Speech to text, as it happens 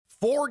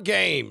4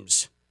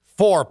 games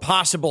for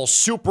possible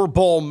Super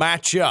Bowl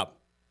matchup,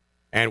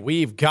 and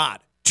we've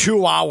got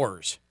 2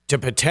 hours to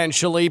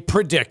potentially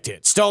predict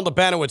it. Stone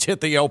Lebanowitz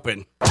hit the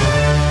open.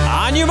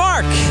 On your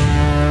mark.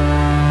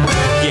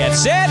 Get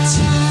set.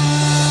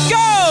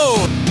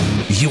 Go!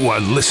 You are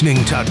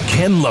listening to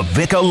Ken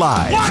LaVicka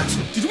Live.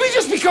 What? Did we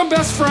just become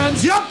best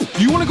friends? Yup.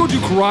 You want to go do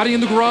karate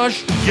in the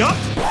garage? Yup.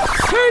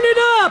 Turn it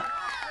up!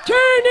 Turn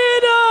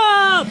it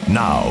up!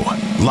 Now,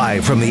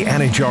 live from the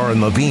Anajar and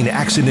Levine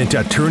Accident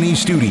Attorney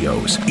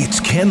Studios, it's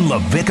Ken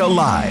LaVicka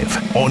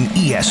Live on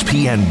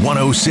ESPN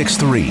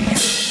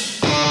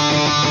 106.3.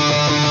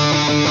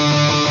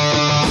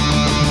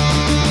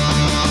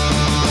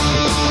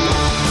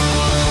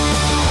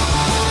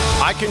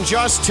 I can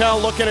just tell,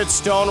 looking at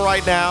Stone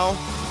right now,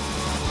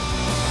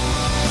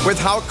 with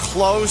how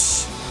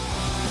close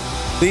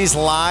these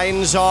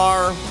lines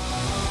are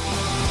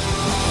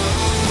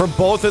for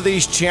both of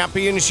these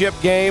championship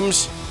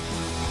games,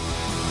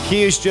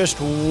 he is just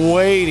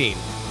waiting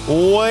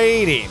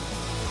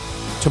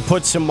to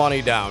put some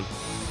money down.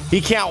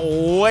 He can't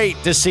wait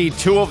to see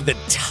 2 of the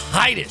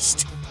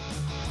tightest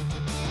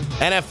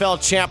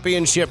NFL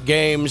championship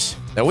games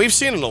that we've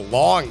seen in a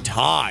long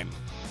time.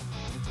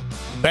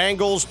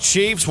 Bengals,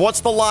 Chiefs. What's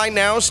the line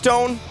now,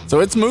 Stone? So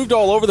it's moved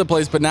all over the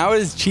place, but now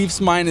it is Chiefs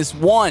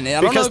 -1.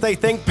 Because they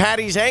think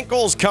Patty's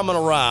ankle's coming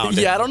around.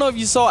 Yeah, I don't know if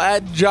you saw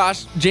at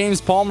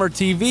James Palmer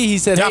TV. He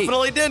said,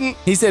 Definitely didn't.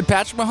 He said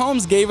Patrick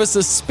Mahomes gave us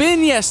a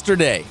spin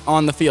yesterday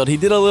on the field. He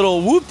did a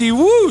little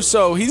whoop-de-woo,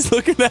 so he's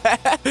looking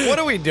at... What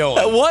are we doing?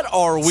 What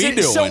are we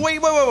doing? So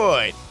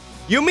wait.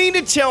 You mean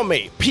to tell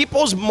me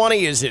people's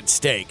money is at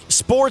stake?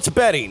 Sports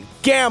betting,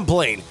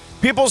 gambling,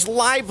 people's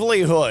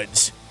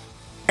livelihoods,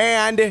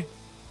 and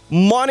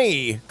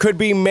money could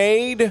be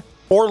made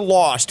or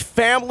lost.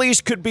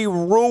 Families could be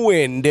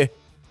ruined,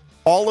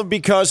 all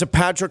because of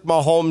Patrick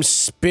Mahomes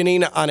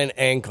spinning on an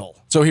ankle.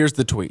 So here's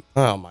the tweet.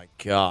 Oh, my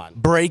God.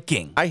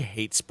 Breaking. I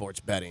hate sports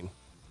betting.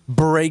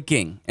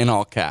 Breaking in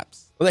all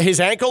caps. His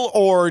ankle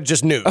or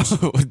just news?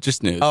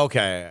 Just news.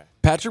 Okay.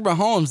 Patrick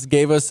Mahomes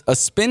gave us a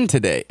spin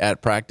today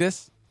at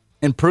practice.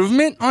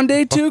 Improvement on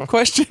day 2?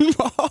 Question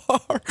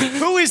mark.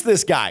 Who is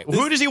this guy?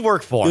 Who does he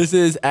work for? This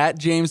is at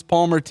James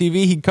Palmer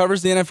TV. He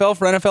covers the NFL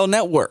for NFL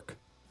Network.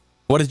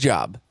 What a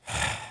job.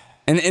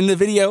 And in the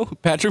video,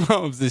 Patrick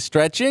Mahomes is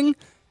stretching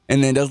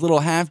and then does a little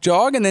half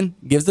jog and then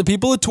gives the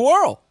people a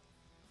twirl.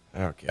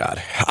 Oh,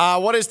 God.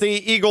 What is the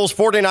Eagles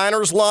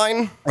 49ers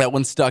line? That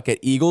one's stuck at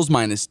Eagles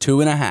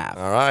 -2.5.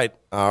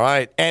 All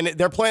right. And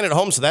they're playing at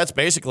home, so that's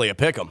basically a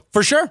pick 'em.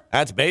 For sure.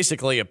 That's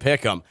basically a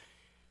pick 'em.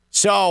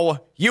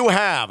 So you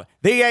have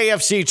the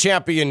AFC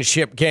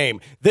Championship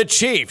game, the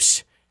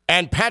Chiefs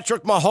and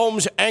Patrick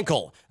Mahomes'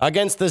 ankle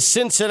against the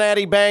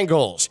Cincinnati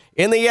Bengals.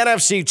 In the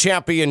NFC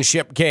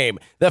Championship game,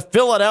 the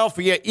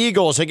Philadelphia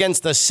Eagles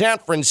against the San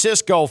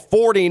Francisco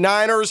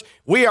 49ers.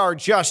 We are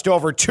just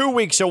over 2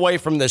 weeks away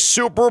from the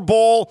Super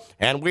Bowl,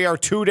 and we are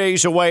 2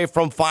 days away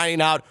from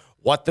finding out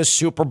what the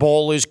Super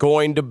Bowl is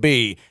going to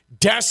be.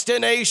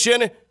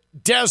 Destination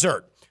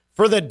desert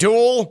for the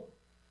duel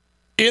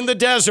in the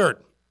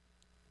desert.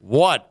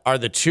 What are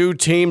the 2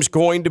 teams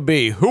going to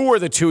be? Who are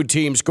the 2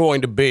 teams going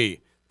to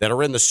be that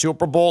are in the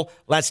Super Bowl?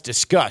 Let's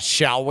discuss,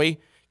 shall we?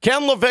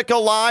 Ken LaVicka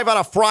Live on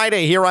a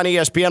Friday here on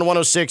ESPN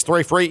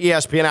 106.3, free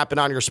ESPN app and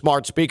on your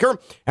smart speaker.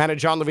 And at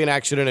John Levine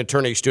Accident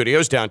Attorney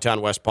Studios,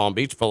 downtown West Palm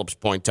Beach, Phillips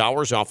Point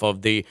Towers, off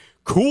of the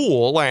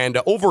cool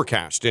and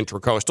overcast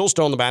Intracoastal.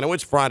 Stone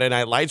Lebanowitz, Friday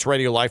Night Lights,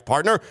 Radio Life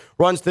partner,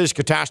 runs this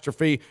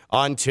catastrophe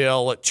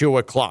until 2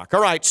 o'clock. All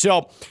right,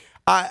 so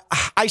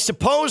I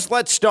suppose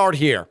let's start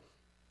here.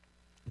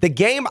 The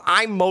game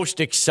I'm most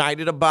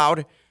excited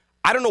about,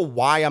 I don't know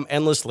why I'm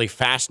endlessly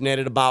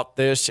fascinated about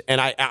this, and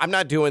I'm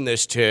not doing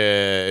this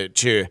to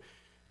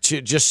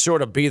just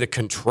sort of be the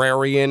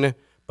contrarian,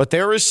 but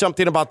there is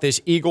something about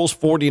this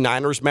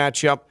Eagles-49ers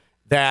matchup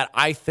that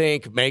I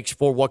think makes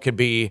for what could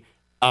be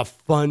a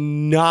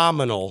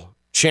phenomenal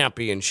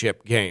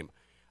championship game.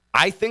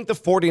 I think the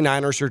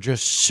 49ers are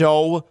just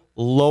so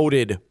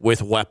loaded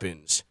with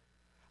weapons.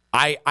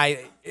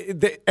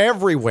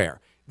 Everywhere.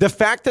 The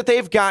fact that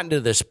they've gotten to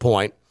this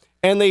point,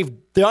 and they've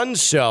done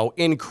so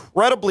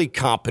incredibly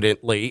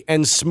competently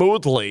and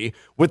smoothly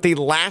with the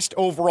last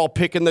overall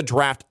pick in the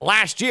draft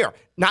last year.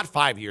 Not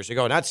 5 years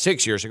ago, not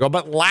 6 years ago,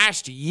 but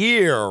last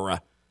year,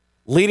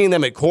 leading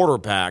them at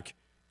quarterback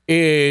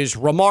is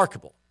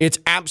remarkable. It's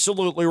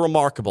absolutely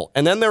remarkable.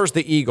 And then there's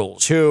the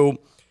Eagles, who,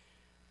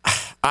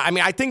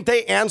 I think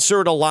they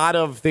answered a lot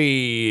of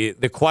the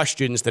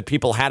questions that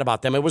people had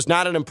about them. It was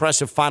not an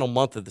impressive final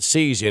month of the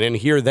season, and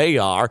here they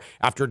are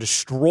after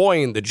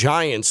destroying the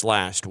Giants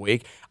last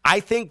week. I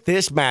think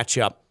this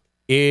matchup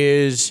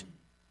is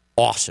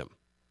awesome.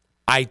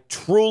 I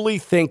truly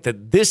think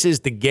that this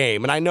is the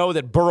game, and I know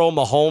that Burrow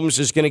Mahomes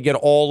is going to get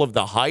all of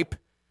the hype,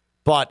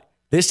 but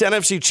this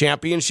NFC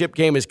Championship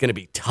game is going to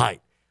be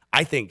tight.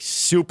 I think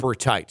super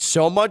tight.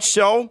 So much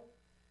so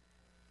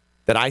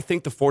that I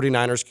think the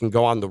 49ers can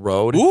go on the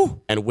road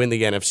and win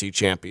the NFC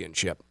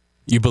Championship.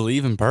 You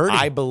believe in Purdy?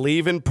 I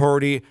believe in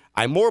Purdy.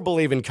 I more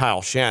believe in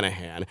Kyle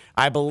Shanahan.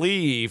 I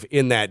believe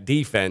in that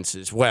defense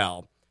as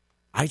well.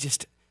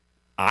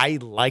 I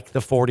like the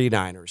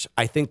 49ers.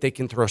 I think they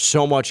can throw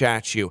so much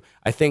at you.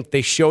 I think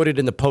they showed it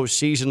in the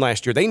postseason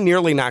last year. They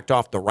nearly knocked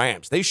off the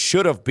Rams. They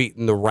should have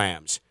beaten the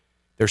Rams.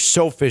 They're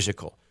so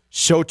physical,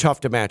 so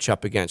tough to match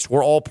up against.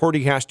 Where all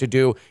Purdy has to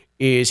do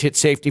is hit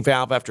safety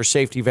valve after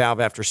safety valve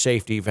after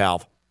safety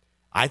valve.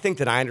 I think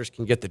the Niners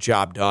can get the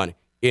job done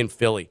in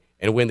Philly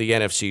and win the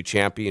NFC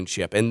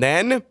Championship. And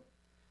then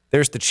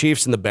there's the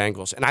Chiefs and the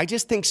Bengals. And I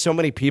just think so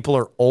many people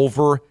are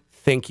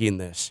overthinking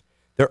this.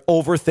 They're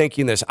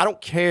overthinking this. I don't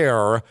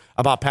care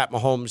about Pat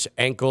Mahomes'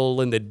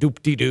 ankle and the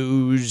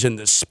doop-de-doos and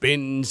the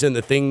spins and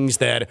the things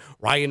that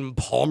Ryan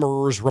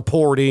Palmer's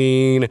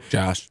reporting.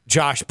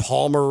 Josh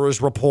Palmer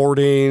is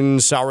reporting.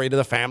 Sorry to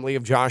the family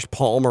of Josh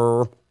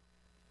Palmer.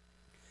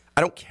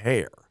 I don't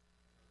care.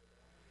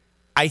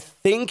 I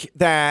think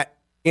that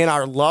in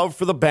our love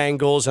for the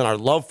Bengals and our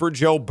love for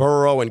Joe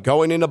Burrow and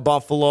going into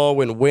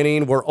Buffalo and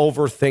winning, we're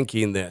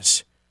overthinking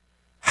this.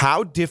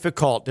 How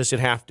difficult does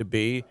it have to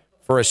be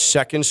for a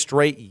second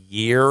straight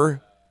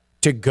year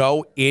to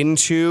go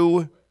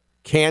into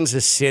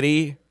Kansas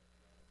City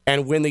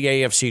and win the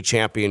AFC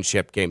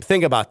Championship game?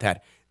 Think about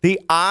that. The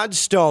odds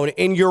stone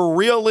in your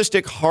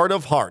realistic heart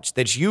of hearts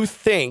that you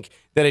think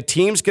that a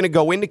team's going to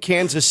go into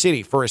Kansas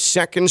City for a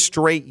second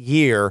straight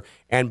year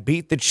and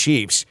beat the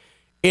Chiefs,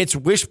 it's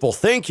wishful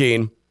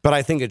thinking, but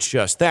I think it's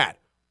just that,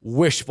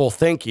 wishful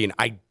thinking.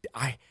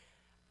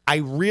 I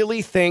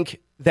really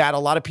think that a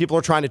lot of people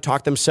are trying to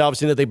talk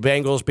themselves into the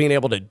Bengals being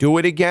able to do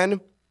it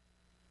again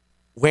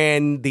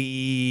when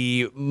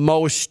the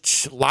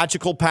most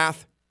logical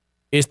path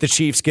is the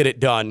Chiefs get it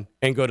done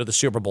and go to the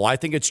Super Bowl. I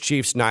think it's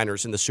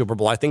Chiefs-Niners in the Super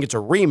Bowl. I think it's a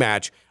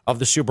rematch of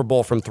the Super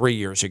Bowl from 3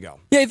 years ago.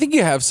 Yeah, I think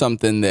you have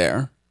something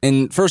there.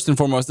 And first and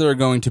foremost, there are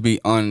going to be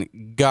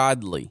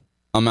ungodly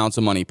amounts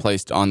of money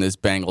placed on this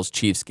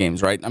Bengals-Chiefs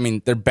games, right? I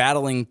mean, they're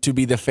battling to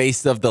be the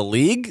face of the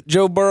league,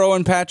 Joe Burrow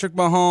and Patrick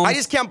Mahomes. I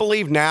just can't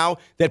believe now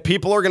that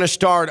people are going to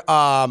start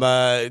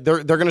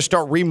they're going to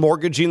start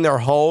remortgaging their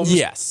homes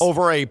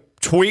over a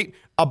tweet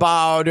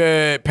about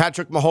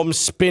Patrick Mahomes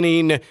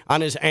spinning on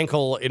his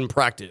ankle in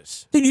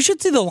practice. Dude, you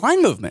should see the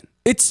line movement.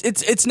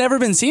 It's never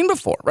been seen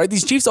before, right?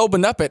 These Chiefs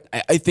opened up at,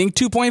 I think,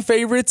 2-point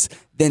favorites.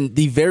 Then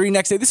the very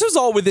next day, this was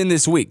all within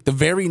this week. The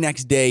very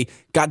next day,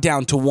 got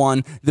down to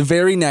 1. The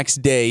very next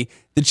day,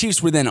 the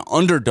Chiefs were then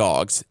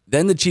underdogs.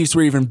 Then the Chiefs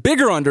were even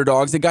bigger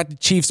underdogs. They got the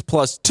Chiefs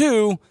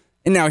 +2.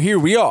 And now here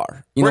we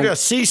are. We're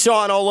just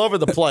seesawing all over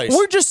the place.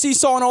 We're just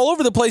seesawing all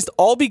over the place,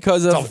 all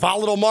because of a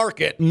volatile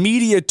market.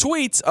 Media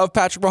tweets of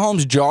Patrick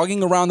Mahomes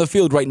jogging around the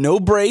field, right? No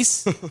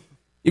brace,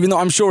 even though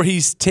I'm sure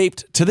he's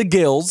taped to the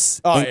gills.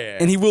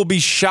 And he will be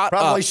shot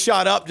Probably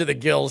shot up to the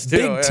gills, too.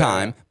 Big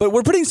time. But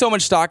we're putting so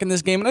much stock in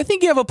this game, and I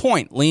think you have a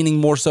point,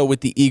 leaning more so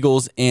with the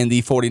Eagles and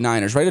the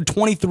 49ers, right? A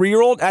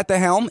 23-year-old at the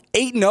helm,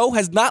 8-0,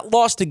 has not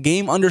lost a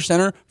game under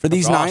center for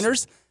these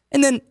Niners.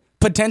 And then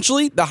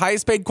potentially the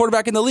highest paid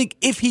quarterback in the league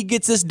if he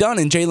gets this done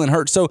in Jalen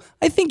Hurts. So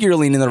I think you're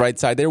leaning the right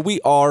side there.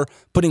 We are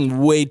putting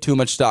way too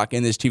much stock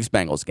in this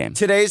Chiefs-Bengals game.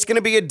 Today's going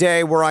to be a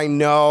day where I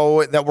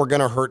know that we're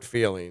going to hurt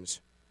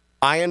feelings.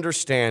 I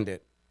understand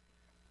it.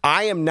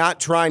 I am not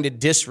trying to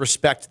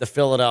disrespect the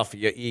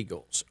Philadelphia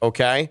Eagles,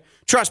 okay?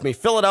 Trust me,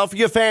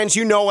 Philadelphia fans,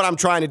 you know when I'm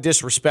trying to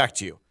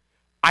disrespect you.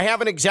 I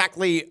haven't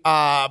exactly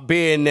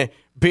been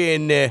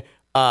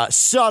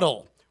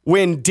subtle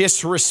when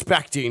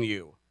disrespecting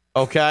you,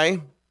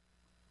 okay?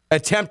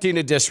 Attempting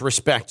to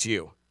disrespect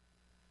you.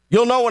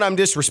 You'll know when I'm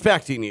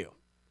disrespecting you.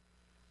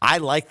 I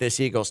like this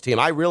Eagles team.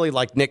 I really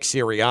like Nick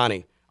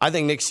Sirianni. I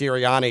think Nick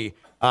Sirianni,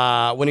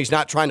 when he's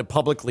not trying to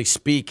publicly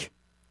speak,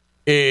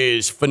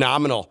 is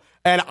phenomenal.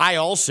 And I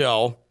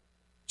also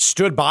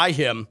stood by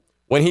him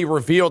when he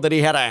revealed that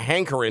he had a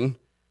hankering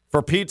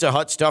for Pizza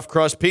Hut stuffed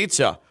crust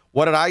pizza.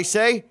 What did I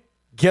say?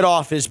 Get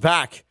off his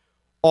back.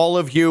 All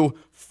of you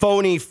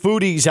phony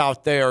foodies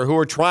out there who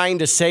are trying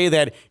to say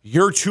that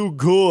you're too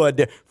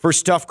good for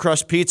stuffed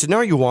crust pizza. No,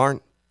 you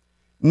aren't.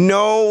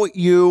 No,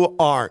 you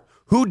aren't.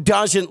 Who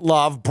doesn't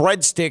love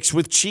breadsticks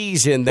with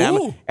cheese in them?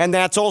 Ooh. And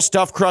that's all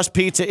stuffed crust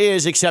pizza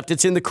is, except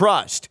it's in the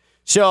crust.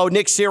 So,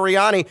 Nick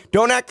Sirianni,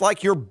 don't act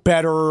like you're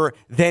better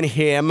than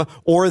him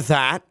or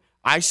that.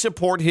 I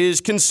support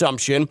his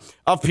consumption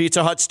of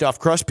Pizza Hut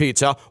stuffed crust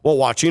pizza while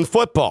watching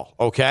football,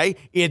 okay?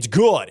 It's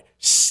good.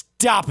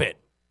 Stop it.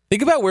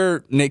 Think about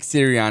where Nick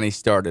Sirianni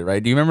started,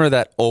 right? Do you remember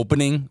that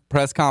opening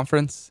press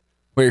conference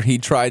where he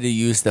tried to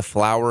use the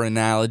flower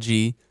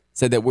analogy,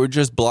 said that we're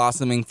just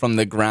blossoming from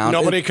the ground?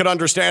 Nobody could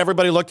understand.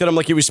 Everybody looked at him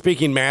like he was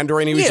speaking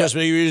Mandarin. He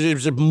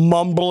was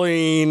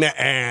mumbling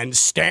and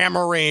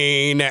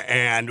stammering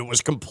and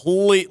was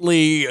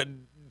completely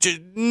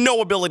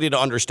no ability to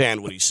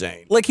understand what he's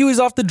saying. Like he was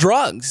off the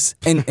drugs.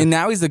 And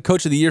now he's the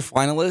Coach of the Year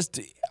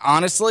finalist.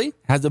 Honestly,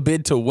 has a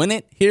bid to win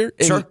it here.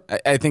 Sure.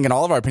 I think in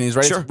all of our opinions,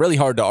 right? Sure. It's really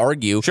hard to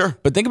argue. Sure.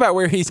 But think about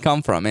where he's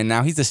come from, and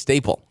now he's a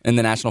staple in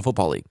the National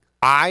Football League.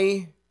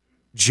 I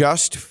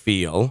just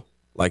feel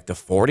like the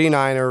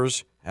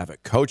 49ers have a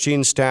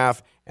coaching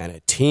staff and a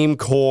team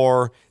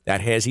core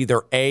that has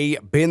either A,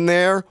 been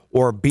there,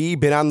 or B,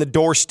 been on the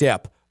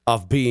doorstep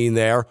of being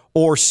there,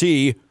 or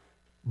C,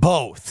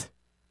 both.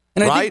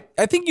 And right?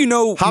 I think you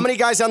know. How many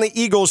guys on the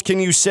Eagles can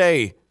you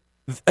say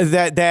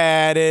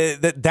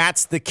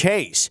that's the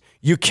case?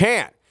 You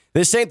can't.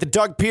 This ain't the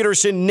Doug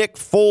Peterson, Nick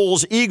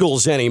Foles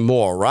Eagles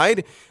anymore,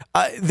 right?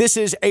 This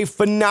is a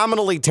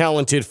phenomenally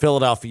talented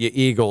Philadelphia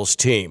Eagles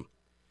team.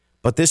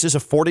 But this is a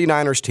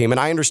 49ers team, and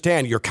I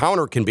understand your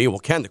counter can be, well,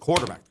 Ken, the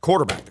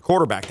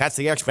quarterback. That's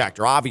the X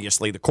factor,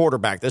 obviously, the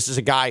quarterback. This is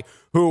a guy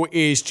who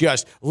is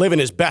just living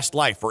his best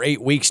life for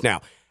 8 weeks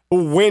now.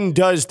 When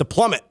does the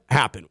plummet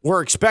happen?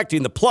 We're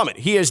expecting the plummet.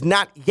 He has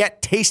not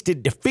yet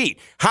tasted defeat.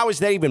 How is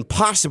that even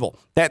possible?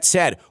 That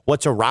said,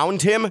 what's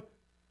around him,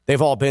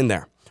 they've all been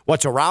there.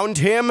 What's around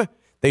him,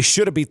 they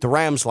should have beat the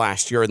Rams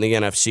last year in the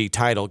NFC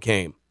title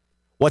game.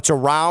 What's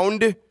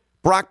around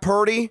Brock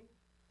Purdy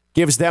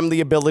gives them the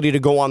ability to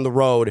go on the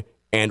road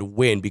and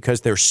win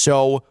because they're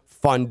so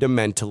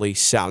fundamentally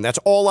sound. That's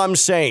all I'm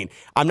saying.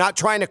 I'm not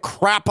trying to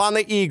crap on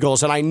the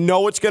Eagles, and I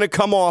know it's going to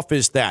come off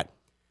as that.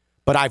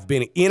 But I've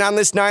been in on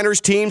this Niners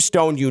team,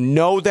 Stone. You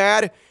know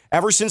that.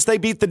 Ever since they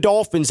beat the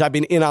Dolphins, I've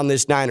been in on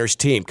this Niners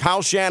team.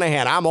 Kyle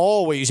Shanahan, I'm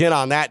always in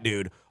on that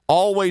dude.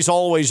 Always,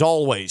 always,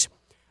 always.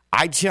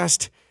 I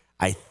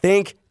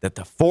think that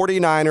the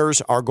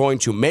 49ers are going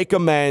to make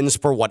amends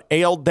for what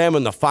ailed them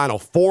in the final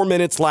 4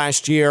 minutes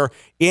last year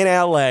in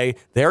L.A.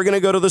 They're going to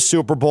go to the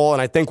Super Bowl,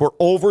 and I think we're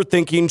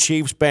overthinking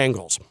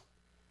Chiefs-Bengals.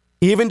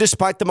 Even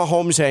despite the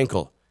Mahomes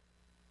ankle,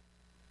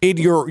 in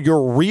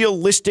your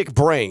realistic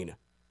brain,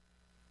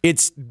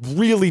 it's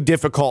really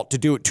difficult to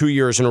do it 2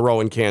 years in a row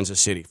in Kansas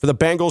City. For the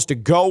Bengals to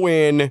go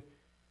in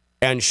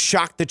and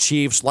shock the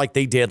Chiefs like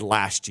they did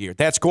last year.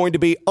 That's going to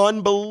be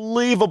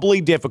unbelievably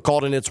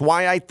difficult, and it's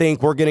why I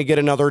think we're going to get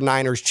another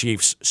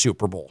Niners-Chiefs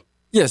Super Bowl.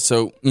 Yeah,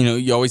 so,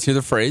 you always hear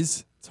the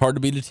phrase, it's hard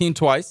to beat a team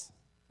twice.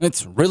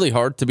 It's really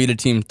hard to beat a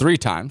team 3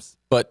 times,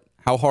 but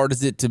how hard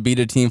is it to beat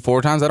a team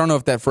 4 times? I don't know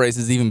if that phrase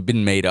has even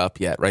been made up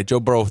yet, right? Joe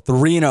Burrow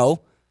 3-0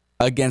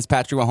 against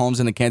Patrick Mahomes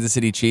and the Kansas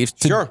City Chiefs.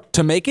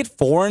 To make it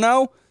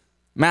 4-0,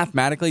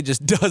 mathematically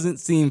just doesn't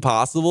seem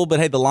possible, but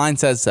hey, the line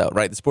says so,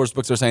 right? The sports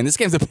books are saying this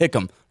game's a pick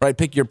 'em, right?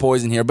 Pick your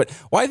poison here. But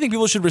why I think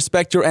people should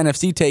respect your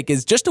NFC take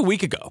is just a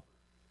week ago,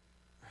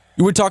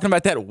 you were talking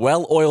about that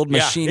well-oiled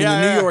machine in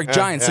the New York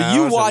Giants. So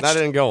that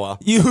didn't go well.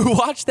 You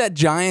watched that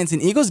Giants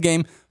and Eagles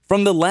game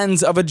from the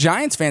lens of a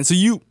Giants fan. So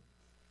you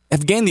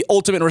have gained the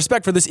ultimate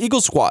respect for this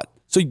Eagles squad.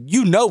 So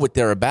you know what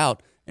they're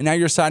about. And now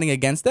you're siding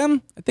against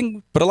them? I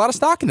think put a lot of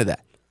stock into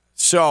that.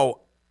 So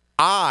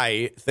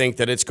I think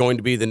that it's going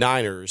to be the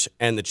Niners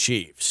and the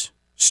Chiefs.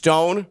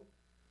 Stone,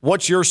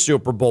 what's your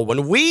Super Bowl?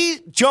 When we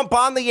jump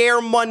on the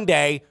air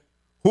Monday,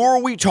 who are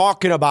we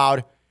talking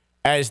about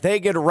as they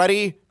get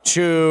ready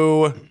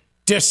to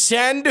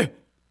descend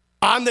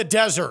on the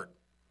desert?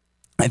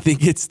 I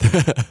think it's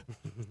the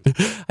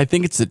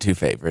 2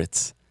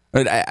 favorites.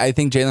 I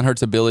think Jalen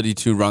Hurts' ability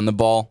to run the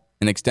ball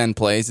and extend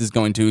plays is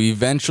going to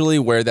eventually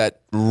wear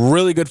that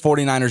really good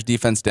 49ers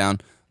defense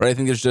down. Right? I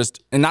think there's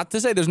just, and not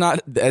to say there's not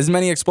as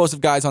many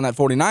explosive guys on that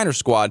 49ers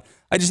squad.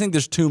 I just think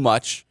there's too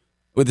much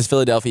with this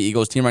Philadelphia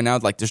Eagles team right now.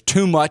 Like, there's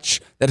too much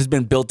that has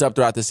been built up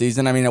throughout the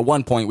season. I mean, at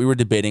one point, we were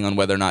debating on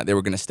whether or not they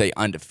were going to stay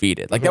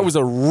undefeated. Like, that was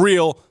a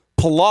real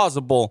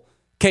plausible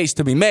case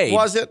to be made.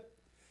 Was it?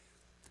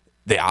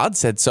 The odds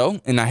said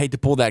so, and I hate to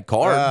pull that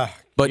card.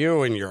 But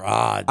you and your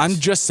odds. I'm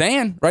just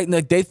saying, right?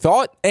 Like they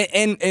thought,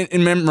 and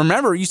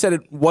remember, you said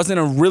it wasn't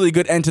a really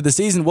good end to the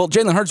season. Well,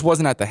 Jalen Hurts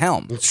wasn't at the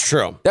helm. It's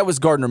true. That was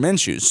Gardner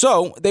Minshew.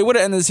 So they would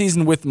have ended the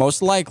season with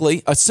most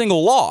likely a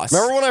single loss.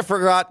 Remember when I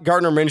forgot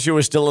Gardner Minshew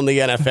was still in the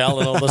NFL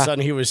and all of a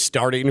sudden he was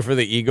starting for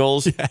the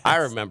Eagles? Yes. I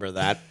remember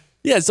that.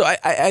 Yeah, so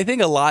I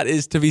think a lot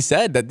is to be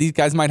said that these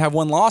guys might have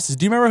one loss.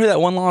 Do you remember who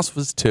that one loss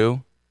was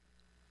to?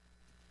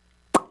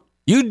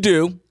 You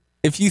do,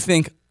 if you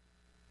think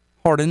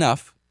hard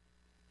enough.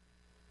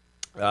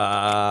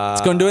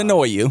 It's going to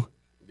annoy you.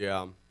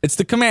 Yeah. It's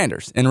the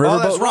Commanders in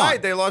Riverboat that's Ron.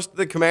 right. They lost to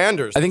the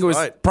Commanders. I think it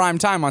was prime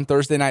time on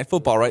Thursday Night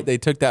Football, right? They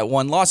took that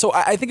one loss. So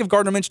I think if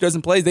Gardner Minshew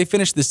doesn't play, they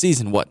finished the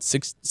season,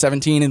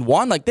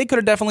 17-1? Like, they could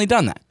have definitely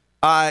done that.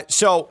 But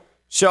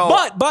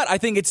I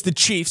think it's the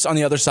Chiefs on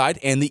the other side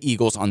and the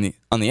Eagles on the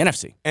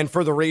NFC. And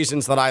for the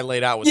reasons that I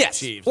laid out with the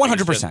Chiefs.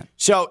 100%.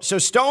 So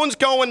Stone's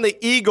going the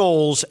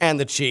Eagles and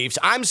the Chiefs.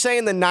 I'm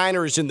saying the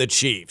Niners and the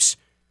Chiefs.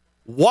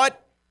 What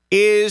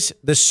is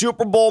the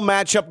Super Bowl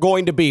matchup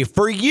going to be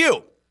for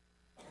you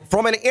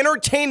from an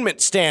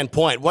entertainment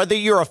standpoint, whether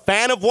you're a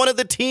fan of one of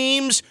the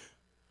teams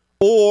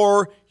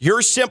or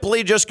you're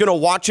simply just going to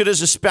watch it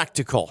as a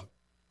spectacle?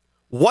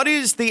 What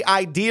is the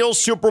ideal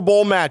Super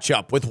Bowl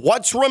matchup with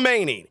what's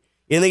remaining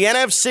in the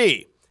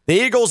NFC, the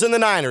Eagles and the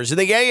Niners, in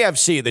the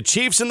AFC, the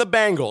Chiefs and the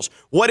Bengals?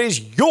 What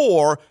is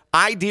your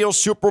ideal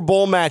Super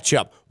Bowl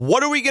matchup?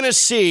 What are we going to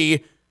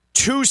see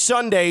 2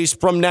 Sundays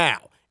from now?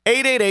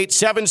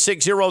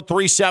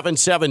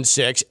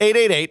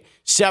 888-760-3776,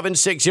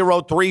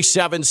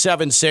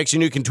 888-760-3776,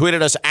 and you can tweet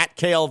at us at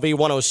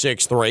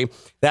KLV1063.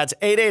 That's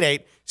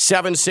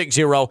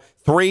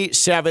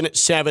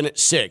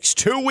 888-760-3776.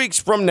 2 weeks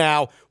from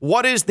now,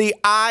 what is the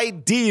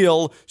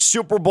ideal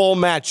Super Bowl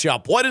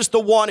matchup? What is the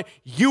one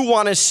you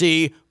want to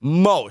see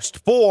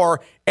most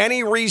for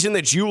any reason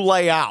that you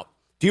lay out?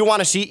 Do you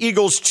want to see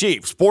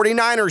Eagles-Chiefs,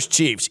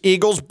 49ers-Chiefs,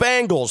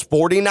 Eagles-Bengals,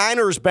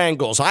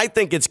 49ers-Bengals? I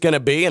think it's going to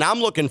be, and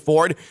I'm looking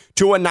forward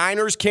to a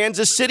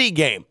Niners-Kansas City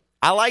game.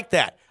 I like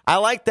that. I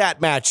like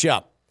that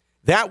matchup.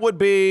 That would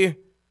be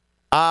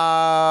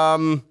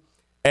trying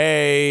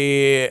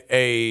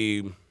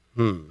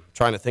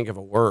to think of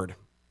a word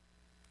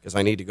because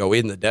I need to go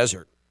in the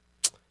desert.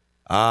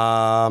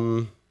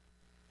 I'll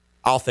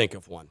think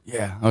of one.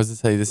 Yeah, I was going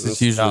to say, this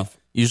is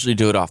usually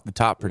do it off the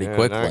top pretty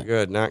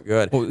quickly. Not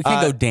good. Well, we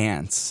can't go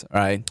dance,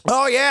 right?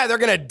 Oh, yeah, they're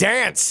going to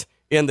dance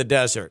in the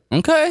desert.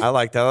 Okay. I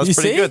like that. That's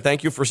pretty good.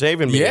 Thank you for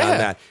saving me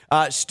on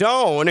that.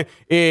 Stone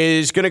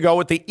is going to go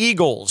with the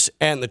Eagles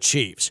and the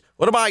Chiefs.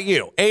 What about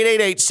you?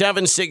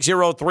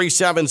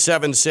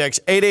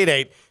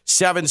 888-760-3776.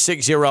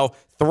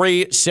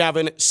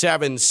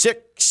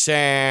 888-760-3776.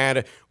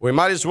 And we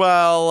might as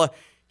well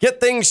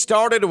get things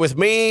started with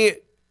me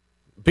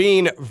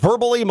being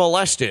verbally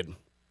molested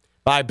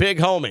by Big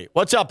Homie.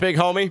 What's up, Big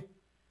Homie?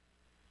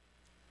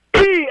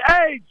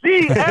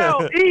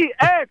 Eagles.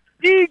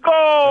 Eagles.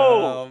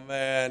 Oh,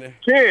 man.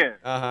 Ken.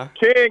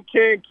 Ken.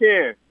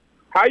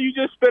 How you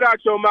just spit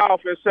out your mouth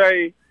and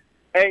say,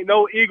 ain't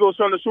no Eagles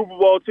from the Super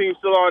Bowl team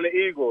still on the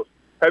Eagles?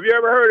 Have you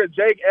ever heard of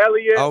Jake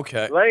Elliott,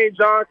 Lane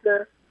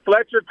Johnson,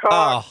 Fletcher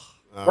Cox,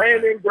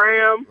 Brandon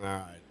Graham? All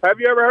right. Have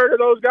you ever heard of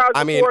those guys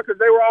before? Because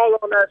they were all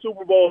on that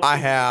Super Bowl team. I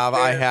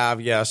have.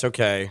 Yes.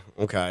 Okay.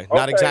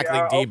 Not exactly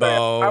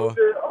Debo.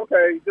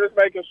 Just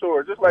making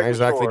sure. Not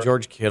exactly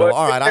George Kittle.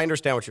 All right, I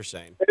understand what you're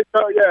saying. It's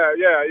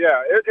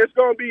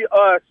going to be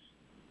us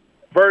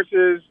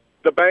versus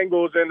the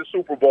Bengals in the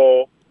Super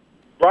Bowl.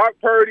 Brock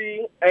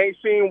Purdy ain't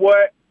seen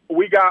what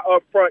we got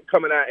up front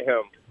coming at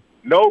him.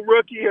 No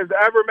rookie has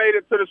ever made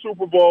it to the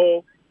Super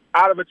Bowl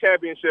out of a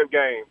championship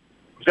game.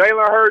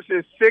 Jalen Hurts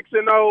is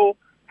 6-0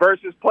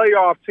 versus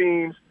playoff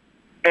teams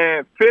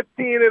and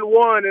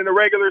 15-1 in the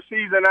regular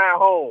season at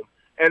home.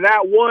 And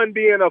that one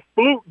being a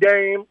fluke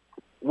game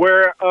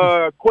where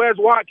Quez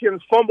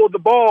Watkins fumbled the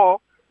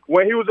ball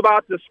when he was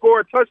about to score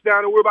a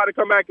touchdown and we're about to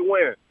come back and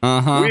win.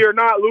 We are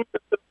not losing to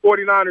the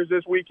 49ers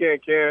this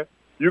weekend, Ken.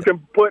 You can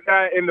put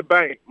that in the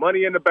bank.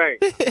 Money in the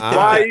bank.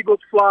 Fly, Eagles,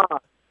 fly. All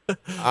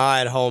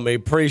right, homie.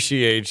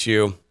 Appreciate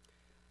you.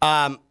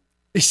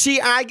 See,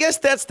 I guess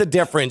that's the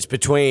difference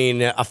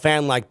between a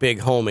fan like Big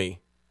Homie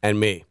and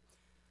me.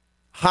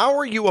 How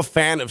are you a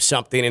fan of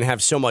something and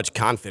have so much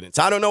confidence?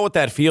 I don't know what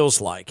that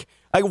feels like.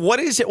 Like, what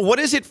is it? What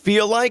does it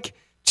feel like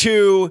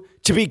to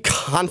be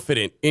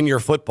confident in your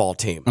football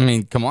team? I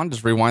mean, come on,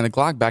 just rewind the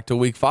clock back to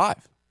week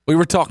 5. We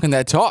were talking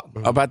that talk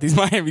about these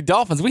Miami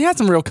Dolphins. We had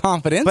some real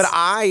confidence. But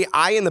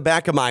I in the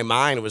back of my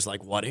mind, was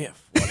like, what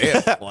if?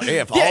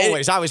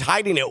 Always. I was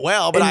hiding it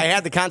well, but I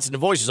had the constant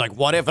voices like,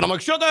 what if? And I'm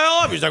like, shut the hell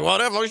up. He's like,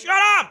 what if? I'm like, shut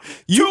up.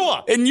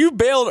 Tua. And you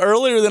bailed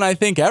earlier than I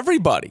think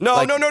everybody. No.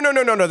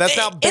 That's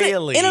not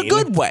bailing. In a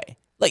good way.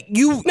 Like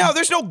No,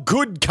 there's no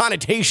good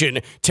connotation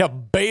to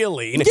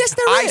bailing. Yes,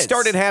 there is. I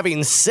started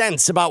having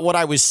sense about what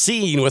I was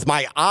seeing with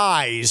my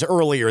eyes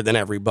earlier than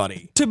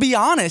everybody. To be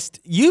honest,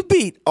 you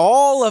beat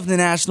all of the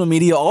national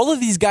media, all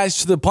of these guys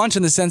to the punch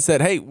in the sense that,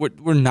 hey,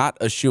 we're not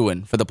a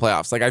shoo-in for the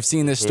playoffs. Like, I've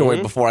seen this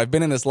story before. I've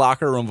been in this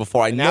locker room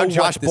before. I know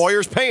Josh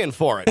Boyer's paying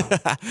for it.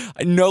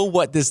 I know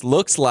what this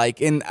looks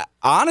like. And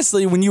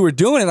honestly, when you were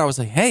doing it, I was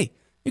like, hey,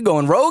 you're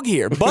going rogue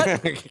here.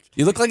 But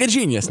you look like a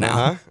genius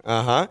now.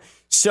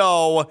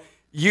 So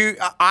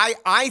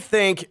I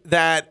think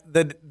that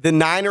the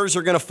Niners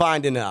are going to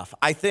find enough.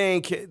 I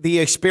think the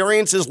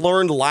experiences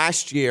learned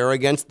last year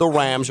against the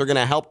Rams are going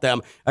to help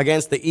them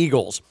against the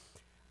Eagles.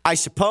 I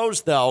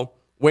suppose, though,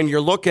 when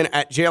you're looking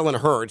at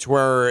Jalen Hurts,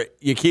 where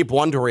you keep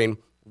wondering,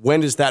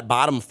 when does that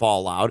bottom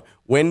fall out?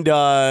 When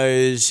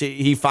does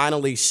he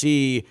finally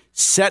see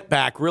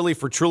setback really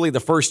for truly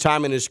the first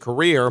time in his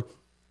career?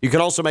 You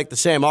can also make the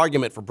same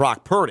argument for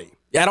Brock Purdy.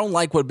 Yeah, I don't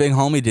like what Big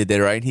Homie did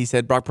there, right? He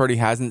said Brock Purdy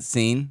hasn't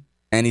seen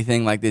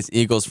anything like this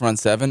Eagles front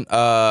seven.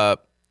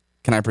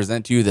 Can I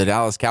present to you the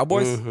Dallas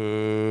Cowboys?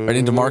 Right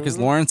into Marcus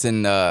Lawrence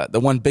and the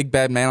one big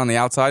bad man on the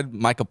outside,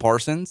 Micah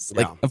Parsons.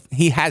 Like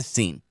he has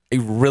seen a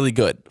really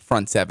good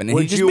front seven, and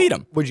he just beat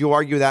him. Would you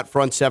argue that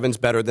front seven's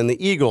better than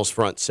the Eagles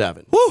front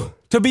seven? Whew.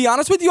 To be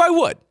honest with you, I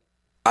would.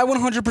 I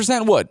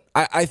 100% would.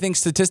 I think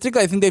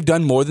statistically, I think they've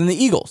done more than the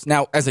Eagles.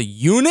 Now, as a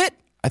unit,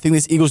 I think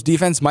this Eagles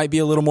defense might be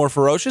a little more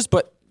ferocious,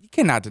 but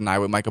cannot deny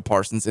what Micah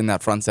Parsons in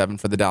that front seven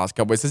for the Dallas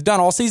Cowboys has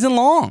done all season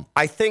long.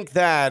 I think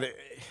that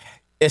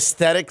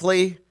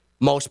aesthetically,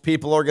 most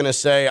people are going to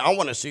say, I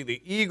want to see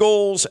the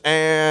Eagles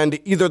and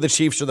either the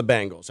Chiefs or the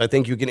Bengals. I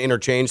think you can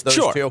interchange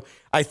those two.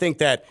 I think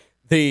that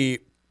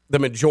the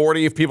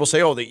majority of people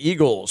say, oh, the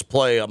Eagles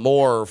play a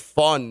more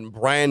fun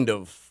brand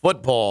of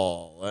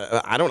football.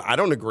 I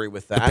don't agree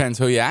with that. Depends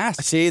who you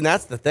ask. See, and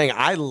that's the thing.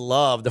 I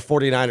love the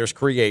 49ers'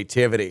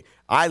 creativity.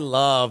 I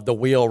love the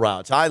wheel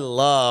routes. I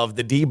love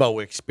the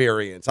Debo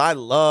experience. I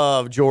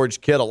love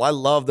George Kittle. I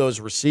love those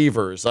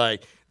receivers.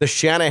 Like the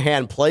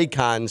Shanahan play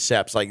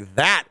concepts. Like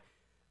that.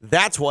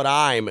 That's what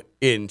I'm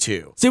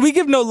into. See, we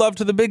give no love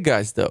to the big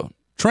guys, though.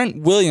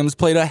 Trent Williams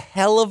played a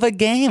hell of a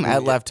game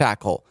at left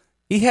tackle.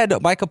 He had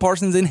Micah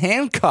Parsons in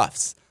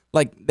handcuffs.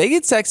 Like, they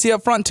get sexy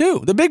up front,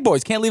 too. The big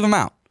boys can't leave them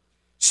out.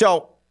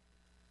 So,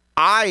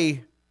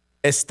 I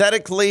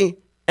aesthetically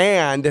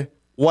and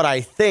what I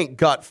think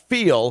gut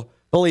feel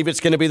believe it's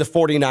going to be the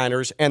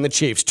 49ers and the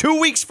Chiefs. 2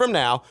 weeks from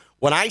now,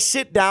 when I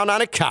sit down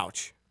on a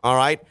couch, all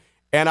right,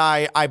 and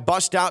I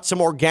bust out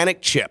some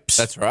organic chips.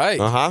 That's right.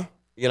 Uh-huh.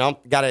 You know,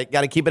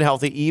 gotta keep it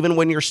healthy even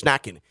when you're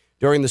snacking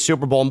during the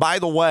Super Bowl. And by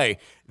the way,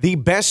 the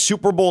best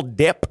Super Bowl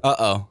dip.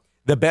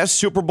 The best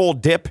Super Bowl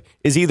dip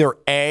is either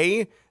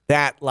A,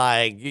 that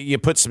like you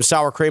put some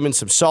sour cream and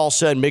some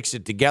salsa and mix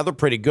it together,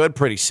 pretty good,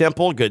 pretty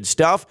simple, good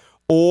stuff.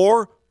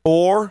 Or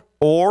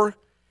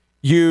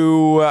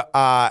you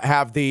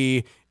have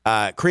the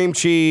cream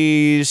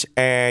cheese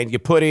and you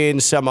put in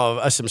some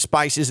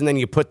spices and then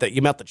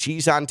you melt the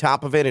cheese on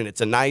top of it and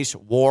it's a nice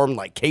warm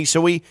like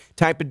queso-y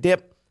type of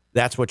dip.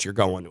 That's what you're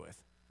going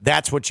with.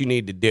 That's what you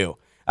need to do.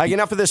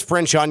 Enough of this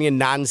French onion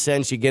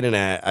nonsense you get in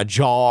a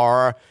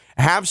jar.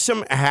 Have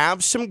some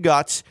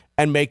guts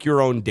and make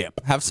your own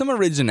dip. Have some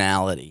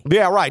originality.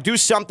 Yeah, right. Do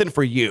something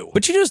for you.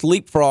 But you just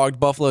leapfrogged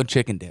buffalo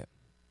chicken dip.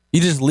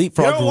 You just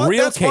leapfrogged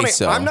real That's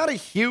queso. Funny. I'm not a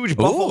huge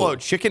buffalo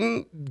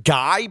chicken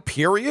guy,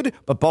 period,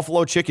 but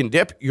buffalo chicken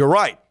dip, you're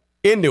right.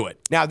 Into it.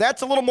 Now,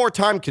 that's a little more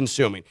time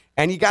consuming,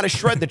 and you got to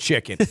shred the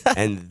chicken,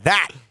 and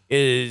that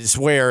is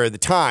where the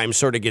time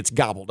sort of gets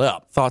gobbled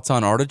up. Thoughts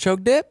on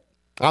artichoke dip?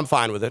 I'm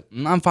fine with it.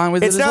 I'm fine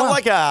with it as well.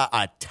 It's not like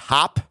a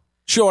top.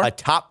 Sure. A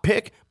top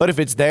pick, but if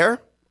it's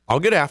there, I'll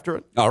get after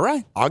it. All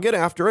right. I'll get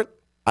after it.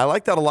 I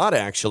like that a lot,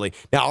 actually.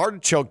 Now,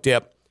 artichoke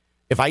dip,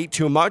 if I eat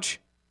too much,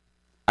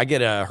 I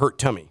get a hurt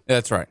tummy.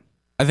 That's right.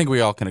 I think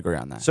we all can agree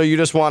on that. So you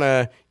just want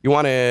to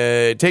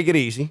take it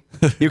easy.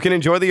 You can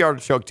enjoy the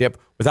artichoke dip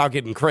without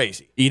getting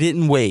crazy. Eat it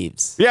in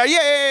waves.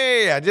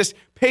 Yeah. Just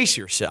pace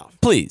yourself.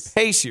 Please.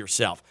 Pace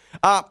yourself.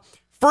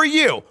 For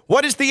you,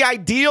 what is the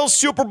ideal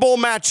Super Bowl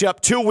matchup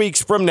 2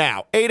 weeks from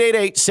now?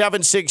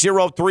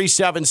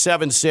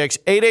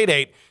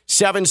 888-760-3776.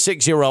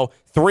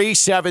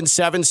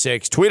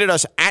 888-760-3776. Tweet at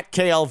us at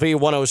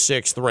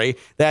KLV1063.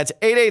 That's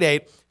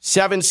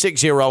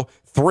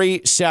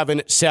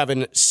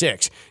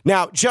 888-760-3776.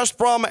 Now, just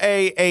from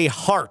a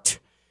heart,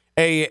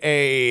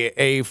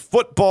 a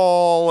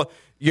football,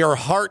 your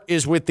heart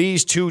is with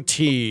these two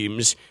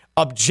teams,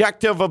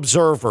 objective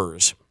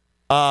observers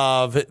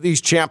of these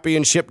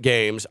championship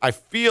games, I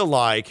feel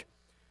like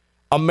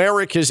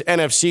America's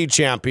NFC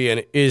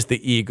champion is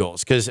the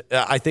Eagles because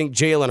I think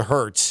Jalen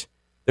Hurts,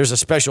 there's a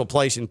special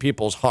place in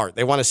people's heart.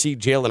 They want to see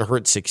Jalen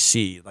Hurts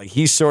succeed. Like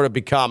he's sort of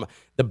become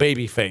the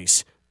baby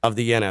face of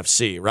the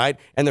NFC, right?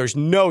 And there's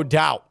no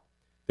doubt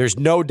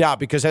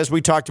because as we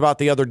talked about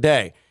the other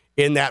day,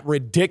 in that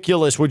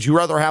ridiculous would you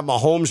rather have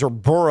Mahomes or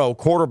Burrow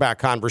quarterback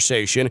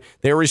conversation,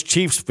 there is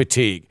Chiefs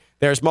fatigue.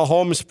 There's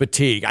Mahomes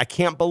fatigue. I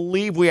can't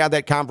believe we had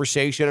that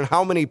conversation and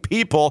how many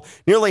people,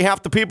 nearly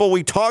half the people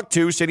we talked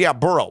to said, yeah,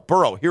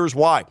 Burrow, here's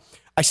why.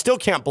 I still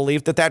can't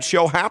believe that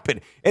show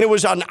happened. And it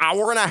was an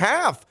hour and a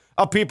half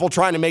of people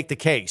trying to make the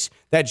case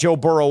that Joe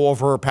Burrow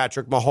over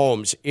Patrick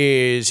Mahomes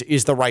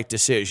is the right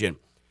decision.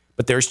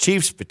 But there's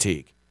Chiefs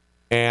fatigue.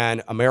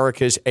 And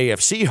America's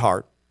AFC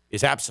heart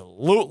is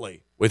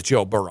absolutely with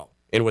Joe Burrow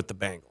and with the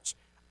Bengals.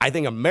 I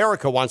think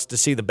America wants to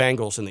see the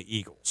Bengals and the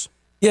Eagles.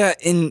 Yeah,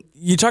 and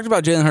you talked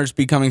about Jalen Hurts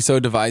becoming so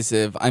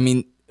divisive. I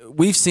mean,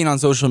 we've seen on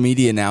social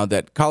media now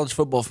that college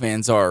football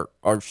fans are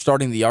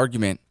starting the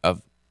argument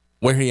of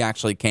where he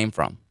actually came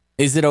from.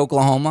 Is it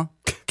Oklahoma?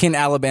 Can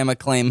Alabama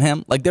claim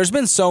him? Like, there's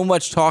been so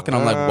much talk, and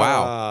I'm like,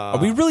 wow,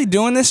 are we really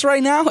doing this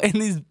right now? And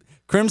these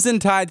Crimson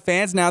Tide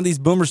fans, now these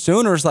Boomer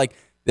Sooners, like,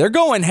 they're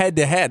going head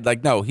to head.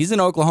 Like, no, he's an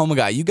Oklahoma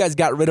guy. You guys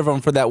got rid of him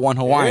for that one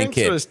Hawaiian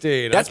kid.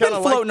 Interesting. That's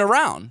been floating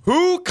around.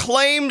 Who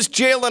claims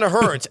Jalen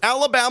Hurts,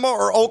 Alabama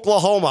or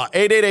Oklahoma?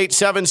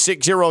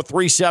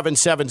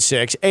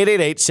 888-760-3776.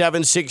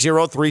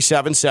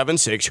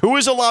 888-760-3776. Who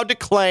is allowed to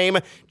claim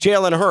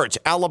Jalen Hurts,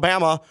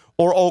 Alabama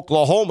or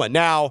Oklahoma?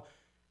 Now,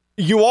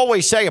 you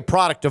always say a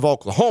product of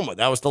Oklahoma.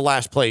 That was the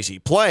last place he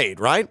played,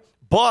 right?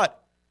 But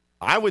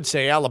I would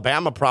say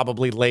Alabama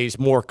probably lays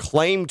more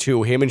claim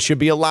to him and should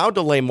be allowed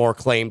to lay more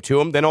claim to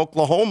him than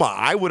Oklahoma.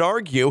 I would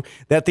argue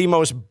that the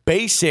most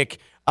basic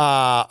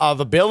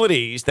of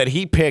abilities that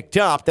he picked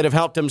up that have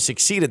helped him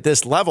succeed at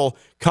this level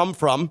come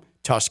from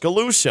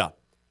Tuscaloosa.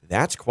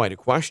 That's quite a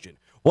question.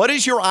 What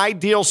is your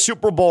ideal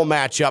Super Bowl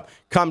matchup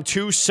come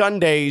 2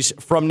 Sundays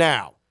from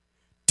now?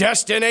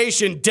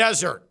 Destination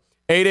Desert.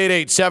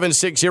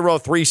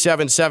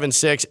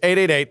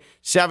 888-760-3776,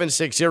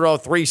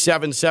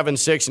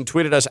 888-760-3776, and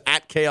tweet at us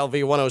at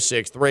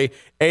KLV1063,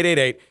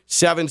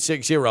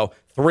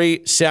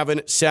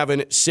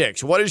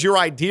 888-760-3776. What is your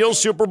ideal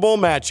Super Bowl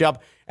matchup,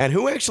 and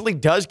who actually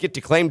does get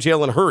to claim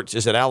Jalen Hurts?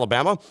 Is it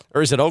Alabama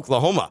or is it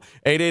Oklahoma?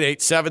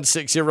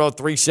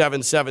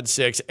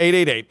 888-760-3776,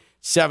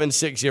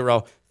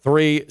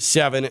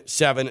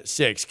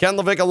 888-760-3776. Ken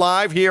LaVicka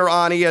Live here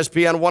on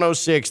ESPN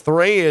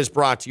 106.3 is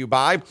brought to you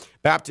by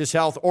Baptist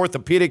Health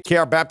Orthopedic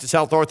Care. Baptist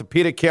Health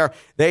Orthopedic Care,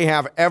 they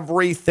have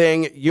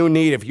everything you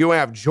need. If you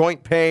have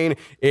joint pain,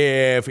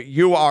 if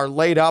you are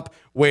laid up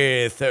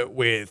with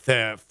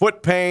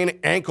foot pain,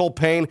 ankle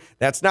pain,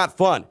 that's not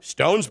fun.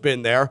 Stone's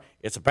been there.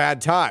 It's a bad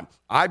time.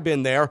 I've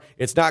been there.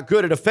 It's not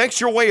good. It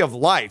affects your way of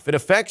life. It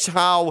affects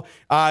how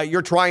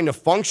you're trying to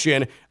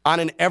function on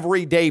an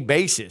everyday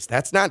basis.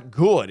 That's not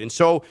good. And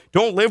so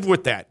don't live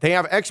with that. They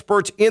have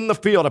experts in the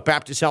field at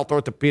Baptist Health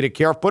Orthopedic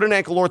Care, foot and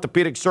ankle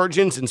orthopedic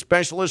surgeons and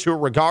specialists who are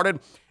regarded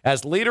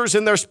as leaders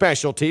in their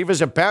specialty.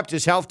 Visit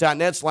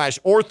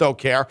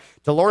baptisthealth.net/orthocare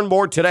to learn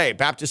more today.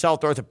 Baptist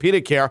Health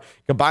Orthopedic Care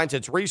combines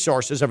its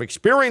resources of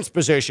experienced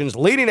physicians,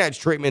 leading-edge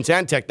treatments,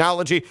 and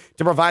technology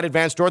to provide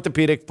advanced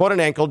orthopedic, foot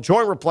and ankle,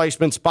 joint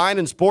replacement, spine,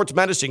 and sports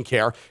medicine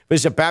care.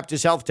 Visit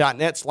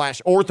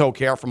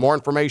baptisthealth.net/orthocare for more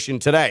information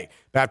today.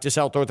 Baptist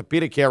Health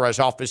Orthopedic Care has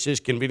offices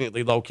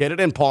conveniently located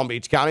in Palm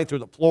Beach County through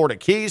the Florida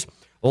Keys.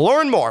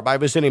 Learn more by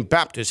visiting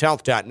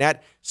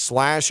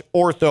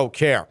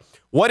baptisthealth.net/orthocare.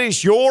 What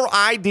is your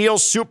ideal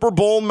Super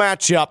Bowl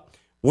matchup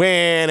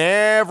when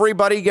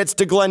everybody gets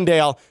to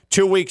Glendale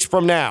 2 weeks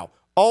from now?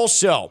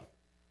 Also,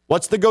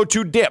 what's the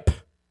go-to dip?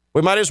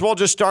 We might as well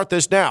just start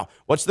this now.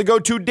 What's the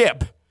go-to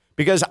dip?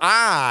 Because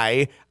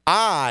I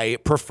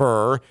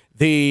prefer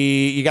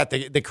you got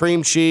the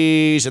cream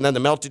cheese and then the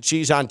melted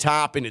cheese on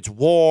top, and it's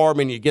warm,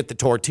 and you get the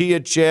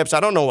tortilla chips. I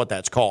don't know what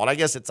that's called. I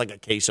guess it's like a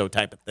queso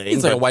type of thing.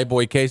 It's like a white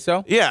boy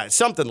queso. Yeah,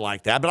 something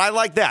like that. But I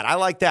like that. I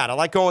like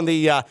going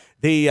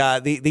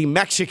the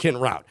Mexican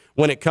route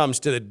when it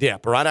comes to the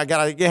dip. All right, I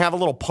gotta have a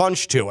little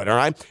punch to it. All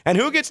right, and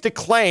who gets to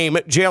claim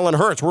Jalen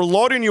Hurts? We're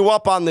loading you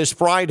up on this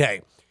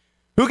Friday.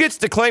 Who gets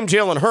to claim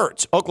Jalen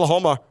Hurts?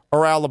 Oklahoma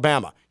or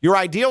Alabama? Your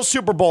ideal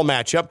Super Bowl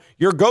matchup,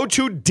 your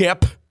go-to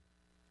dip,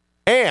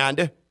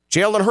 and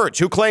Jalen Hurts.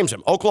 Who claims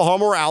him?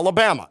 Oklahoma or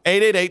Alabama?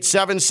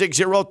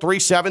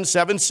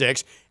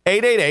 888-760-3776.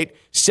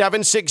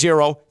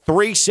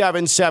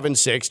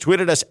 888-760-3776. Tweet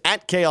at us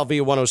at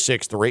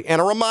KLV1063.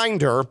 And a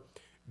reminder,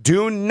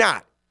 do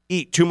not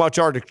eat too much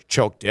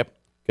artichoke dip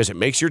because it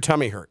makes your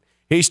tummy hurt.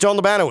 He's Stone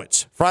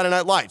Labanowitz. Friday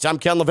Night Lights. I'm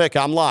Ken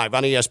LaVicka. I'm live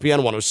on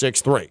ESPN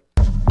 106.3.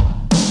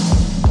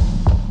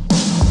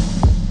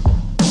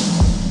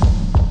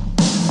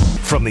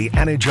 From the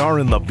Anajar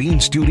and Levine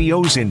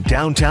Studios in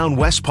downtown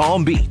West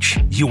Palm Beach,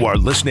 you are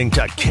listening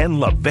to Ken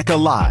LaVicka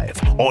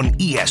Live on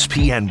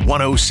ESPN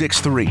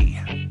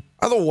 106.3.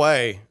 By the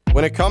way,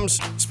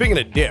 speaking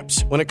of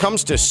dips, when it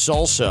comes to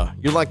salsa,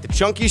 you like the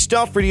chunky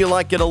stuff or do you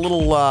like it a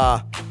little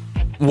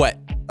Wet.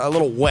 A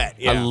little wet,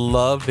 yeah. I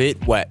love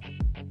it wet.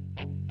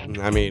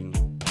 I mean,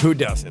 who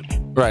doesn't?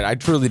 Right, I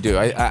truly do.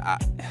 I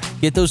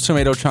get those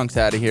tomato chunks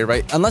out of here,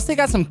 right? Unless they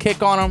got some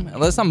kick on them,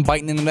 unless I'm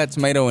biting into that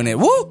tomato and it,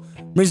 woo,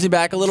 brings me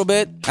back a little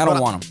bit, I don't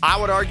want them. I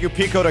would argue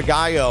Pico de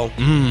Gallo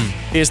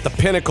is the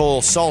pinnacle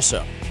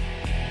salsa.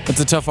 It's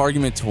a tough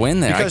argument to win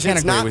there. Because I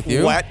can't agree with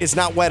you. It's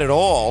not wet at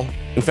all.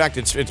 In fact,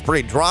 it's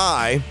pretty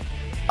dry,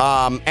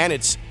 and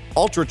it's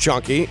ultra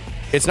chunky.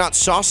 It's not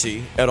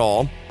saucy at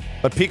all.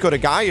 But Pico de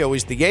Gallo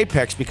is the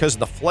apex because of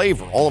the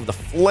flavor, all of the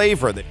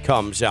flavor that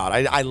comes out.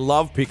 I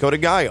love Pico de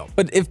Gallo.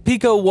 But if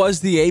Pico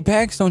was the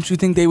apex, don't you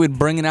think they would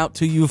bring it out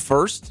to you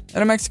first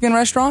at a Mexican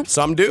restaurant?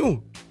 Some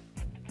do.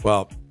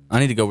 Well, I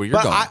need to go where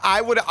you're going.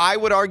 I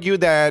would argue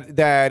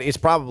that it's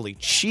probably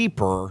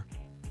cheaper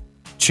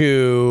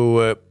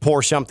to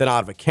pour something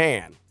out of a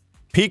can.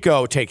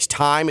 Pico takes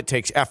time, it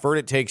takes effort,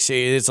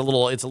 it's a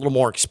little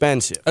more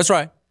expensive. That's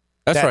right.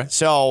 That's right.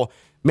 So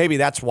maybe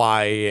that's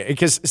why,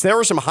 because there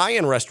are some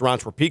high-end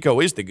restaurants where Pico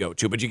is the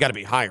go-to, but you got to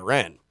be higher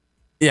end.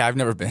 Yeah, I've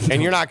never been.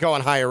 And you're not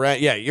going higher end.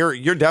 Yeah,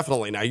 you're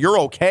definitely not. You're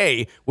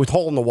okay with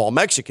hole-in-the-wall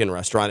Mexican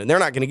restaurant, and they're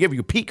not going to give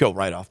you Pico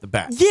right off the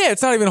bat. Yeah,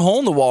 it's not even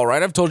hole-in-the-wall,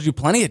 right? I've told you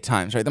plenty of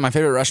times, right, that my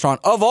favorite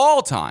restaurant of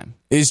all time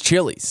is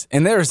Chili's.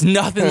 And there's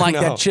nothing like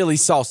that chili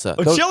salsa.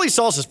 Well, chili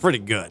salsa is pretty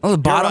good. The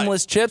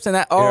bottomless chips and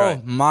that. Oh,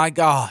 my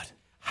God.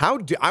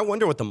 I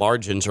wonder what the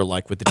margins are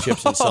like with the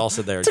chips and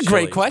salsa there. It's a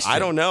great question. I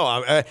don't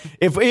know.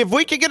 If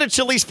we could get a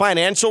Chili's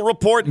financial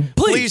report,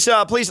 please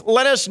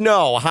let us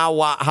know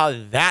how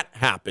that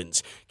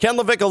happens. Ken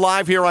LaVicka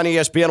Live here on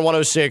ESPN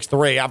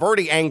 106.3. I've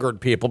already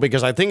angered people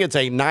because I think it's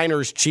a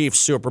Niners-Chiefs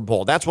Super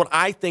Bowl. That's what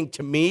I think,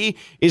 to me,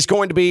 is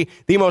going to be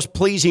the most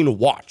pleasing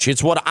watch.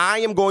 It's what I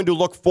am going to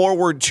look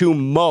forward to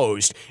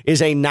most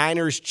is a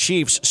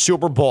Niners-Chiefs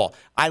Super Bowl.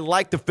 I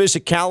like the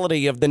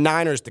physicality of the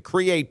Niners, the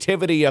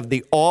creativity of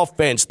the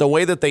offense, the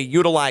way that they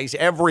utilize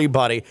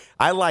everybody.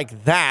 I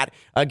like that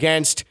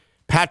against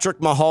Patrick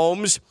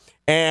Mahomes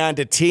and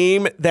a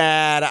team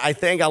that I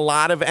think a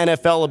lot of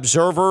NFL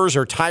observers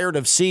are tired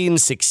of seeing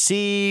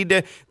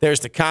succeed. There's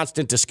the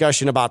constant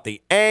discussion about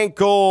the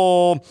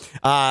ankle.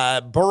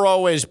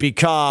 Burrow has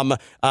become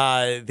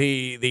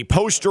the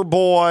poster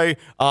boy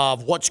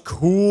of what's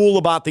cool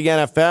about the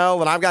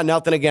NFL, and I've got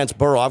nothing against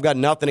Burrow. I've got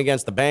nothing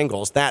against the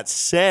Bengals. That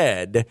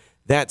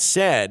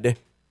said,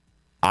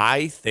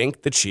 I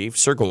think the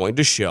Chiefs are going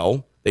to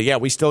show that, yeah,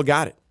 we still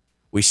got it.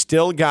 We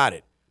still got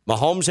it.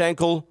 Mahomes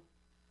ankle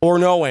or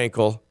no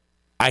ankle,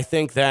 I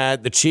think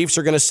that the Chiefs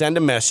are going to send a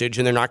message,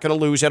 and they're not going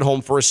to lose at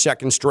home for a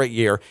second straight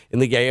year in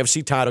the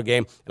AFC title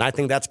game. And I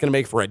think that's going to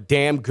make for a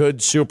damn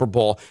good Super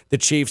Bowl, the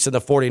Chiefs and the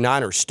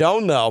 49ers.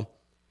 Stone, though,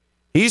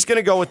 he's going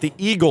to go with the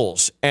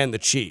Eagles and the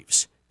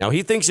Chiefs. Now,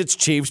 he thinks it's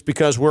Chiefs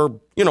because we're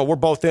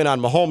both in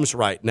on Mahomes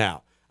right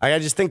now. I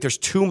just think there's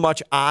too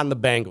much on the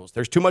Bengals.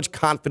 There's too much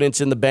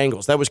confidence in the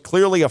Bengals. That was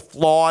clearly a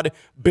flawed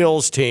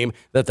Bills team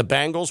that the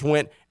Bengals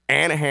went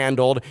and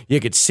handled.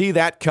 You could see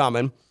that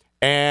coming.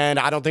 And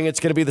I don't think it's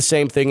going to be the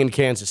same thing in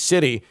Kansas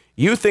City.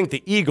 You think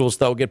the Eagles,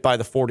 though, get by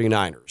the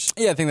 49ers.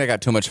 Yeah, I think they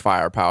got too much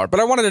firepower. But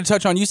I wanted to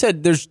touch on, you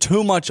said there's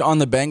too much on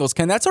the Bengals.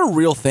 Ken, that's a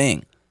real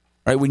thing,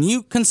 right? When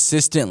you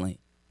consistently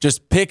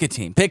just pick a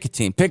team,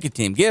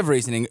 give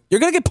reasoning,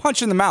 you're going to get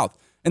punched in the mouth.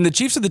 And the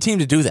Chiefs are the team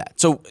to do that.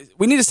 So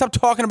we need to stop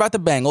talking about the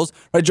Bengals.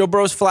 Right? Joe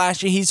Burrow's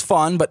flashy, he's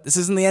fun, but this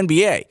isn't the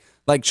NBA.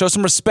 Like, show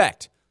some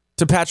respect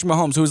to Patrick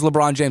Mahomes, who is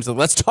LeBron James.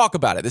 Let's talk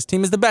about it. This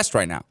team is the best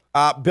right now.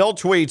 Bill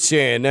tweets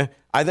in,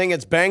 I think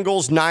it's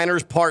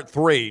Bengals-Niners Part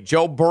 3.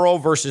 Joe Burrow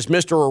versus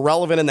Mr.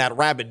 Irrelevant in that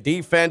rabid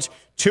defense.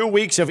 2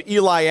 weeks of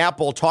Eli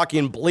Apple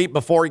talking bleep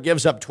before he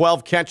gives up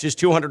 12 catches,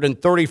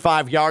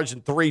 235 yards,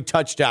 and 3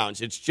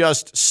 touchdowns. It's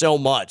just so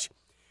much.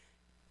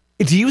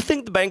 Do you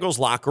think the Bengals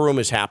locker room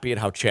is happy at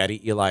how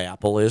chatty Eli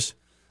Apple is?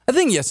 I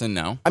think yes and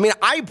no. I mean,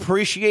 I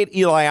appreciate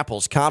Eli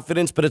Apple's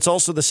confidence, but it's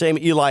also the same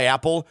Eli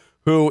Apple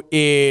who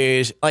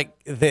is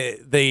like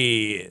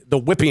the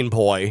whipping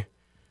boy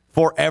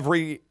for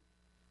every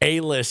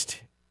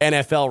A-list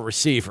NFL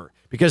receiver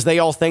because they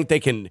all think they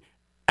can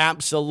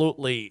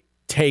absolutely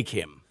take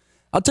him.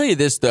 I'll tell you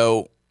this,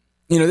 though.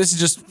 This is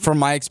just from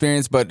my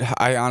experience, but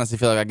I honestly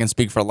feel like I can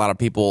speak for a lot of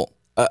people.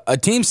 A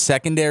team's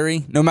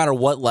secondary, no matter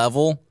what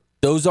level,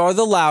 those are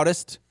the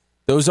loudest,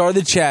 those are the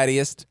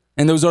chattiest,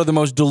 and those are the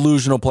most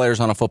delusional players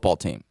on a football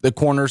team. The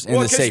corners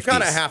and the safeties. You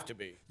kind of have to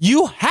be.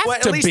 You have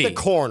to be. At least the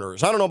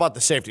corners. I don't know about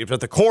the safety,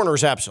 but the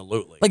corners,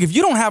 absolutely. Like, if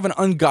you don't have an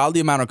ungodly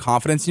amount of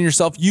confidence in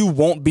yourself, you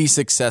won't be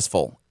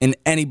successful in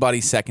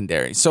anybody's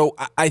secondary. So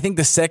I think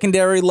the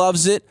secondary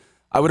loves it.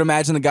 I would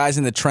imagine the guys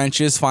in the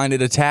trenches find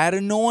it a tad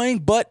annoying,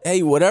 but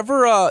hey,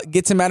 whatever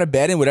gets him out of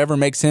bed and whatever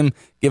makes him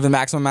give the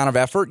maximum amount of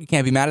effort, you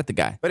can't be mad at the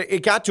guy. But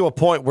it got to a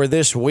point where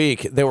this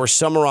week there were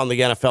some around the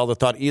NFL that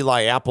thought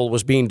Eli Apple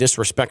was being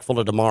disrespectful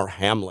to Damar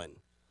Hamlin.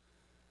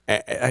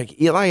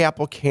 Eli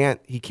Apple can't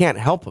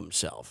help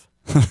himself.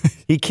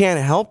 He can't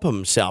help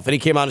himself. And he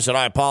came out and said,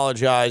 I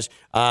apologize.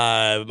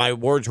 My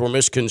words were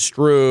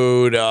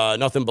misconstrued.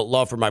 Nothing but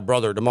love for my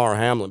brother, Damar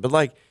Hamlin. But,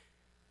 like,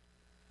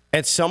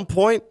 at some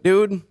point,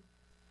 dude,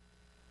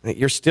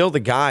 you're still the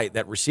guy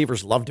that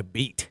receivers love to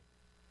beat.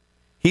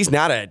 He's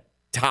not a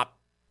top,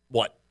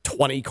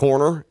 20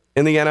 corner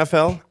in the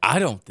NFL? I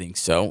don't think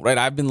so. Right?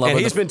 I've been loving.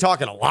 And he's been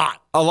talking a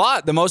lot. A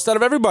lot. The most out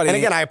of everybody. And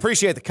again, I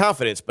appreciate the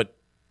confidence, but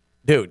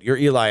dude, you're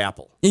Eli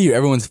Apple. You're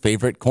everyone's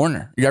favorite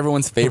corner. You're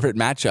everyone's favorite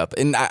matchup.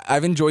 And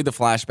I've enjoyed the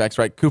flashbacks,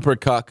 right? Cooper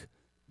Kupp.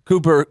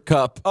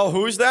 Oh,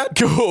 who's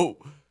that?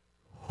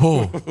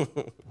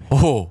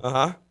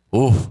 Uh-huh.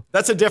 Ooh.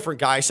 That's a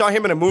different guy. I saw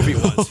him in a movie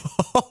once.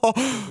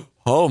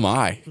 Oh,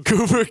 my.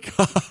 Cooper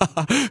Kupp.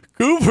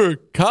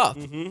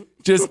 Mm-hmm.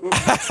 Just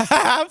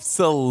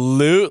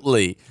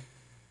absolutely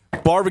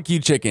barbecue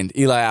chickened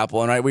Eli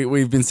Apple. And right,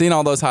 we've been seeing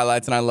all those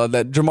highlights, and I love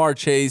that. Jamar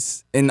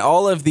Chase and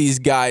all of these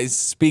guys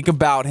speak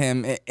about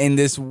him in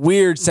this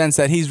weird sense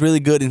that he's really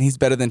good and he's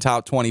better than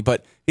top 20,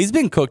 but he's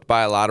been cooked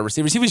by a lot of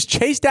receivers. He was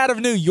chased out of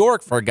New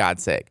York, for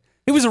God's sake.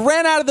 He was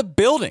ran out of the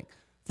building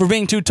for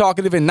being too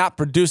talkative and not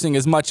producing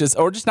as much as,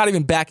 or just not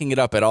even backing it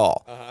up at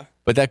all. Uh-huh.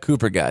 But that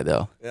Cooper guy,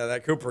 though. Yeah,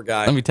 that Cooper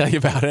guy. Let me tell you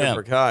about him.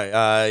 Cooper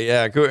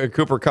guy.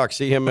 Cooper Kupp.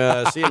 See him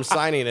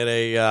signing at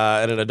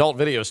an adult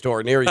video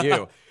store near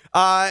you.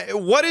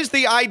 What is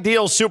the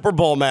ideal Super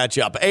Bowl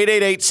matchup?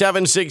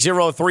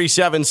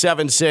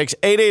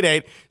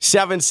 888-760-3776.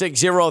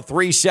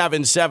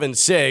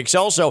 888-760-3776.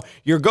 Also,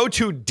 your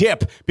go-to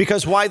dip,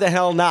 because why the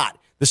hell not?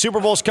 The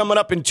Super Bowl's coming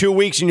up in 2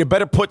 weeks, and you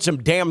better put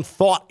some damn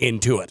thought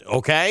into it,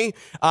 okay?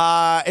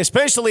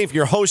 Especially if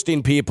you're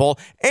hosting people.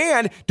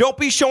 And don't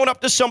be showing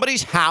up to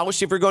somebody's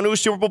house, if you're going to a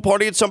Super Bowl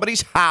party at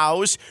somebody's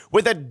house,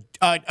 with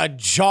a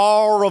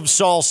jar of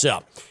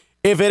salsa.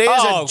 If it is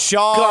a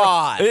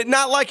jar,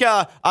 not like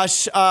a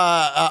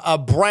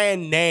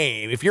brand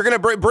name. If you're going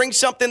to bring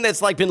something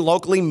that's like been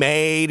locally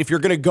made, if you're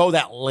going to go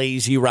that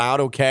lazy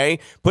route, okay,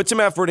 put some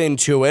effort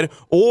into it.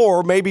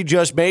 Or maybe,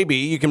 just maybe,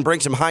 you can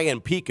bring some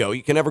high-end pico.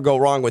 You can never go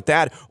wrong with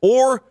that.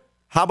 Or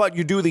how about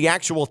you do the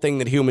actual thing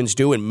that humans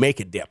do and make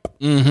a dip?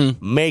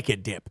 Mm-hmm. Make a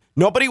dip.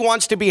 Nobody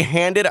wants to be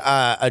handed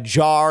a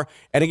jar,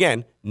 and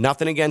again,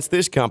 nothing against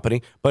this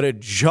company, but a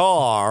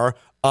jar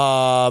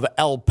of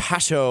El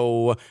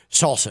Paso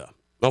salsa,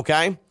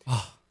 okay?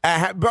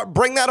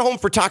 Bring that home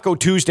for Taco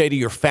Tuesday to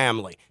your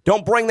family.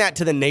 Don't bring that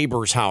to the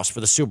neighbor's house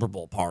for the Super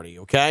Bowl party,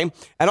 okay?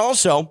 And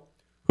also,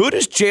 who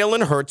does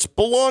Jalen Hurts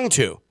belong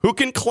to? Who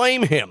can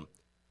claim him?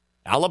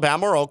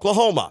 Alabama or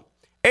Oklahoma?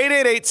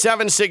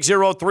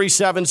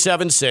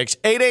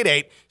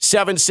 888-760-3776.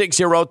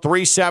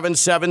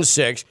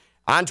 888-760-3776.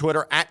 on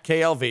Twitter at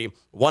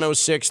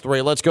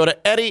KLV1063. Let's go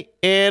to Eddie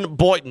in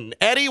Boynton.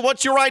 Eddie,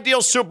 what's your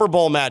ideal Super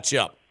Bowl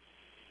matchup?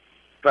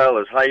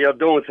 Fellas, how y'all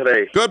doing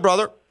today? Good,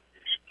 brother.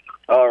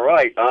 All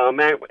right,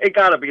 man, it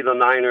got to be the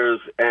Niners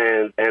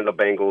and the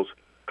Bengals.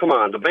 Come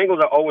on, the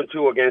Bengals are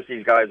 0-2 against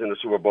these guys in the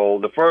Super Bowl.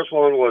 The first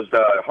one was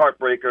the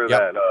heartbreaker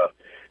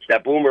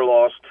that Boomer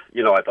lost,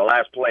 at the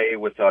last play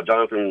with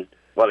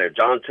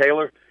John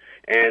Taylor.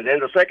 And then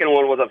the second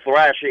one was a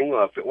thrashing,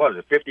 what was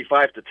it,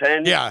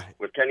 55-10? Yeah.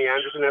 With Kenny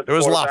Anderson at the It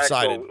was quarterback.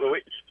 lopsided.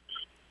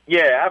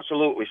 Yeah,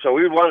 absolutely. So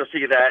we would want to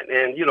see that.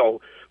 And,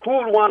 who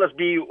would want us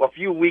be a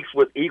few weeks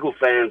with Eagle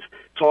fans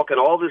talking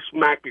all this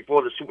smack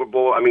before the Super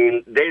Bowl? I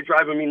mean, they're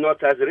driving me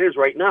nuts as it is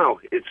right now.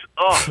 It's,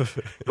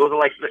 those are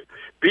like,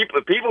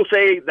 people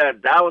say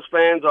that Dallas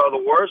fans are the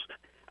worst.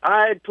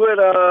 I put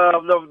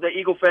the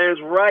Eagle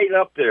fans right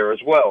up there as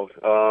well.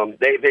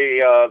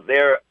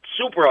 They're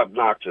super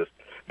obnoxious.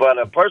 But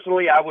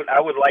personally, I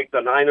would like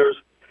the Niners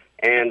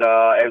and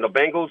the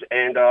Bengals,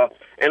 and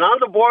on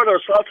the board or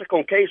salsa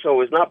con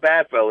queso is not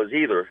bad, fellas,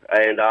 either.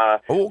 And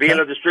being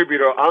a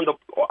distributor on the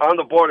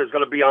board is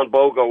going to be on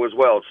BOGO as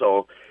well.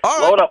 So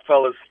load up,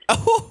 fellas.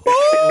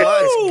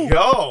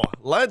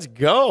 Let's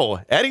go.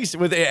 Eddie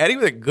with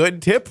a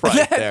good tip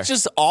right there. That's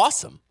just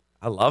awesome.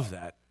 I love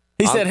that.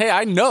 He said, hey,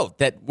 I know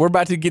that we're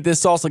about to get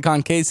this salsa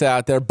con queso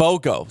out there,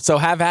 BOGO. So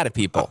have at it,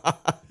 people.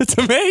 It's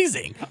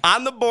amazing.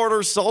 On the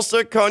border,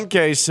 salsa con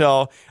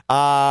queso,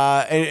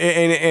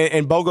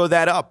 and BOGO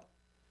that up.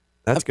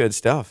 That's good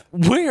stuff.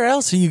 Where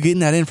else are you getting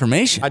that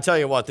information? I tell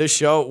you what, this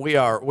show, we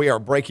are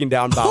breaking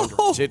down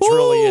boundaries. It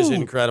truly is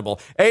incredible.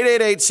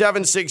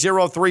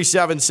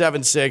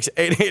 888-760-3776.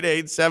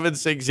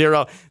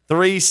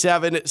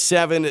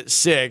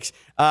 888-760-3776.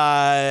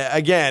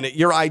 Again,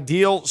 your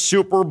ideal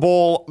Super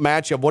Bowl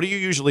matchup. What do you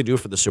usually do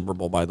for the Super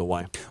Bowl, by the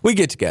way? We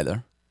get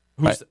together.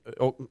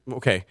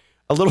 Okay.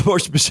 A little more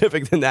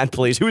specific than that,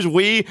 please. Who's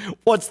we?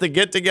 What's the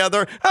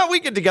get-together?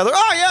 We get together.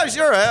 Oh, yeah,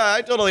 sure.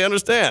 I totally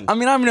understand. I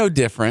mean, I'm no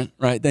different,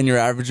 right, than your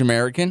average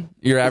American,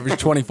 your average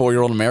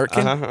 24-year-old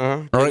American.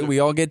 All right, we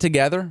all get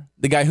together.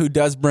 The guy who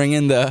does bring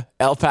in the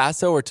El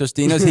Paso or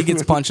Tostinos, he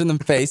gets punched in the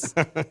face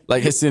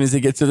like as soon as he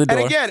gets to the door.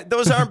 And again,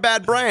 those aren't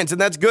bad brands, and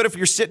that's good if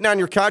you're sitting on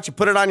your couch, you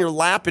put it on your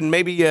lap, and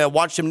maybe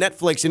watch some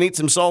Netflix and eat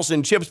some salsa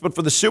and chips. But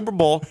for the Super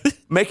Bowl,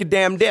 make a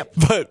damn dip.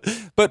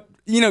 But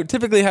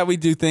typically how we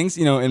do things,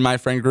 in my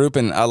friend group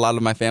and a lot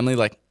of my family,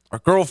 like our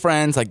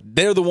girlfriends, like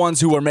they're the ones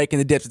who are making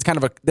the dips. It's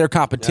kind of their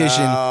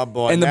competition. Oh,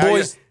 boy. And the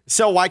boys.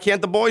 So why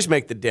can't the boys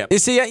make the dip? You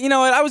see, you know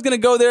what? I was going to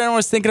go there and I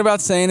was thinking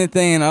about saying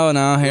anything, and oh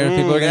no, here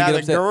people are going to get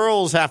upset. The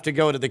girls have to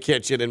go to the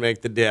kitchen and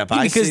make the dip.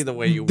 I see the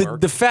way you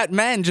work. The fat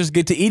men just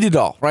get to eat it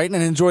all, right?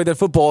 And enjoy their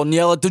football and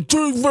yell at the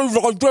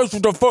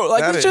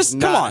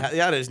come on.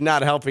 That is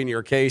not helping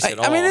your case at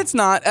all. I mean, it's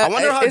not. I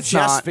wonder how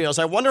Jess feels.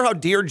 I wonder how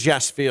dear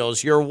Jess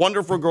feels, your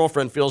wonderful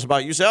girlfriend feels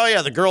about you. Say, oh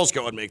yeah, the girls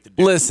go and make the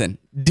dip. Listen,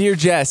 dear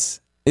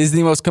Jess is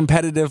the most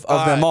competitive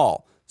of them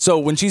all. So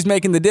when she's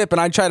making the dip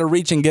and I try to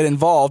reach and get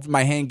involved,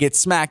 my hand gets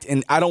smacked,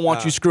 and I don't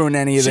want you screwing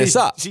any of this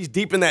up. She's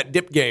deep in that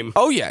dip game.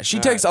 Oh, yeah. She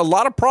takes a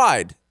lot of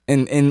pride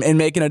in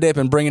making a dip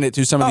and bringing it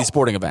to some of these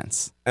sporting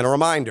events. And a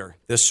reminder,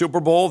 the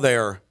Super Bowl,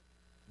 they're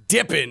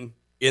dipping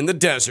in the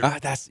desert.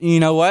 You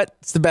know what?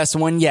 It's the best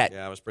one yet.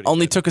 Yeah, it was pretty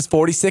Only good. Took us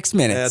 46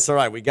 minutes. Yeah, that's all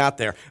right. We got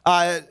there.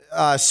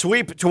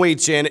 Sweep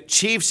tweets in,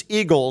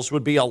 Chiefs-Eagles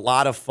would be a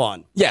lot of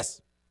fun.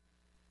 Yes.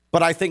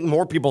 But I think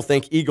more people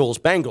think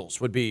Eagles-Bengals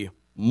would be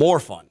more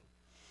fun.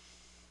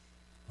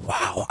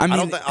 Wow.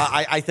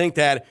 I think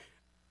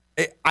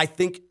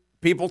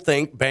people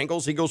think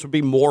Bengals-Eagles would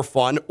be more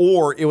fun,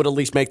 or it would at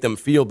least make them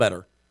feel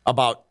better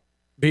about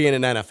being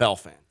an NFL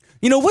fan.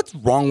 You know what's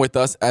wrong with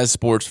us as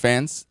sports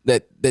fans?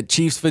 That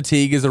Chiefs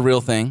fatigue is a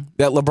real thing.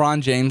 That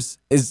LeBron James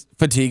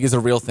fatigue is a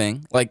real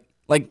thing. Like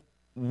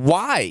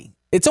why?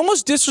 It's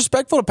almost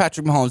disrespectful to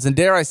Patrick Mahomes, and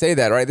dare I say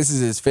that, right? This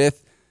is his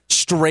 5th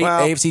straight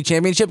AFC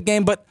Championship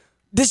game, but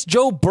this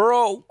Joe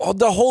Burrow,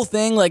 the whole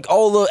thing,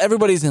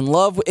 everybody's in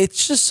love.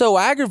 It's just so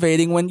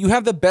aggravating when you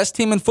have the best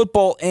team in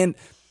football. And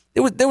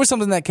there was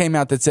something that came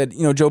out that said,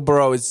 Joe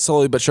Burrow is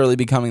slowly but surely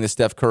becoming the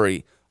Steph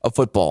Curry of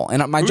football.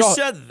 And my jaw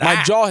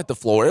hit the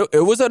floor.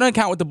 It was an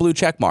account with the blue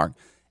check mark.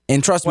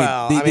 And trust me,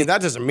 that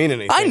doesn't mean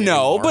anything. I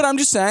know, anymore. but I'm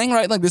just saying,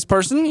 right? Like this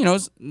person,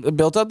 is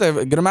built up. They have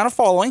a good amount of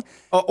following,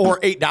 or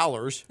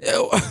 $8,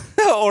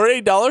 or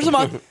 $8 a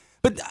month.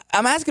 But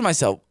I'm asking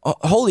myself,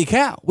 holy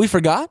cow, we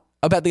forgot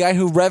about the guy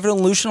who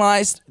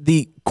revolutionized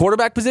the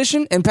quarterback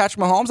position in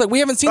Patrick Mahomes. Like, we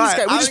haven't seen this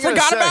guy. We just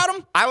forgot about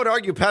him. I would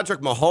argue Patrick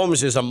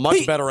Mahomes is a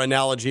much better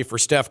analogy for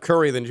Steph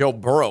Curry than Joe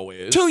Burrow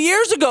is. 2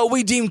 years ago,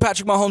 we deemed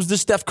Patrick Mahomes the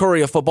Steph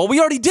Curry of football. We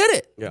already did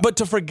it. Yeah. But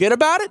to forget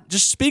about it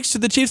just speaks to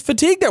the Chiefs'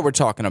 fatigue that we're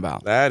talking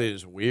about. That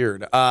is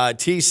weird.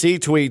 TC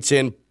tweets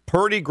in,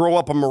 Purdy grew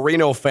up a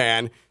Marino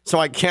fan, so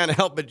I can't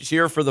help but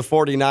cheer for the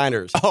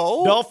 49ers.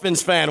 Oh.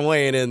 Dolphins fan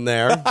weighing in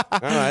there. All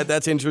right,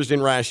 that's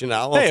interesting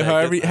rationale.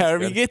 However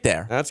you get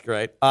there. That's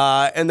great.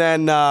 And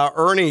then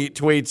Ernie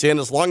tweets in,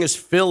 as long as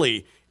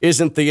Philly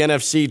isn't the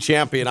NFC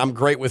champion, I'm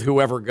great with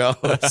whoever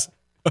goes.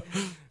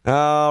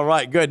 All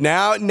right, good.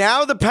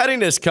 Now the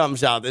pettiness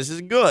comes out. This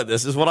is good.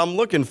 This is what I'm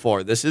looking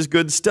for. This is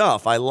good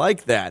stuff. I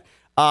like that.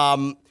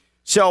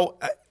 So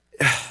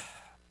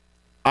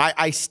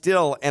I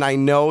still, and I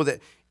know that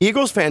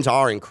Eagles fans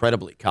are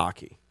incredibly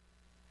cocky.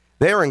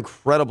 They are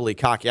incredibly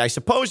cocky. I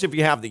suppose if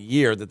you have the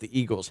year that the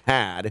Eagles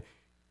had,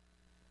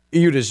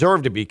 you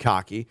deserve to be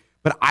cocky.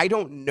 But I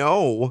don't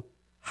know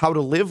how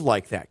to live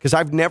like that because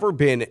I've never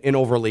been an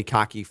overly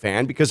cocky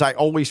fan because I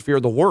always fear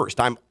the worst.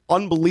 I'm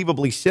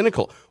unbelievably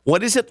cynical.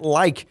 What is it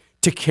like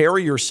to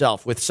carry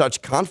yourself with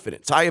such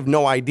confidence? I have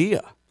no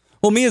idea.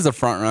 Well, me as a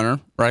front runner,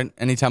 right?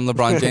 Anytime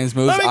LeBron James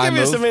moves, Let me I give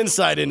move. you some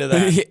insight into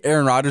that.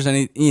 Aaron Rodgers,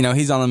 and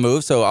he's on the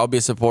move, so I'll be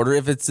a supporter.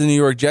 If it's the New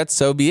York Jets,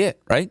 so be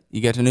it, right?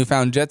 You get to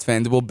newfound Jets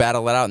fans, we'll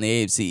battle it out in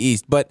the AFC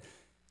East. But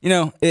we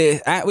got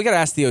to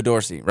ask Theo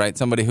Dorsey, right?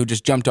 Somebody who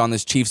just jumped on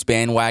this Chiefs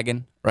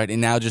bandwagon, right, and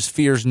now just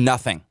fears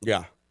nothing.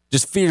 Yeah,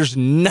 just fears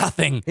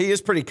nothing. He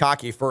is pretty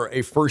cocky for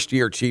a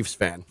first-year Chiefs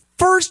fan.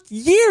 First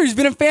year, he's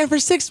been a fan for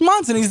 6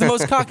 months, and he's the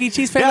most cocky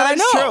Chiefs fan that I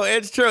know.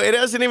 It's true. It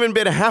hasn't even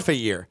been half a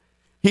year.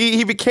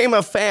 He became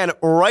a fan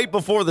right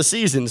before the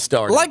season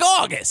started. Like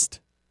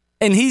August.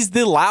 And he's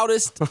the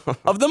loudest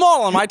of them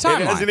all on my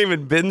timeline. It hasn't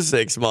even been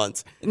 6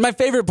 months. My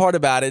favorite part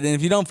about it, and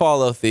if you don't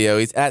follow Theo,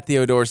 he's at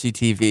Theo Dorsey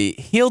TV.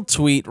 He'll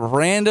tweet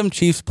random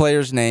Chiefs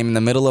player's name in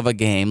the middle of a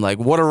game, like,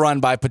 what a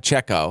run by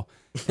Pacheco.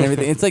 And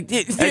everything. It's like,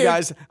 hey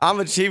guys,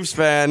 I'm a Chiefs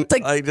fan. It's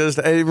like,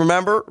 hey,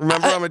 remember,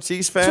 I'm a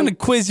Chiefs fan. I was going to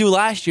quiz you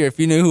last year if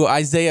you knew who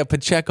Isaiah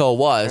Pacheco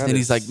was, and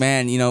he's like,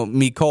 man,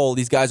 me Cole,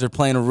 these guys are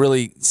playing a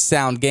really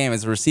sound game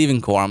as a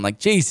receiving core. I'm like,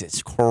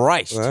 Jesus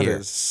Christ, that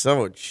is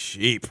so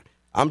cheap.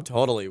 I'm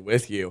totally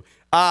with you.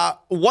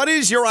 What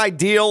is your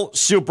ideal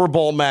Super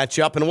Bowl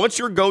matchup, and what's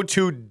your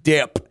go-to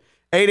dip?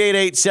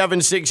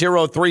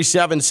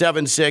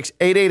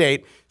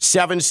 888-760-3776,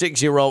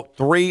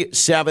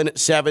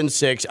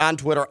 888-760-3776. On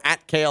Twitter,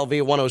 at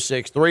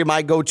KLV1063.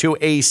 My go-to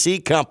AC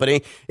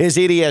company is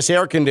EDS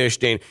Air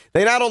Conditioning.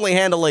 They not only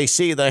handle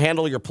AC, they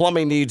handle your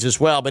plumbing needs as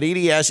well. But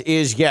EDS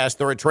is, yes,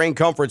 they're a train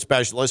comfort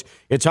specialist.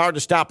 It's hard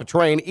to stop a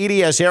train.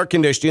 EDS Air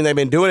Conditioning, they've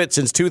been doing it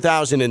since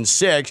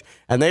 2006,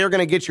 and they are going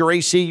to get your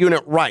AC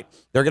unit right.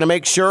 They're going to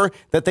make sure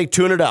that they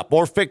tune it up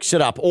or fix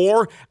it up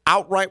or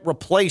outright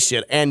replace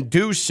it and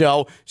do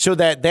so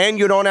that then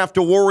you don't have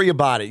to worry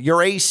about it.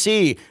 Your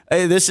AC,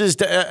 this is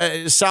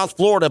South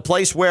Florida, a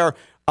place where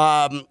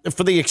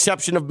for the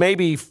exception of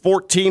maybe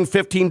 14,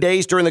 15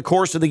 days during the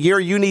course of the year,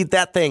 you need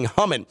that thing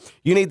humming.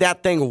 You need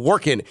that thing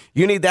working.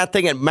 You need that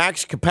thing at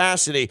max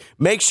capacity.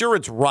 Make sure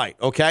it's right,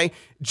 okay?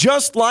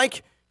 Just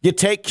like you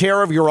take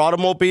care of your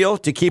automobile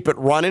to keep it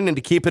running and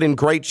to keep it in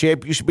great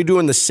shape, you should be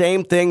doing the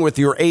same thing with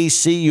your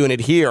AC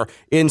unit here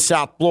in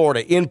South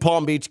Florida, in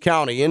Palm Beach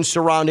County, in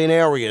surrounding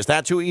areas.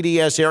 That's who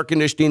EDS Air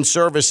Conditioning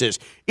services.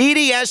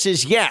 EDS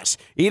is yes.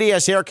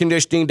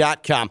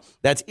 EDSAirconditioning.com.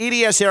 That's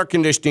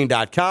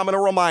EDSAirconditioning.com. And a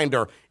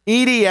reminder,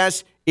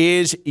 EDS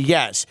is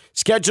yes.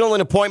 Schedule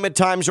and appointment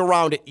times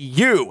around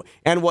you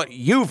and what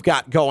you've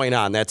got going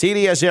on. That's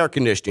EDS Air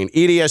Conditioning.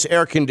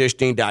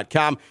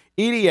 EDSAirconditioning.com.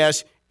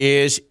 EDS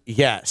is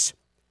yes.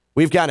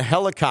 We've got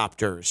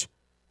helicopters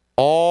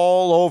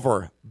all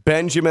over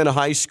Benjamin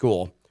High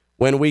School.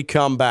 When we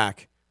come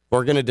back,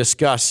 we're going to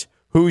discuss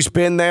who's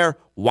been there,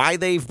 why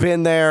they've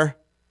been there,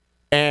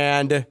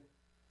 and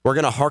we're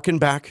going to harken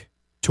back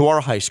to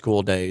our high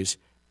school days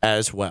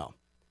as well.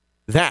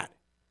 That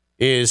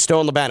is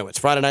Stone Labanowitz,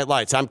 Friday Night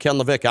Lights. I'm Ken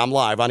LaVicka. I'm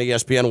live on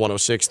ESPN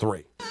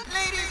 106.3.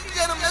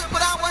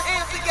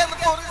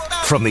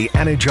 From the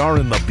Anajar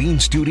and Levine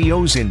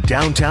Studios in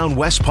downtown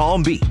West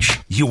Palm Beach,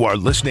 you are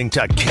listening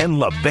to Ken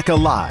LaVicka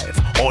Live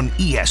on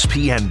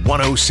ESPN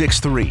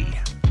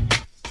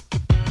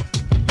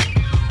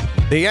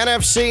 106.3. The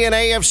NFC and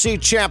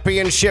AFC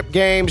championship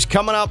games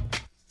coming up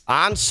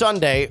on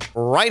Sunday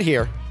right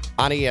here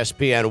on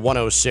ESPN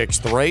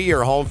 106.3.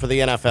 Your home for the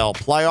NFL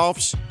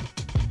playoffs.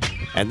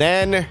 And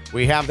then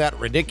we have that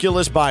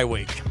ridiculous bye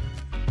week.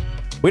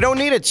 We don't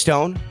need it,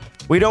 Stone.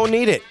 We don't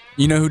need it.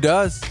 You know who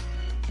does?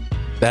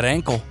 That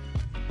ankle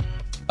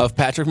of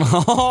Patrick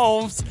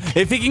Mahomes,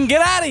 if he can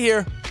get out of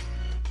here.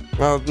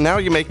 Well, now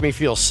you make me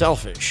feel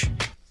selfish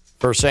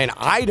for saying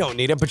I don't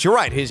need it, but you're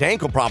right. His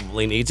ankle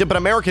probably needs it, but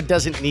America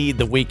doesn't need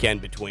the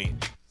weekend between.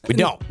 We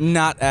don't.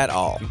 Not at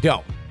all. We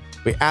don't.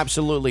 We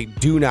absolutely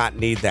do not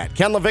need that.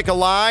 Ken LaVicka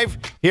Live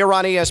here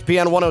on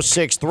ESPN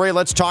 106.3.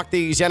 Let's talk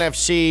these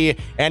NFC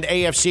and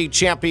AFC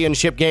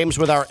championship games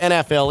with our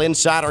NFL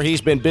insider. He's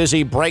been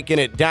busy breaking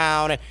it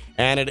down,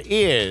 and it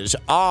is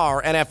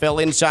our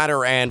NFL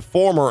insider and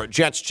former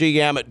Jets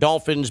GM,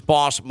 Dolphins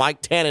boss,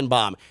 Mike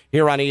Tannenbaum,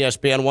 here on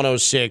ESPN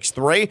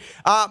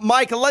 106.3.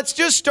 Mike, let's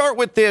just start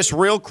with this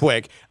real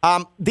quick.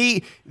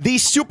 The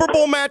Super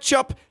Bowl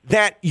matchup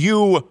that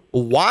you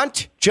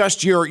want,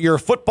 just your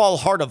football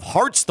heart of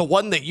hearts, the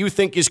one that you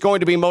think is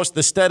going to be most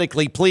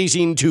aesthetically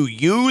pleasing to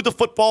you, the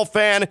football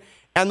fan,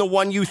 and the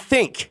one you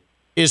think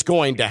is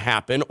going to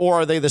happen,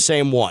 or are they the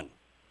same one?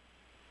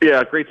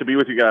 Yeah, great to be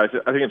with you guys.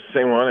 I think it's the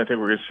same one. I think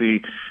we're going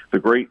to see the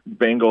great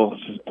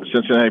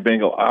Cincinnati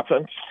Bengal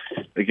offense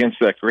against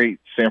that great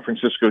San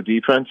Francisco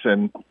defense.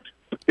 And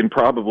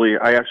probably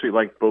I actually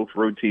like both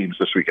road teams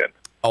this weekend.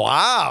 Oh,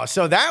 wow.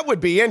 So that would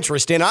be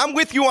interesting. I'm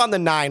with you on the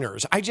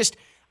Niners.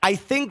 I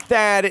think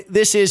that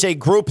this is a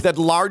group that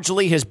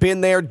largely has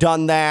been there,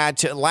 done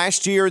that.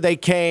 Last year, they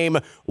came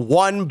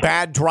one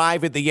bad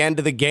drive at the end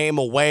of the game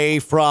away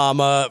from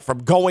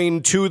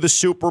going to the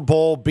Super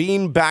Bowl,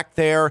 being back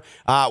there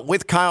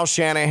with Kyle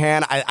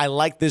Shanahan. I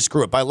like this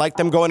group. I like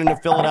them going into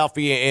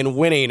Philadelphia and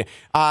winning.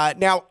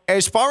 Now,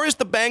 as far as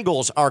the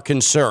Bengals are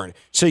concerned,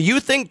 so you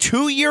think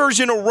 2 years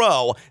in a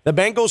row the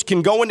Bengals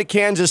can go into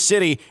Kansas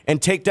City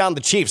and take down the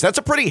Chiefs? That's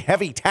a pretty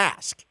heavy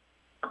task.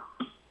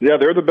 Yeah,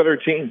 they're the better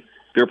team.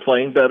 They're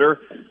playing better.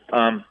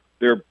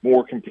 They're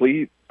more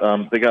complete.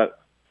 They got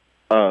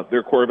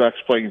their quarterbacks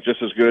playing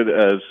just as good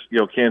as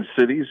Kansas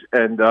City's,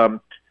 and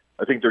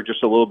I think they're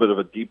just a little bit of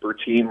a deeper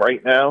team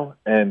right now.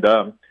 And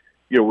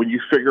when you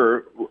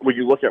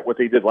look at what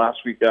they did last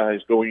week,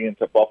 guys, going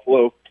into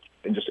Buffalo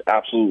and just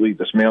absolutely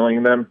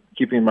dismantling them.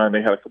 Keeping in mind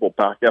they had a couple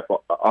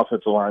backup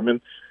offensive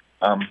linemen.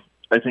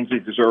 I think they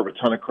deserve a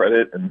ton of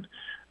credit, and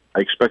I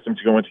expect them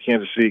to go into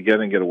Kansas City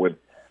again and get a win.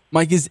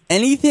 Mike, is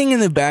anything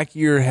in the back of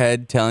your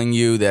head telling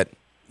you that,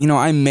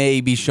 I may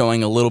be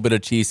showing a little bit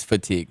of Chiefs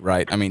fatigue,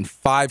 right? I mean,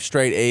 5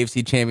 straight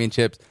AFC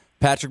championships,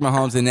 Patrick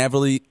Mahomes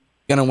inevitably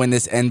going to win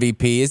this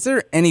MVP. Is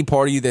there any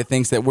part of you that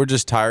thinks that we're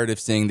just tired of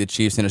seeing the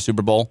Chiefs in a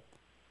Super Bowl?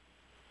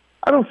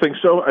 I don't think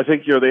so. I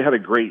think, they had a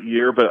great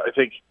year, but I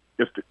think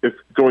if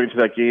going into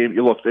that game,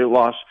 they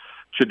lost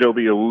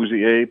Chidobe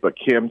Awuzie, but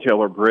Cam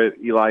Taylor-Britt,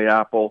 Eli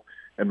Apple,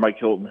 and Mike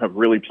Hilton have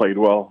really played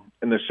well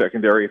in the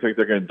secondary. I think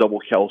they're going to double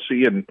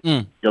Kelsey, and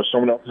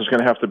someone else is going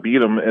to have to beat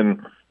them.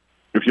 And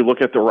if you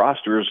look at the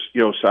rosters,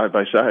 side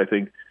by side, I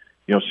think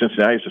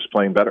Cincinnati's just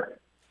playing better.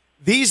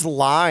 These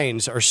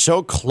lines are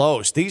so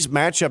close. These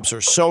matchups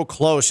are so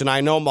close, and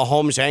I know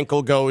Mahomes'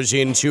 ankle goes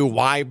into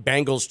why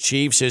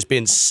Bengals-Chiefs has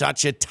been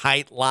such a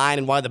tight line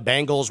and why the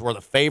Bengals were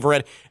the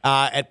favorite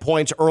at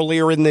points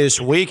earlier in this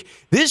week.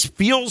 This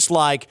feels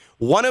like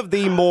one of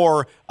the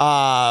more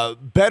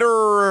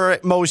better,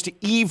 most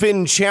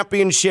even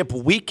championship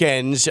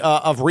weekends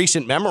of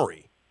recent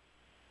memory.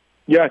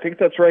 Yeah, I think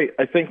that's right.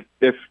 I think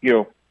if,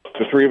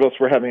 the three of us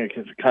were having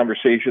a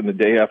conversation the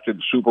day after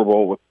the Super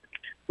Bowl with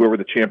whoever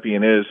the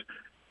champion is,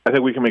 I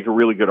think we can make a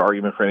really good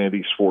argument for any of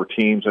these 4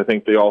 teams. I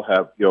think they all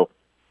have,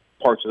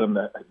 parts of them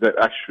that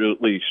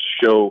actually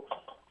show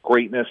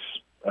greatness,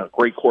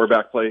 great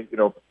quarterback play,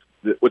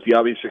 with the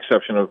obvious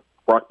exception of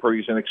Brock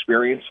Purdy's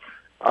inexperience.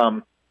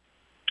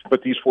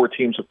 But these 4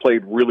 teams have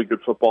played really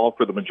good football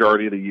for the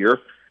majority of the year.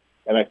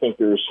 And I think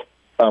there's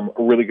a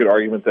really good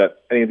argument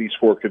that any of these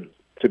 4 could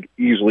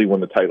easily win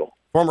the title.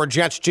 Former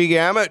Jets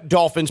GM,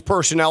 Dolphins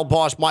personnel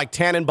boss Mike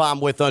Tannenbaum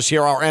with us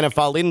here, our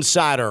NFL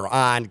insider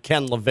on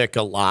Ken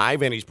LaVicka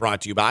Live, and he's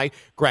brought to you by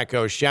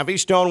Greco Chevy.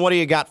 Stone, what do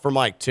you got for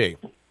Mike T?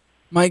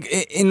 Mike,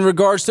 in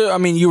regards to,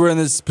 you were in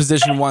this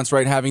position once,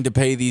 right, having to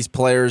pay these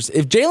players.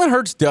 If Jalen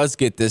Hurts does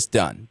get this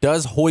done,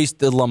 does hoist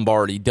the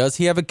Lombardi, does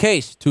he have a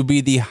case to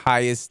be the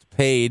highest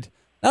paid,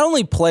 not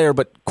only player,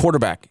 but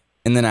quarterback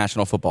in the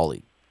National Football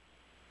League?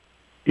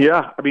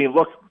 Yeah,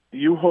 look,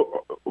 you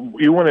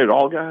win it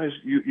all, guys.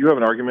 You have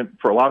an argument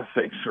for a lot of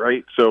things,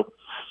 right? So,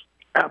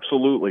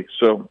 absolutely.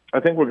 So, I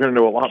think we're going to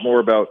know a lot more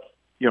about,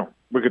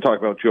 we could talk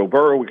about Joe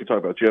Burrow, we could talk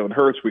about Jalen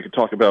Hurts, we could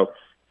talk about,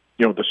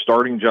 the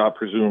starting job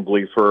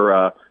presumably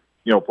for,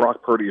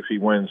 Brock Purdy if he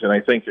wins. And I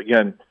think,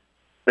 again,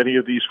 any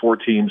of these 4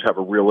 teams have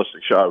a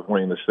realistic shot of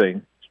winning this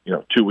thing,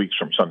 2 weeks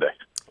from Sunday.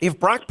 If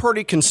Brock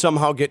Purdy can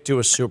somehow get to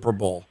a Super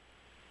Bowl,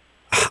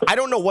 I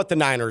don't know what the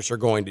Niners are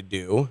going to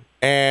do.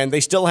 And they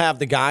still have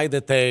the guy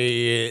that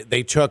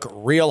they took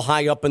real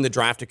high up in the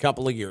draft a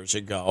couple of years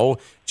ago.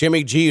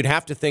 Jimmy G, you'd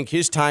have to think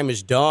his time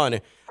is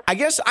done. I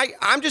guess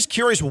I'm just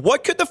curious,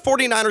 what could the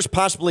 49ers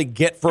possibly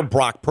get for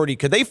Brock Purdy?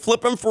 Could they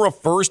flip him for a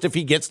first if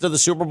he gets to the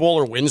Super Bowl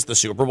or wins the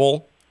Super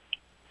Bowl?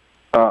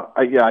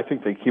 I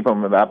think they keep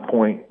him at that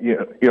point.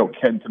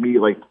 Ken, to me,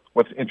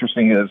 what's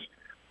interesting is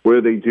what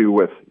do they do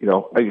with,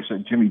 like you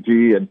said, Jimmy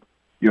G, and,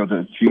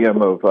 the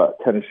GM of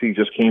Tennessee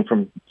just came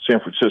from San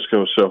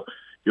Francisco, so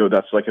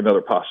that's like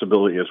another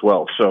possibility as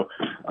well. So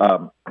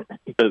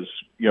does,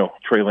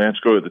 Trey Lance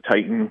go to the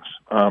Titans?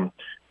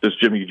 Does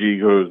Jimmy G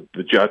go to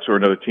the Jets or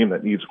another team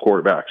that needs a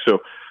quarterback? So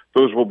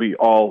those will be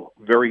all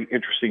very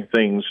interesting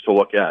things to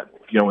look at,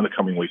 in the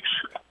coming weeks.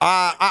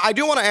 I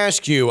do want to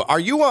ask you,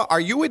 are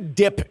you a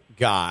dip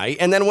guy?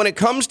 And then when it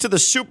comes to the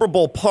Super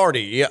Bowl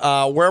party,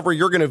 wherever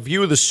you're going to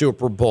view the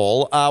Super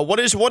Bowl, what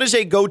is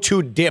a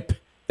go-to dip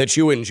that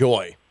you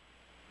enjoy?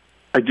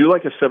 I do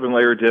like a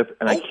 7-layer dip,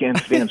 and I can't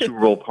stand Super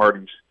Bowl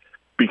parties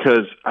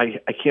because I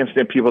can't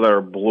stand people that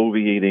are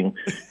bloviating,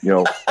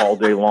 all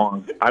day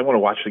long. I want to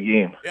watch the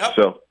game. Yep.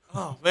 So,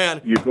 oh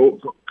man, you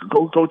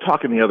go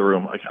talk in the other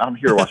room. I'm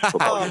here to watch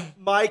football.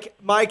 Mike,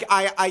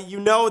 I you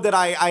know that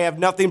I have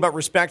nothing but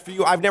respect for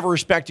you. I've never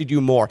respected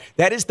you more.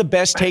 That is the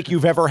best take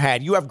you've ever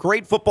had. You have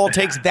great football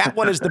takes. That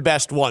one is the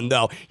best one,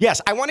 though.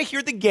 Yes, I want to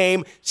hear the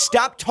game.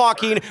 Stop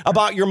talking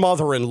about your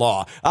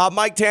mother-in-law.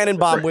 Mike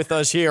Tannenbaum with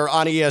us here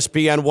on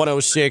ESPN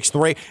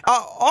 106.3.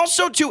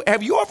 Also, too,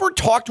 have you ever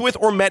talked with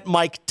or met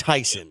Mike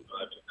Tyson?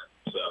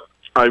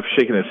 I've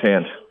shaken his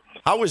hand.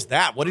 How was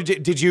that? What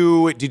did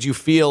you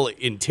feel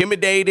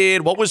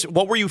intimidated?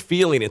 What were you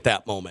feeling at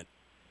that moment?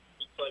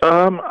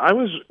 I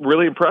was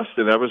really impressed,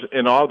 and I was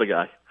in awe of the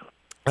guy.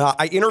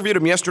 I interviewed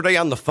him yesterday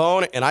on the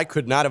phone, and I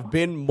could not have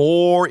been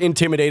more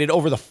intimidated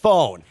over the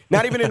phone.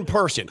 Not even in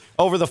person,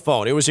 over the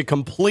phone. It was a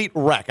complete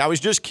wreck. I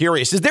was just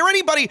curious. Is there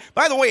anybody,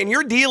 by the way, in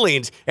your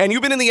dealings, and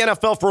you've been in the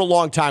NFL for a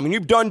long time, and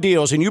you've done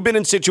deals, and you've been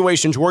in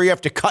situations where you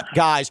have to cut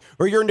guys,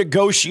 or you're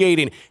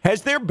negotiating,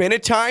 has there been a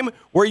time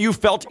where you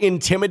felt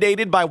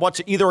intimidated by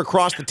what's either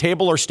across the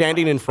table or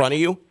standing in front of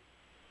you?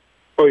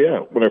 Oh, yeah.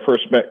 When I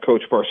first met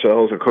Coach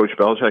Parcells and Coach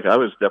Belichick, I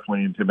was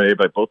definitely intimidated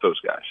by both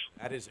those guys.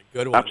 That is a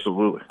good one.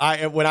 Absolutely.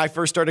 When I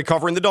first started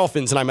covering the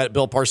Dolphins and I met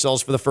Bill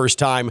Parcells for the first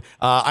time,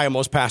 I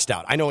almost passed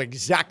out. I know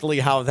exactly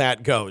how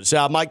that goes.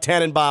 Mike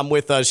Tannenbaum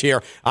with us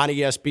here on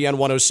ESPN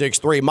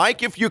 106.3.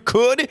 Mike, if you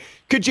could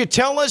you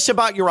tell us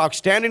about your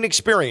outstanding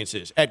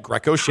experiences at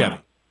Greco Chevy?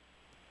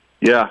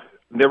 Yeah.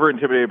 Never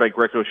intimidated by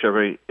Greco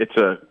Chevy. It's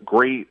a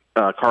great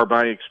car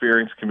buying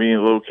experience,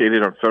 conveniently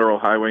located on Federal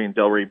Highway in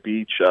Delray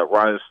Beach.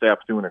 Ron and the staff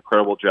do an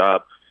incredible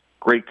job.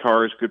 Great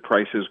cars, good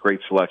prices, great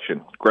selection.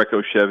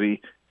 Greco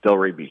Chevy,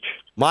 Delray Beach.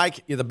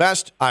 Mike, you're the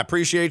best. I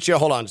appreciate you.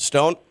 Hold on,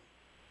 Stone.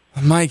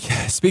 Mike,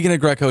 speaking of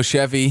Greco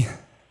Chevy,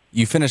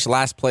 you finished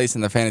last place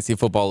in the Fantasy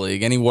Football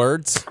League. Any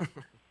words?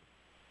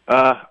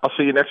 I'll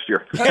see you next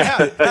year.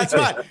 Yeah, that's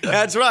right.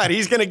 That's right.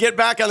 He's going to get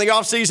back on the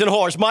offseason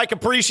horse. Mike,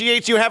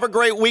 appreciate you. Have a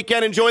great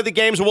weekend. Enjoy the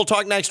games, and we'll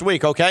talk next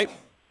week, okay?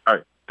 All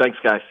right. Thanks,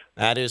 guys.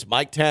 That is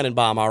Mike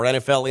Tannenbaum, our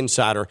NFL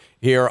insider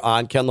here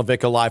on Ken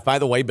LaVicka Live. By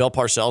the way, Bill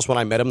Parcells, when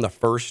I met him the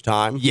first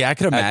time I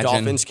could imagine. at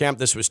Dolphins camp,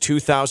 this was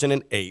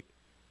 2008,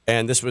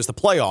 and this was the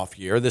playoff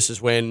year. This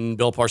is when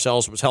Bill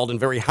Parcells was held in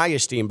very high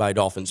esteem by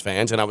Dolphins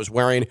fans, and I was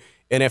wearing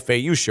an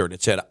FAU shirt.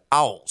 It said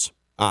Owls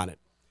on it.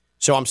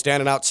 So I'm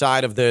standing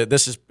outside of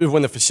this is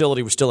when the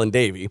facility was still in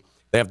Davie.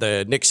 They have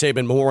the Nick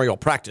Saban Memorial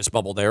Practice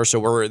Bubble there,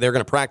 so they're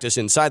going to practice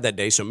inside that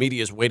day. So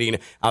media is waiting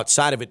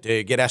outside of it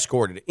to get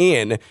escorted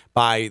in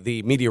by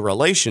the media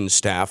relations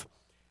staff.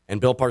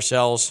 And Bill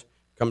Parcells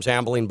comes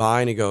ambling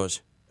by and he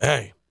goes,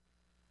 "Hey,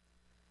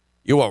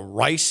 you a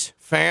Rice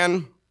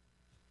fan?"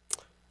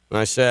 And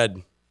I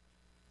said,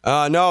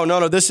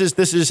 "No. This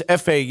is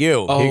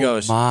FAU." Oh,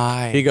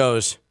 He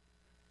goes,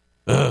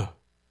 "Ugh,"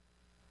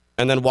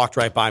 and then walked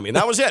right by me. And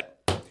that was it.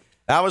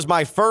 That was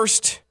my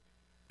first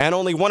and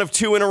only one of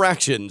two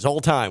interactions all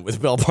time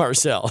with Bill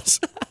Parcells.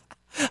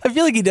 I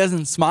feel like he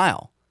doesn't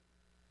smile.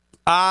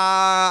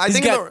 I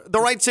think in the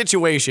right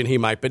situation he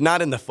might, but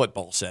not in the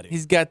football setting.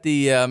 He's got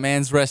the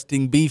man's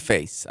resting bee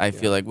face, I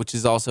feel like, which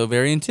is also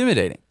very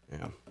intimidating.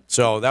 Yeah.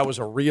 So that was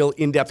a real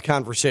in-depth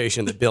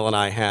conversation that Bill and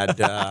I had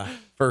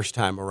first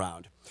time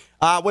around.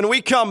 When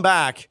we come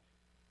back,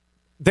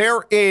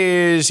 there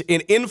is an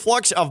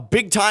influx of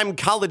big-time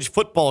college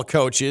football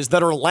coaches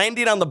that are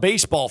landing on the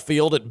baseball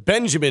field at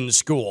Benjamin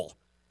School.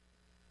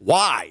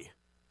 Why?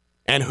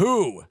 And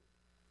who?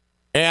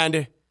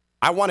 And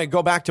I want to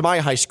go back to my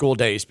high school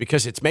days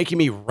because it's making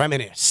me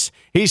reminisce.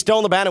 He's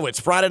Stone Labanowitz,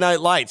 Friday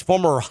Night Lights,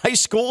 former high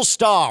school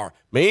star.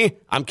 Me,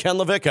 I'm Ken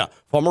LaVicka,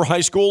 former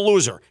high school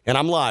loser, and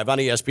I'm live on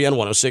ESPN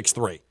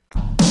 106.3.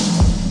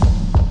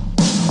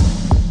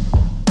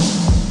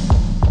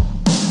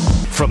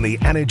 From the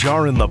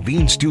Anajar and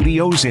Levine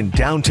Studios in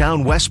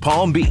downtown West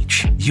Palm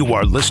Beach, you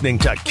are listening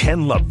to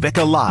Ken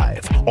LaVicka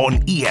Live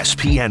on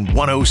ESPN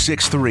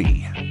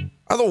 106.3.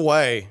 By the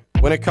way,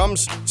 when it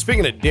comes,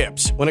 speaking of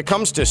dips, when it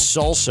comes to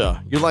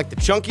salsa, you like the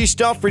chunky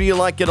stuff or do you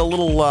like it a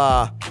little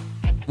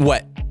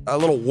wet? A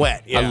little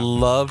wet, yeah. I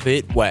love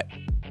it wet.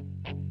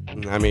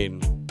 I mean,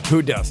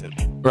 who doesn't?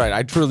 Right,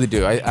 I truly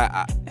do.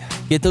 I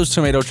get those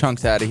tomato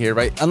chunks out of here,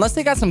 right? Unless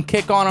they got some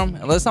kick on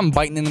them, unless I'm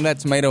biting into that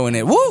tomato and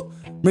it, woo,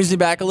 brings me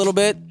back a little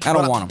bit, I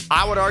don't want them.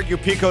 I would argue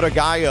Pico de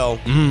Gallo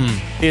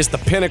is the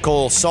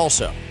pinnacle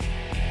salsa.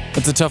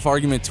 It's a tough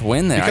argument to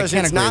win there. Because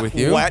I can't agree with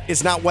you. Wet.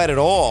 It's not wet at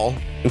all.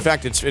 In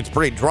fact, it's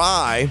pretty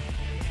dry,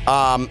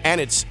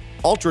 and it's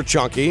ultra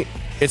chunky.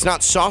 It's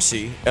not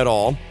saucy at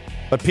all.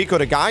 But Pico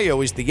de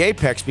Gallo is the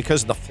apex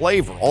because of the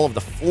flavor, all of the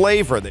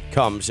flavor that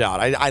comes out.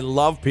 I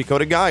love Pico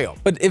de Gallo.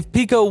 But if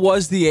Pico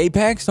was the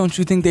apex, don't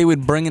you think they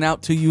would bring it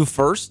out to you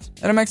first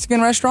at a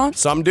Mexican restaurant?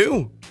 Some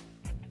do.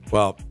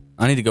 Well,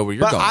 I need to go where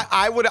you're going.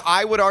 I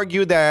would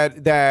argue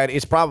that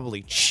it's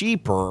probably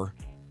cheaper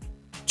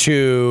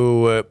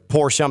to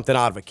pour something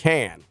out of a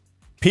can.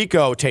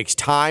 Pico takes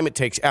time, it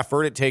takes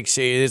effort, it's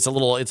a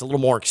little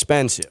more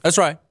expensive. That's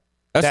right.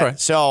 That's right.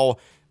 So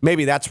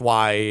maybe that's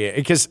why,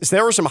 because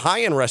there are some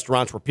high-end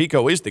restaurants where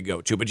Pico is the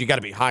go-to, but you got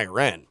to be higher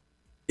end.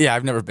 Yeah,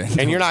 I've never been.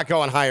 And you're not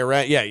going higher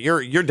end. Yeah,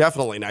 you're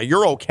definitely not.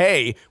 You're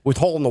okay with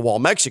hole-in-the-wall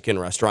Mexican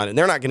restaurant, and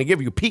they're not going to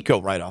give you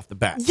Pico right off the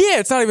bat. Yeah,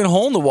 it's not even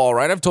hole-in-the-wall,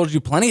 right? I've told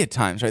you plenty of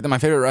times, right, that my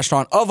favorite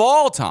restaurant of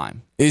all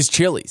time is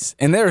Chili's.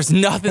 And there's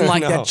nothing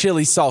like that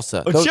chili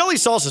salsa. Well, chili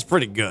salsa is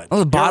pretty good.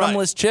 The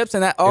bottomless chips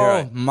and that.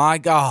 Oh, my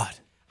God.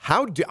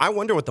 I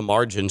wonder what the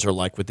margins are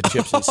like with the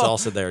chips and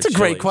salsa there. It's a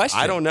great question.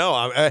 I don't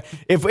know.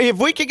 If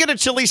we could get a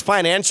Chili's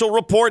financial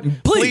report,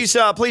 please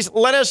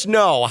let us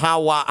know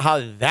how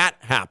that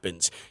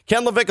happens.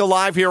 Ken LaVicka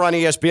live here on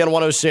ESPN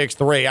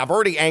 106.3. I've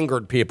already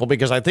angered people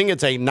because I think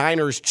it's a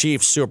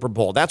Niners-Chiefs Super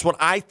Bowl. That's what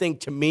I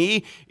think, to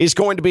me, is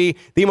going to be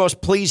the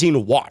most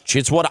pleasing watch.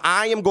 It's what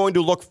I am going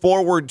to look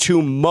forward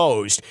to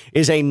most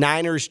is a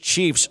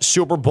Niners-Chiefs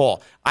Super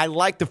Bowl. I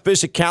like the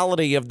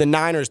physicality of the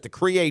Niners, the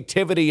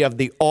creativity of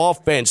the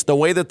offense, the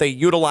way that they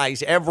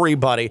utilize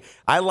everybody.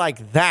 I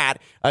like that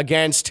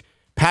against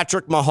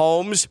Patrick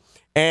Mahomes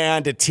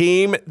and a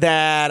team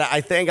that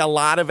I think a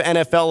lot of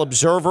NFL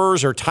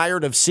observers are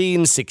tired of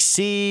seeing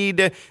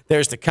succeed.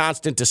 There's the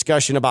constant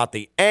discussion about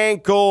the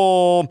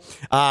ankle.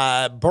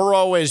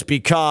 Burrow has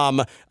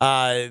become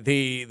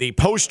the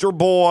poster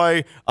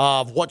boy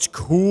of what's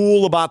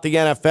cool about the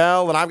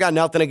NFL, and I've got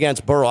nothing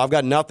against Burrow. I've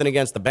got nothing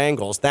against the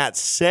Bengals. That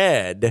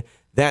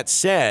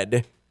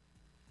said,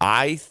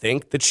 I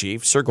think the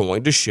Chiefs are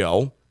going to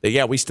show that,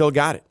 yeah, we still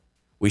got it.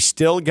 We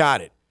still got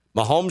it.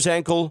 Mahomes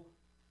ankle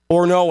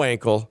or no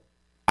ankle,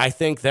 I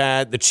think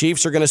that the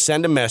Chiefs are going to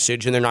send a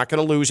message, and they're not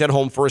going to lose at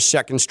home for a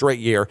second straight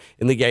year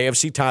in the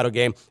AFC title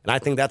game, and I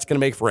think that's going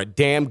to make for a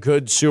damn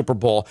good Super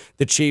Bowl,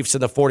 the Chiefs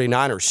and the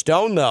 49ers.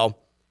 Stone, though,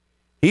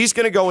 he's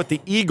going to go with the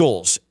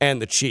Eagles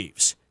and the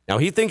Chiefs. Now,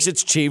 he thinks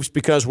it's Chiefs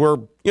because we're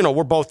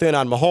both in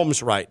on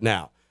Mahomes right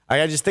now.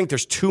 I just think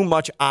there's too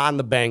much on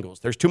the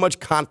Bengals. There's too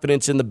much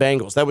confidence in the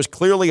Bengals. That was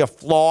clearly a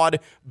flawed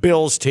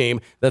Bills team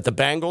that the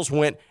Bengals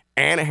went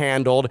and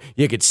handled.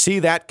 You could see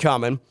that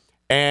coming.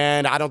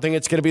 And I don't think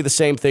it's going to be the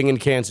same thing in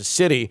Kansas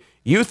City.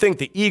 You think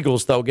the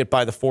Eagles, though, get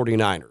by the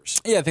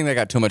 49ers. Yeah, I think they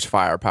got too much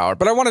firepower.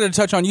 But I wanted to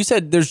touch on, you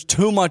said there's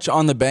too much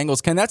on the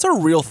Bengals. Ken, that's a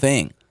real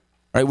thing,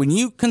 right? When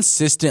you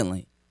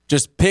consistently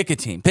just pick a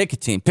team,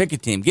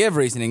 give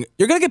reasoning,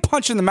 you're going to get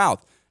punched in the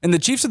mouth. And the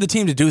Chiefs are the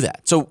team to do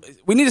that. So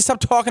we need to stop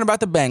talking about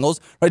the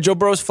Bengals. Right? Joe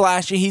Burrow's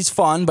flashy, he's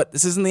fun, but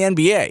this isn't the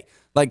NBA.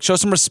 Like, show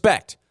some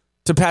respect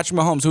to Patrick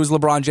Mahomes, who is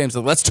LeBron James.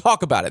 Let's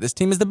talk about it. This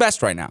team is the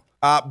best right now.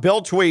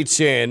 Bill tweets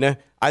in,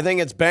 I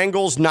think it's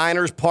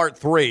Bengals-Niners Part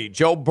 3.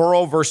 Joe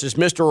Burrow versus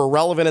Mr.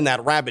 Irrelevant in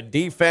that rabid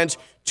defense.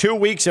 2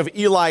 weeks of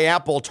Eli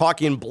Apple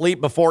talking bleep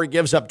before he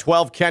gives up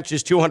 12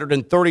 catches,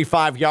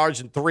 235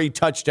 yards, and 3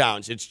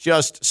 touchdowns. It's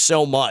just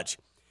so much.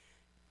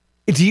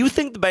 Do you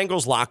think the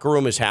Bengals locker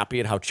room is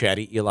happy at how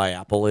chatty Eli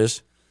Apple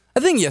is?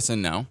 I think yes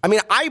and no. I mean,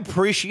 I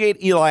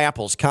appreciate Eli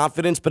Apple's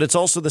confidence, but it's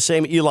also the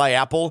same Eli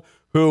Apple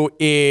who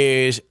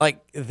is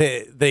like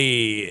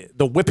the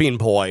whipping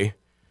boy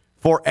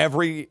for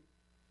every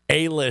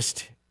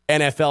A-list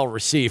NFL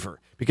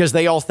receiver because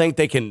they all think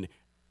they can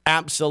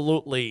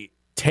absolutely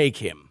take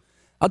him.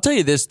 I'll tell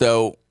you this,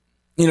 though.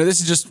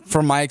 This is just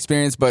from my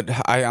experience, but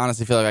I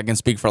honestly feel like I can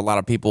speak for a lot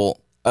of people.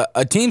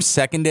 A team's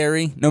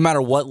secondary, no matter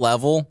what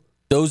level,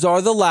 those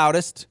are the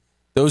loudest,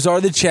 those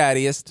are the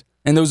chattiest,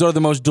 and those are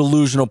the most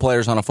delusional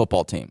players on a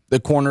football team.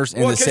 The corners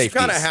and the safeties. You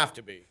kind of have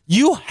to be.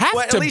 You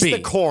have to be. At least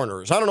the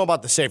corners. I don't know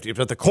about the safety,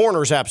 but the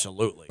corners,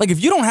 absolutely. Like,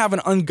 if you don't have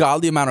an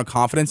ungodly amount of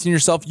confidence in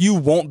yourself, you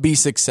won't be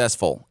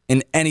successful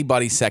in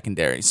anybody's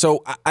secondary.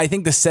 So I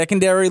think the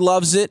secondary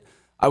loves it.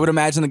 I would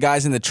imagine the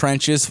guys in the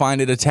trenches find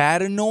it a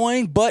tad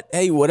annoying, but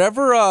hey,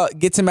 whatever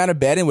gets him out of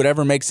bed and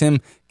whatever makes him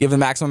give the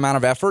maximum amount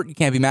of effort, you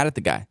can't be mad at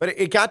the guy. But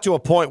it got to a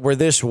point where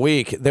this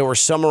week there were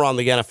some around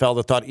the NFL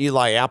that thought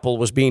Eli Apple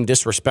was being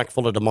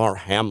disrespectful to Damar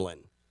Hamlin.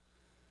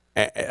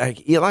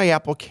 Eli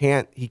Apple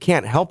can't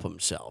help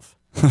himself.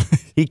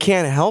 He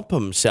can't help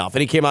himself.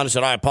 And he came out and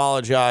said, I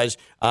apologize.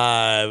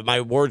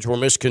 My words were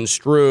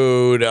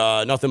misconstrued.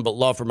 Nothing but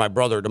love for my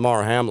brother,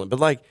 Damar Hamlin. But,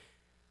 like,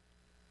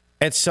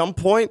 at some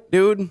point,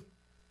 dude,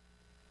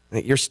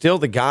 you're still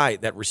the guy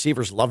that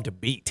receivers love to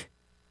beat.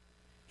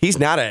 He's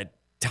not a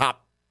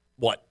top,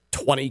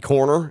 20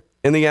 corner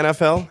in the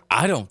NFL?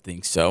 I don't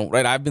think so.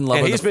 Right? I've been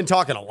loving. And he's been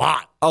talking a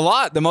lot.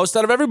 The most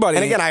out of everybody.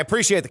 And again, I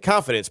appreciate the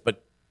confidence,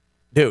 but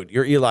dude,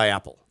 you're Eli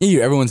Apple.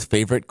 You're everyone's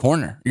favorite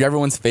corner. You're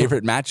everyone's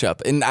favorite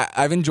matchup. And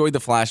I've enjoyed the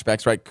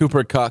flashbacks, right?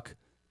 Cooper Kupp.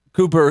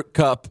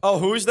 Oh,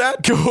 who's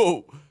that?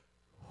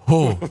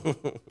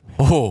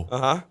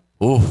 Uh-huh.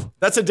 Ooh.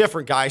 That's a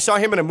different guy. I saw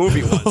him in a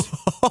movie once.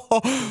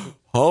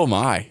 Oh,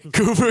 my.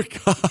 Cooper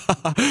Kupp.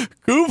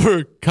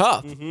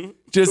 Mm-hmm.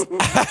 Just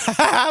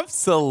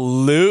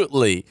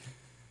absolutely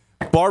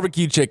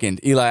barbecue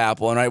chickened Eli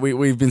Apple. And right,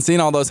 we've been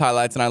seeing all those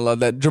highlights, and I love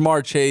that.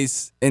 Jamar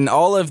Chase and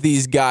all of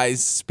these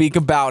guys speak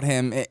about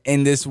him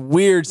in this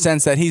weird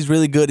sense that he's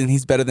really good and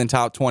he's better than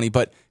top 20.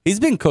 But he's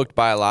been cooked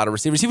by a lot of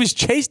receivers. He was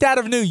chased out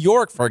of New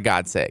York, for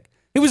God's sake.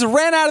 He was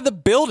ran out of the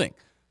building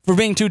for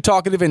being too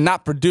talkative and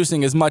not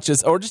producing as much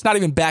as, or just not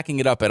even backing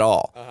it up at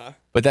all. Uh-huh.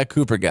 But that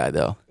Cooper guy,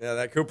 though. Yeah,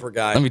 that Cooper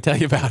guy. Let me tell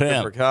you about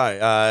him. Cooper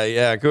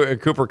guy.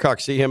 Cooper Kupp.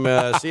 See him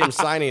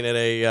signing at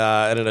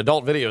an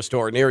adult video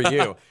store near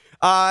you.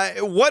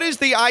 What is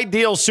the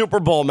ideal Super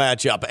Bowl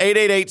matchup?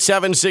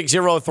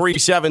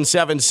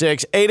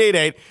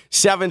 888-760-3776.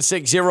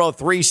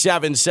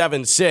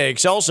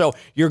 888-760-3776. Also,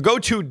 your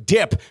go-to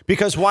dip,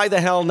 because why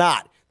the hell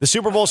not? The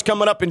Super Bowl's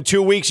coming up in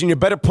 2 weeks, and you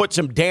better put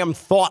some damn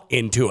thought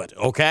into it,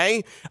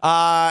 okay?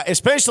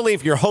 Especially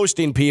if you're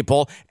hosting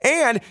people.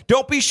 And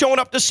don't be showing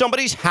up to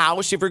somebody's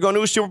house, if you're going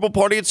to a Super Bowl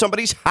party at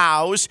somebody's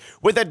house,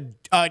 with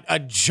a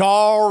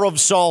jar of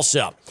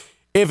salsa.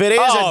 If it is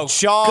Oh, a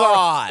jar,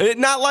 God.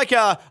 not like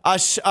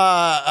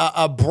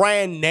a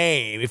brand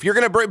name. If you're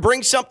going to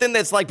bring something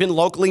that's like been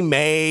locally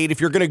made,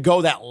 if you're going to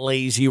go that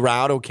lazy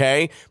route,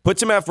 okay, put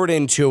some effort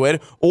into it.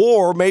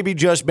 Or maybe,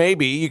 just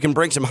maybe, you can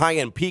bring some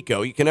high-end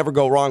pico. You can never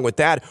go wrong with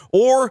that.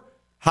 Or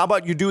how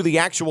about you do the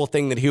actual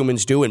thing that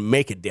humans do and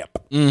make a dip?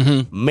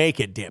 Mm-hmm. Make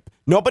a dip.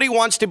 Nobody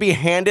wants to be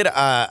handed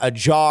a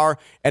jar.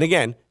 And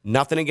again,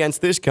 nothing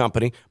against this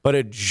company, but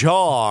a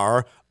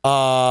jar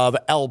of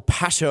El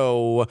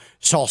Paso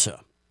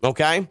salsa,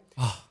 okay?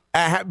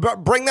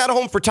 Bring that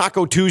home for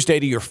Taco Tuesday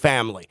to your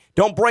family.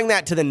 Don't bring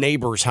that to the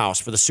neighbor's house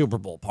for the Super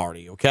Bowl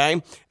party, okay?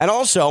 And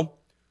also,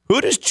 who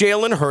does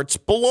Jalen Hurts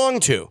belong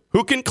to?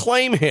 Who can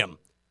claim him?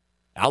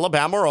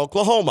 Alabama or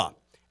Oklahoma?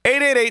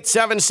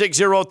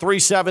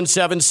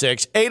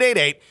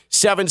 888-760-3776,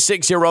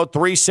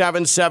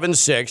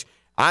 888-760-3776,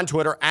 on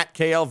Twitter, at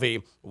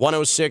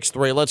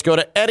KLV1063. Let's go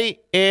to Eddie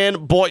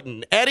in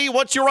Boynton. Eddie,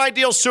 what's your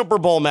ideal Super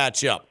Bowl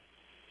matchup?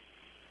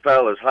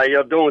 Fellas, how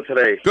y'all doing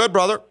today? Good,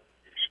 brother.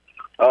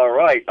 All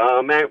right,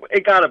 man,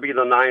 it got to be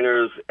the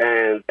Niners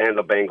and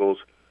the Bengals.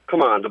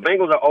 Come on, the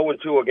Bengals are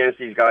 0-2 against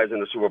these guys in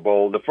the Super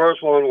Bowl. The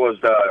first one was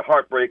the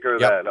heartbreaker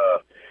that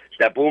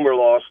Boomer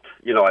lost,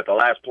 at the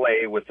last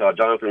play with John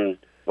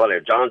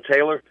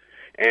Taylor.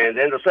 And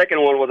then the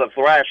second one was a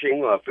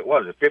thrashing. What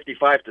was it,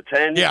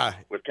 55-10? Yeah.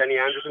 With Kenny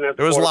Anderson at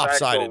the It was quarterback.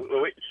 lopsided.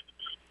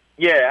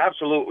 Yeah,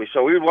 absolutely.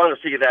 So we would want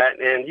to see that.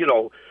 And,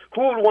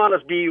 who would want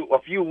us be a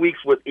few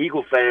weeks with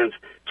Eagle fans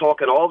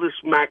talking all this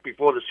smack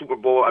before the Super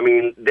Bowl? I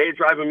mean, they're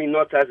driving me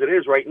nuts as it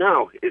is right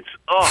now. It's,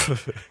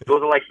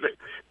 those are like,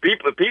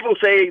 people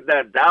say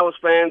that Dallas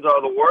fans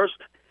are the worst.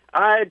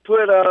 I'd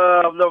put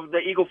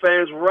the Eagle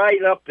fans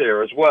right up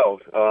there as well.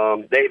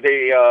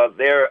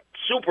 They're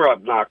super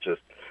obnoxious.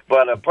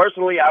 But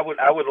personally, I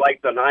would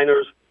like the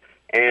Niners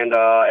and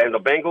the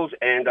Bengals,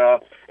 and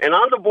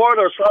on the board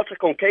or salsa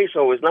con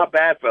queso is not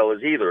bad,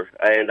 fellas, either.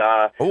 And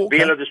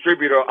being a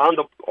distributor on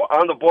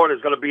the board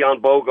is going to be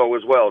on BOGO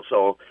as well.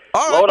 So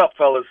load up,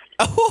 fellas.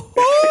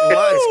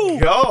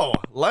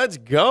 Let's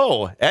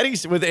go. Eddie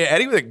with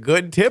a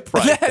good tip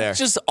right there. That's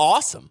just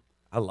awesome.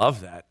 I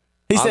love that.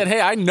 He said, hey,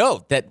 I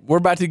know that we're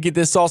about to get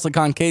this salsa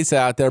con queso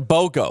out there,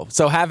 BOGO.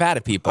 So have at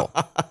it, people.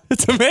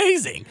 It's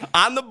amazing.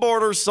 On the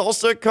border,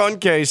 salsa con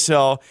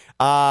queso,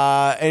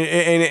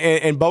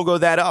 and BOGO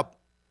that up.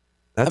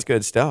 That's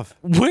good stuff.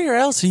 Where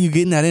else are you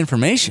getting that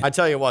information? I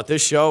tell you what,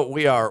 this show,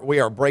 we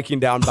are breaking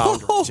down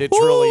boundaries. It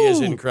truly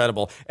is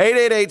incredible.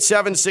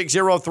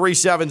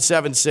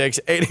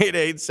 888-760-3776,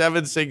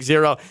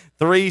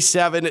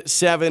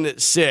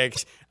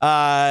 888-760-3776.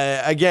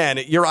 Again,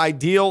 your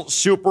ideal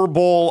Super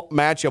Bowl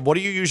matchup. What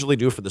do you usually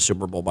do for the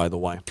Super Bowl, by the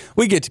way?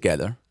 We get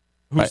together.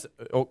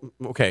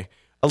 Okay.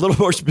 A little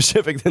more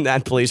specific than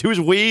that, please. Who's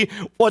we?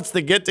 What's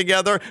the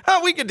get-together?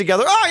 Oh, we get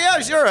together. Oh, yeah,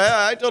 sure.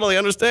 I totally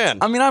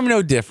understand. I mean, I'm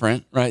no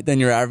different, right, than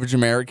your average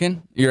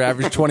American, your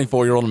average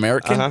 24-year-old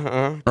American.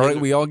 All right,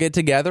 we all get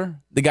together.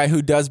 The guy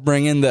who does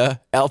bring in the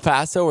El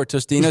Paso or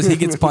Tostinos, he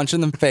gets punched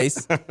in the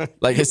face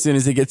like as soon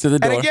as he gets to the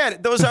door. And again,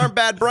 those aren't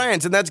bad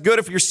brands, and that's good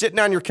if you're sitting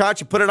on your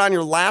couch, you put it on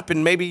your lap,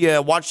 and maybe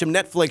watch some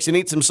Netflix and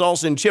eat some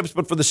salsa and chips.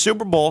 But for the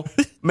Super Bowl,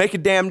 make a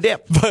damn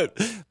dip. But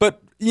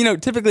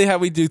typically how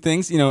we do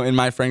things, in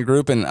my friend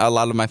group and a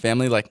lot of my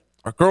family, like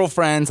our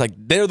girlfriends, like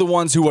they're the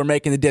ones who are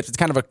making the dips. It's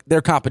kind of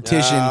their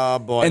competition. Oh,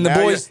 boy. And the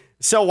boys.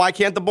 So why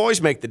can't the boys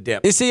make the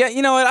dip? You see,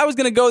 you know what? I was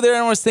going to go there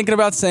and I was thinking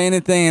about saying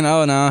a thing. And,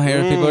 oh, no,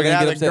 here people are going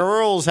to get upset. The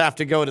girls have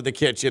to go to the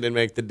kitchen and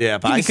make the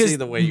dip. I see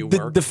the way you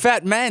work. The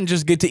fat men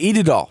just get to eat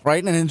it all,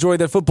 right? And enjoy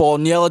their football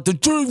and yell at the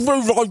come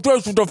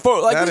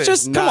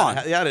on.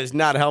 That is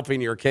not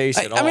helping your case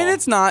at all. I mean,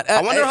 it's not.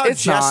 I wonder how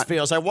Jess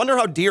feels. I wonder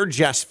how dear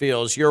Jess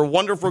feels. Your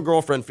wonderful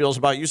girlfriend feels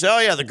about you. Say, oh,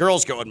 yeah, the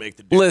girls go and make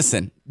the dip.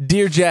 Listen,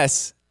 dear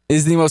Jess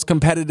is the most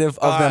competitive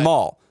of them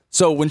all.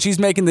 So when she's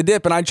making the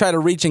dip and I try to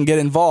reach and get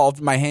involved,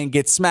 my hand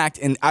gets smacked,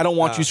 and I don't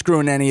want you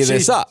screwing any of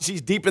this up.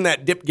 She's deep in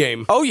that dip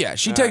game. Oh, yeah.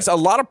 She takes a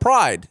lot of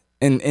pride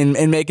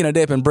in making a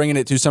dip and bringing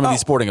it to some of these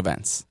sporting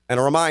events. And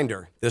a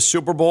reminder, this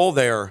Super Bowl,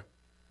 they're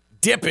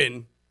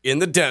dipping in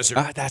the desert.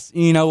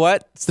 You know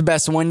what? It's the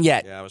best one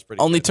yet. Yeah, it was pretty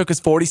Only good. took us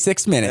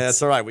 46 minutes. Yeah,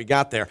 that's all right. We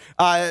got there.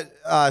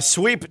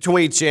 Sweep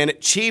tweets in,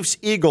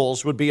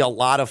 Chiefs-Eagles would be a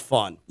lot of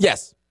fun.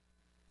 Yes.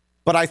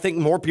 But I think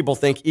more people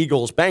think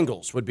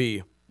Eagles-Bengals would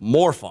be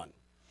more fun.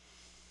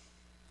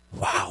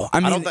 Wow.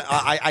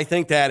 I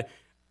think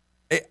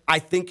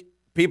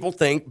people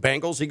think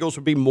Bengals-Eagles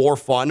would be more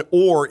fun,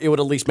 or it would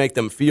at least make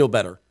them feel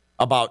better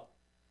about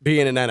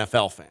being an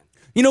NFL fan.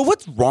 You know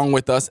what's wrong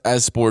with us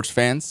as sports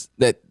fans?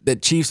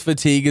 That Chiefs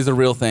fatigue is a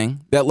real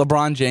thing. That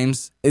LeBron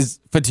James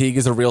fatigue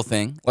is a real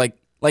thing. Like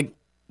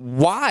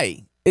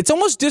why? It's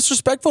almost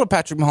disrespectful to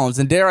Patrick Mahomes,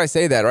 and dare I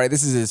say that, right?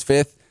 This is his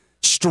 5th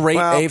straight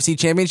AFC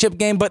Championship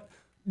game, but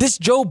this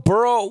Joe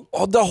Burrow,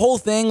 the whole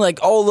thing,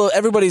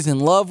 everybody's in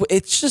love.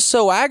 It's just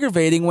so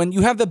aggravating when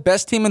you have the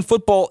best team in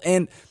football.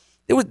 And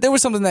there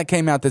was something that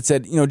came out that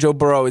said, Joe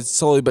Burrow is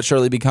slowly but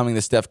surely becoming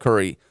the Steph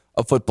Curry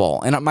of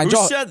football. And my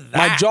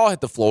jaw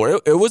hit the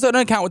floor. It was an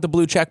account with the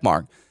blue check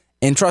mark.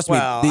 And trust me,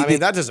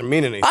 that doesn't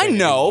mean anything. I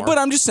know, anymore. but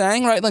I'm just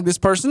saying, right? Like this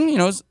person,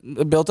 is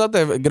built up, they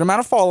have a good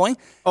amount of following.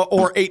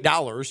 Or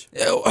 $8.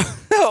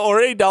 Or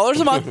 $8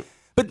 a month.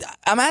 But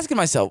I'm asking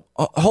myself,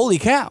 holy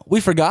cow,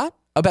 we forgot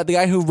about the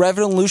guy who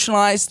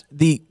revolutionized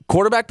the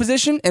quarterback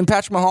position in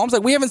Patrick Mahomes.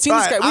 Like, we haven't seen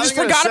this guy. We just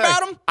forgot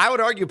about him. I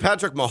would argue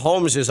Patrick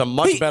Mahomes is a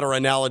much better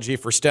analogy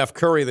for Steph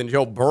Curry than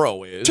Joe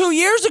Burrow is. 2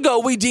 years ago,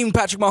 we deemed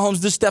Patrick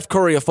Mahomes the Steph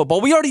Curry of football.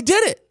 We already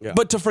did it. Yeah.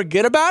 But to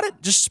forget about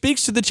it just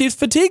speaks to the Chiefs'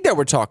 fatigue that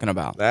we're talking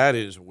about. That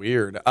is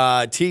weird.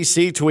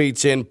 TC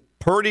tweets in,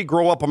 Purdy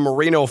grew up a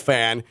Marino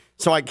fan,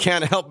 so I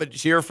can't help but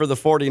cheer for the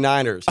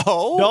 49ers.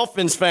 Oh.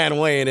 Dolphins fan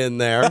weighing in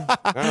there.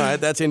 All right,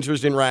 that's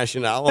interesting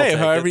rationale. Hey,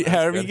 however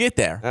you get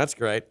there. That's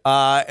great.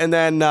 And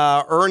then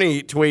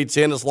Ernie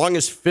tweets in, as long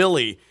as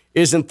Philly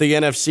isn't the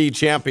NFC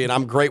champion,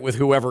 I'm great with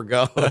whoever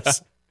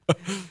goes.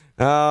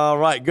 All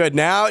right, good.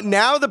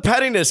 Now the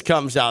pettiness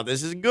comes out.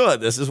 This is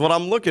good. This is what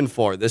I'm looking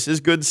for. This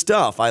is good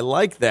stuff. I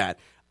like that.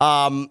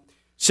 I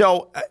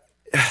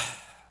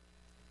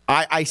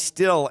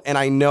still, and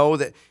I know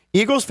that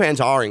Eagles fans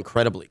are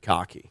incredibly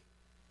cocky.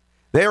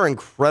 They're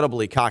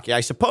incredibly cocky. I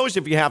suppose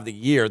if you have the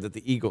year that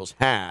the Eagles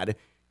had,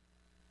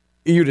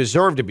 you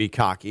deserve to be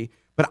cocky.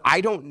 But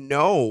I don't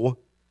know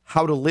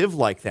how to live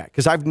like that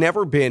because I've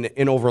never been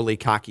an overly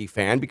cocky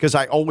fan because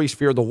I always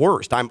fear the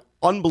worst. I'm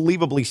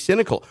unbelievably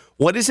cynical.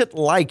 What is it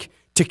like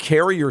to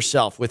carry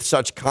yourself with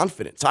such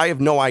confidence? I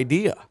have no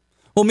idea.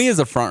 Well, me as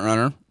a front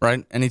runner,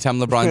 right? Anytime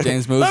LeBron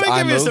James moves, Let me I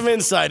give you move. some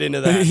insight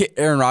into that.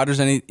 Aaron Rodgers,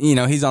 and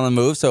he's on the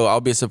move, so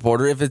I'll be a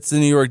supporter. If it's the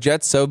New York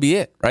Jets, so be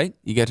it, right?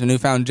 You get to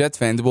newfound Jets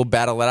fans, we'll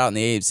battle it out in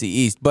the AFC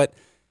East. But,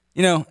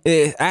 we got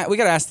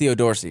to ask Theo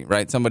Dorsey,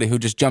 right? Somebody who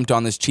just jumped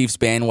on this Chiefs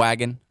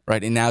bandwagon,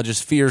 right? And now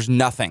just fears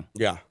nothing.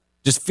 Yeah.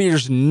 Just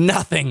fears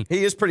nothing.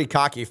 He is pretty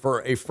cocky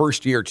for a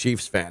first-year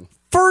Chiefs fan.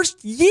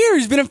 First year.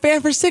 He's been a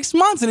fan for 6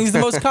 months, and he's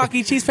the most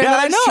cocky Chiefs fan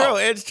that I know.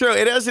 It's true.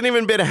 It hasn't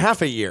even been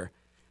half a year.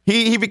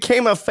 He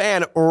became a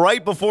fan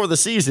right before the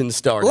season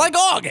started. Like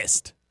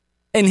August.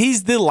 And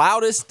he's the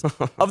loudest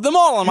of them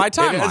all on my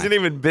timeline. It hasn't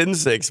even been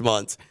 6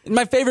 months.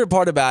 My favorite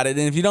part about it,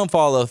 and if you don't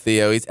follow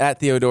Theo, he's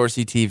at Theo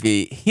Dorsey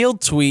TV. He'll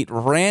tweet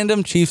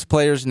random Chiefs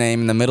player's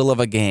name in the middle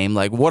of a game,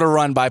 like, what a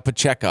run by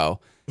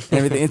Pacheco. And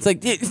everything. It's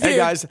like, hey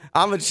guys,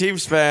 I'm a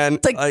Chiefs fan.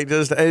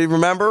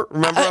 Remember,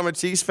 I'm a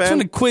Chiefs fan. I was trying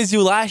to quiz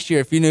you last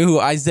year if you knew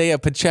who Isaiah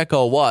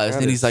Pacheco was,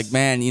 and he's like,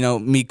 man,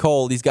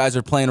 Cole, these guys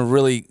are playing a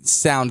really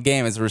sound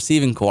game as a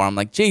receiving core. I'm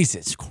like,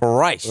 Jesus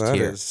Christ, that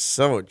is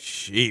so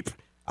cheap.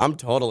 I'm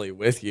totally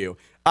with you.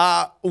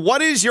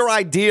 What is your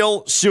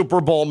ideal Super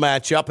Bowl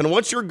matchup, and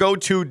what's your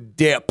go-to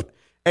dip?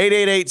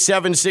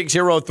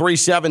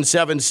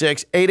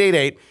 888-760-3776,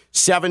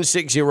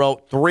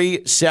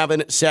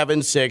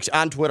 888-760-3776.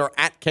 On Twitter,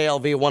 at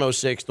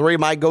KLV1063.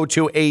 My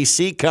go-to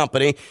AC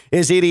company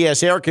is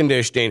EDS Air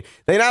Conditioning.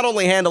 They not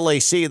only handle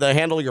AC, they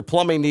handle your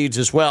plumbing needs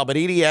as well. But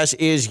EDS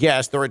is,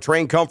 yes, they're a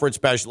train comfort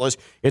specialist.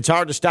 It's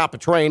hard to stop a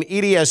train.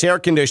 EDS Air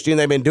Conditioning,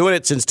 they've been doing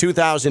it since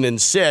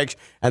 2006,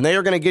 and they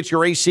are going to get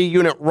your AC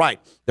unit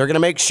right. They're going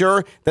to make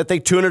sure that they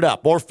tune it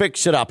up or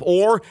fix it up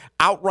or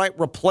outright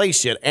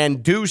replace it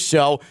and do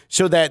so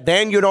that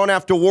then you don't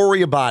have to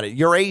worry about it.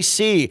 Your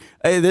AC,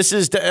 this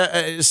is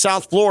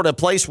South Florida, a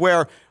place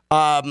where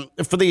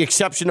for the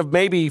exception of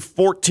maybe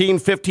 14,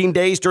 15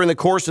 days during the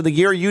course of the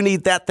year, you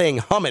need that thing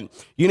humming.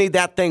 You need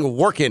that thing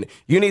working.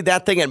 You need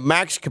that thing at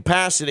max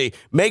capacity.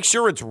 Make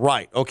sure it's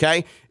right,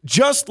 okay?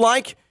 Just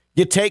like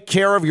you take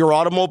care of your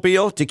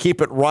automobile to keep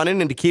it running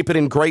and to keep it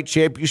in great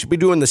shape, you should be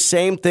doing the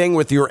same thing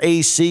with your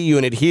AC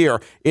unit here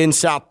in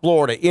South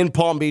Florida, in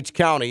Palm Beach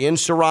County, in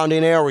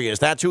surrounding areas.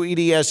 That's who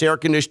EDS Air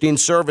Conditioning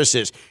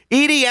services.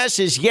 EDS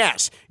is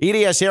yes.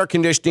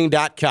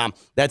 EDSAirconditioning.com.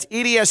 That's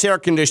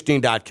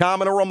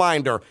EDSAirconditioning.com. And a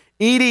reminder,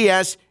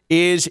 EDS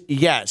is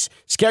yes.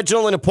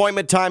 Schedule and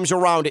appointment times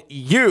around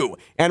you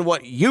and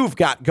what you've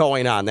got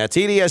going on. That's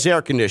EDS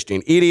Air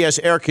Conditioning.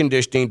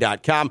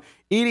 EDSAirconditioning.com.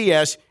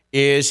 EDS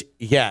is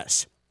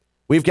yes.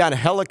 We've got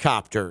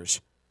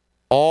helicopters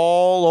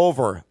all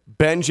over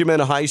Benjamin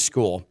High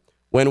School.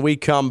 When we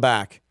come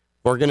back,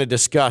 we're going to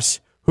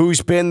discuss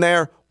who's been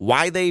there,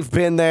 why they've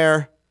been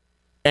there,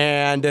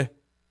 and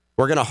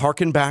we're going to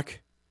harken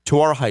back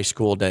to our high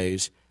school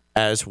days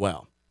as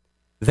well.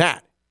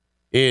 That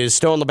is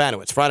Stone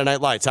Labanowitz, Friday Night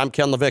Lights. I'm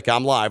Ken LaVicka.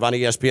 I'm live on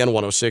ESPN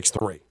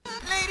 106.3.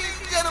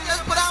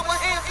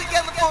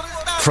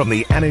 From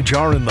the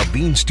Anajar and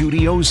Levine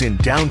Studios in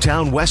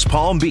downtown West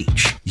Palm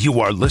Beach,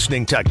 you are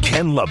listening to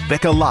Ken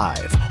LaVicka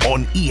Live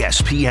on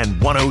ESPN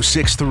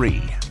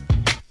 106.3.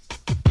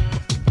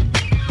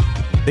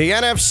 The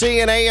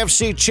NFC and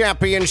AFC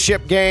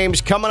championship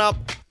games coming up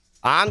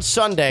on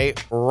Sunday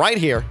right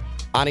here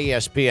on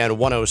ESPN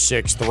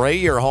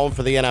 106.3. You're home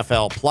for the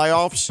NFL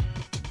playoffs.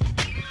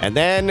 And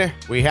then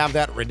we have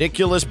that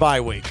ridiculous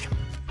bye week.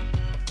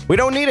 We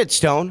don't need it,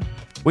 Stone.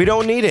 We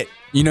don't need it.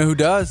 You know who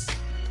does?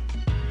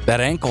 That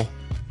ankle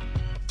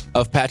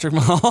of Patrick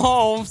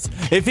Mahomes,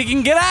 if he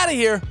can get out of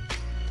here.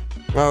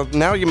 Well,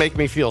 now you make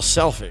me feel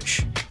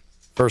selfish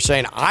for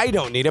saying I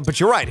don't need it, but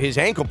you're right. His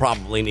ankle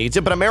probably needs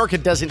it, but America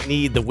doesn't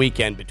need the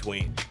weekend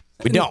between.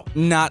 We don't.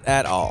 Not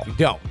at all. We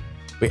don't.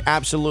 We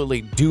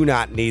absolutely do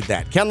not need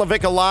that. Ken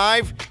LaVicka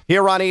Live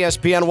here on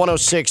ESPN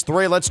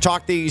 106.3. Let's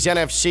talk these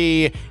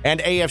NFC and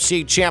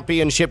AFC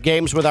championship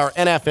games with our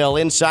NFL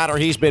insider.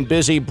 He's been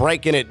busy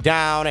breaking it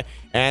down,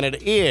 and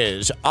it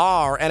is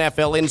our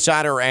NFL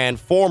insider and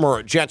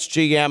former Jets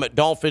GM,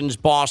 Dolphins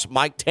boss,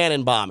 Mike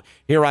Tannenbaum,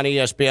 here on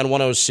ESPN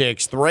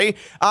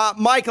 106.3.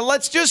 Mike,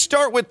 let's just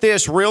start with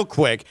this real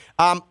quick.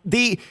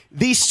 The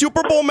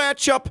Super Bowl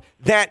matchup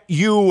that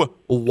you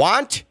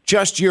want,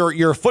 just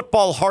your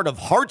football heart of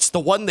hearts, the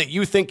one that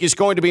you think is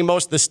going to be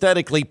most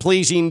aesthetically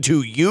pleasing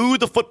to you,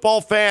 the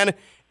football fan,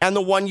 and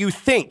the one you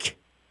think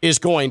is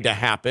going to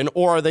happen,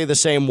 or are they the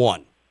same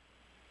one?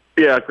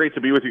 Yeah, great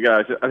to be with you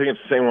guys. I think it's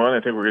the same one.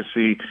 I think we're going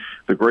to see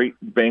the great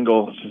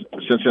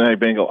Cincinnati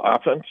Bengal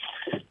offense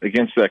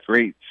against that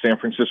great San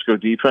Francisco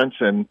defense,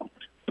 and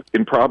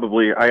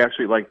probably I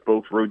actually like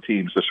both road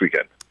teams this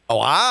weekend. Oh,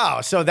 wow.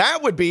 So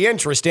that would be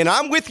interesting.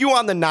 I'm with you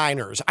on the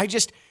Niners.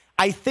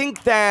 I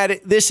think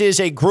that this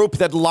is a group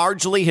that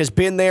largely has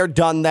been there,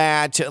 done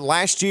that.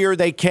 Last year,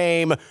 they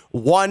came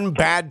one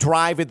bad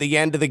drive at the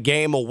end of the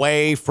game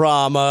away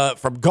from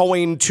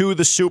going to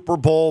the Super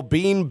Bowl,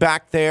 being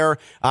back there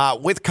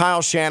with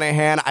Kyle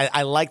Shanahan.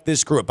 I like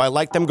this group. I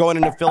like them going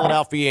into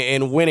Philadelphia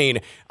and winning.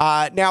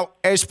 Now,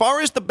 as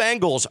far as the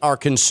Bengals are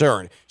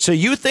concerned, so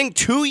you think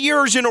 2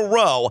 years in a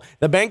row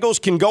the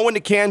Bengals can go into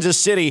Kansas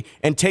City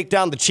and take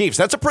down the Chiefs?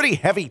 That's a pretty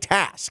heavy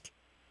task.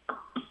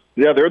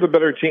 Yeah, they're the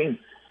better team.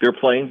 They're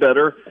playing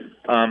better.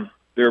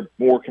 They're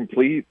more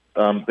complete.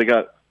 They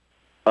got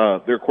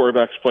their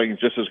quarterbacks playing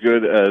just as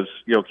good as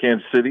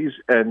Kansas City's,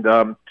 and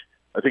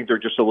I think they're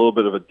just a little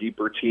bit of a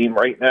deeper team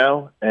right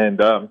now. And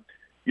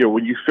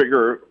when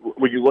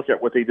you look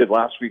at what they did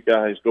last week,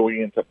 guys, going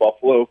into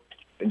Buffalo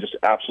and just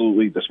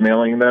absolutely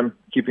dismantling them.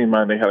 Keeping in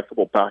mind they had a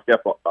couple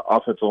backup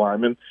offensive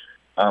linemen.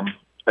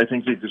 I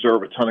think they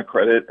deserve a ton of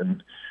credit,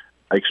 and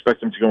I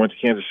expect them to go into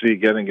Kansas City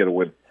again and get a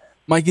win.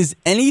 Mike, is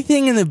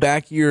anything in the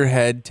back of your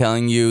head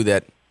telling you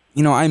that,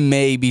 I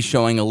may be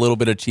showing a little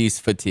bit of Chiefs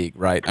fatigue,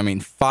 right? I mean,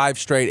 5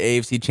 straight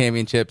AFC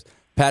championships.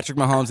 Patrick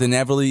Mahomes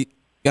inevitably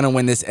going to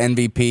win this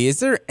MVP.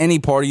 Is there any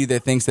part of you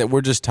that thinks that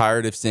we're just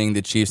tired of seeing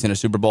the Chiefs in a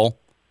Super Bowl?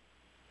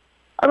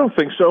 I don't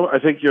think so. I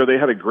think, they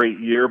had a great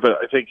year, but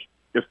I think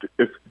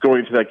if going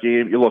into that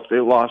game, they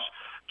lost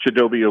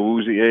Chidobe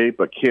Awuzie,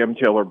 but Cam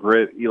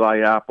Taylor-Britt, Eli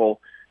Apple,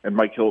 and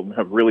Mike Hilton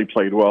have really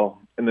played well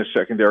in the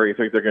secondary. I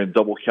think they're going to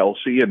double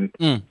Kelsey, and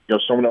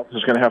someone else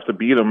is going to have to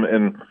beat them.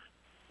 And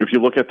if you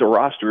look at the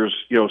rosters,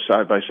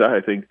 side by side,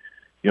 I think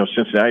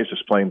Cincinnati is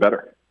just playing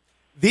better.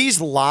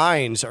 These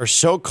lines are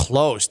so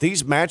close.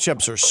 These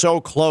matchups are so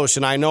close,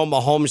 and I know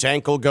Mahomes'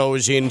 ankle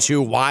goes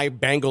into why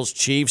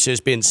Bengals-Chiefs has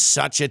been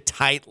such a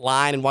tight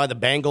line and why the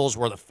Bengals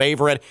were the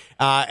favorite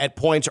at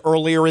points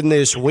earlier in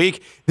this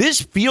week.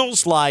 This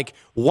feels like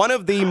one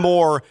of the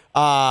more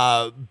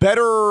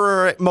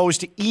better,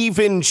 most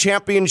even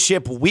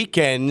championship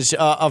weekends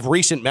of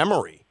recent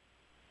memory.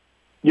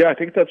 Yeah, I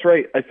think that's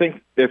right. I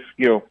think if,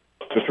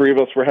 the three of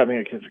us were having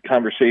a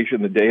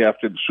conversation the day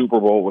after the Super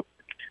Bowl with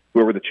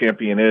whoever the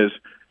champion is,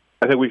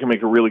 I think we can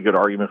make a really good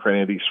argument for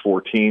any of these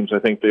 4 teams. I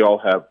think they all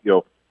have,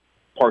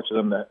 parts of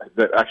them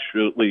that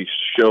actually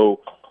show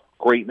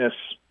greatness,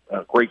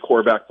 great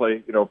quarterback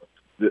play,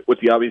 with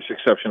the obvious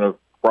exception of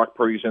Brock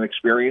Purdy's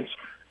inexperience.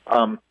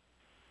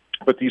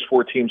 But these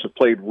 4 teams have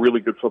played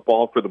really good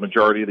football for the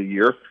majority of the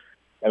year.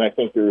 And I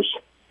think there's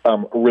a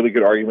really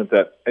good argument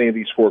that any of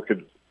these 4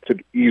 could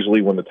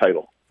easily win the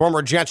title.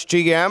 Former Jets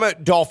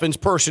GM, Dolphins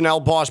personnel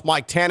boss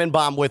Mike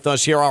Tannenbaum with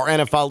us here, our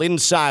NFL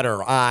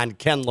insider on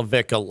Ken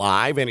LaVicka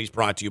Live, and he's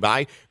brought to you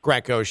by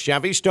Greco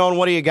Chevy. Stone,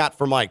 what do you got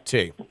for Mike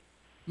T?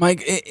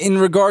 Mike, in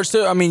regards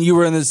to, you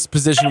were in this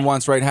position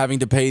once, right, having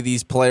to pay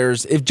these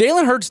players. If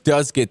Jalen Hurts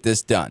does get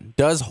this done,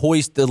 does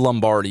hoist the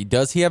Lombardi,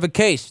 does he have a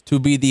case to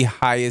be the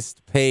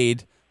highest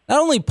paid, not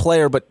only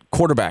player, but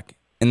quarterback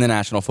in the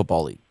National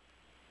Football League?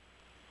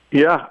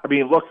 Yeah,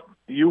 look,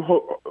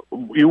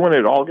 you win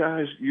it all,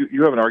 guys.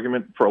 You have an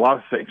argument for a lot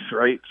of things,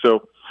 right?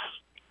 So,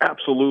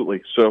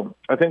 absolutely. So,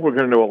 I think we're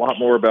going to know a lot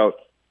more about,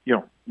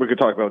 we could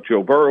talk about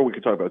Joe Burrow, we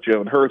could talk about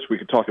Jalen Hurts, we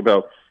could talk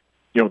about,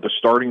 the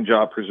starting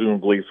job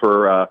presumably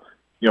for,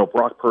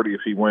 Brock Purdy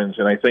if he wins.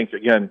 And I think,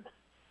 again,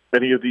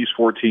 any of these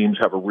 4 teams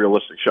have a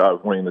realistic shot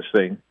of winning this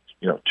thing,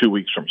 2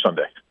 weeks from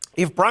Sunday.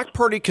 If Brock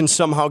Purdy can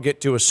somehow get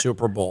to a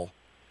Super Bowl,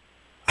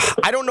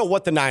 I don't know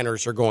what the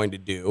Niners are going to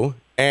do.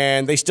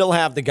 And they still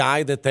have the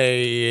guy that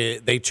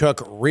they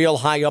took real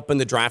high up in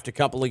the draft a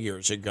couple of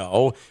years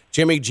ago.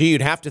 Jimmy G,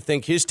 you'd have to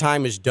think his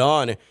time is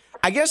done.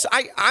 I guess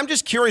I'm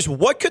just curious,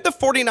 what could the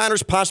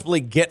 49ers possibly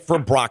get for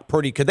Brock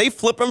Purdy? Could they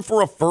flip him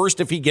for a first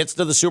if he gets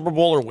to the Super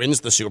Bowl or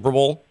wins the Super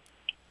Bowl?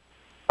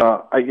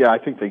 I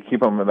think they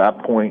keep him at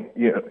that point.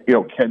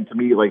 Ken, to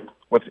me,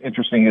 what's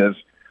interesting is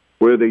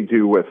what do they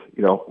do with,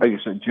 like you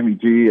said, Jimmy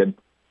G and,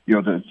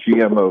 the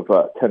GM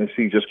of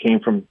Tennessee just came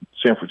from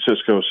San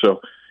Francisco.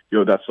 So,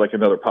 that's like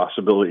another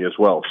possibility as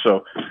well.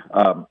 So,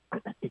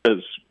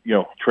 does,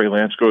 Trey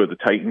Lance go to the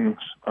Titans?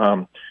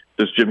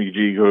 Does Jimmy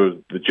G go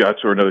to the Jets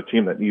or another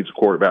team that needs a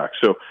quarterback?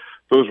 So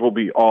those will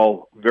be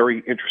all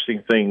very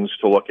interesting things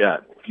to look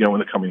at, in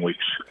the coming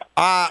weeks.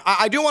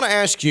 I do want to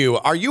ask you: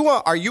 Are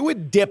you a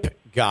dip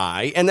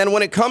guy? And then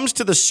when it comes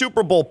to the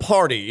Super Bowl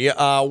party,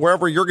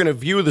 wherever you're going to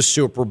view the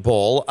Super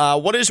Bowl,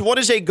 what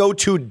is a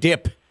go-to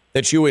dip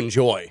that you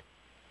enjoy?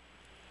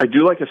 I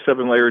do like a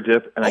 7-layer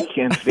dip, and I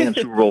can't stand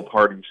Super Bowl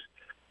parties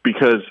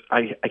because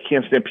I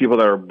can't stand people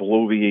that are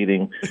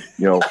bloviating,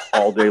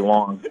 all day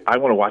long. I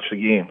want to watch the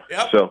game.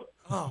 Yep. So.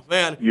 Oh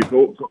man! You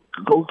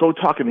go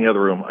talk in the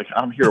other room.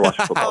 I'm here to watch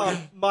football.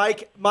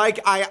 Mike,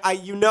 I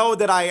you know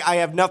that I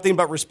have nothing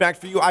but respect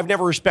for you. I've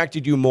never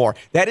respected you more.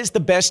 That is the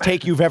best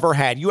take you've ever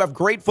had. You have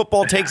great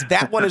football takes.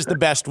 That one is the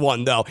best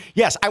one, though.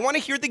 Yes, I want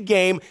to hear the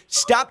game.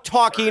 Stop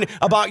talking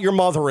about your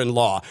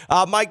mother-in-law.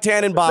 Mike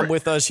Tannenbaum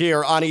with us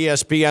here on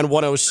ESPN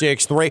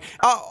 106.3.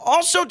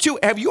 Also, too,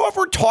 have you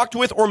ever talked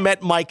with or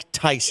met Mike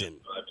Tyson?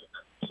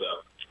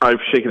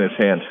 I've shaken his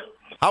hand.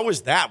 How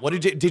was that? What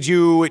did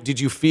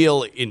you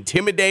feel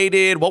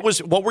intimidated?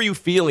 What were you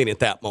feeling at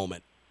that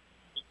moment?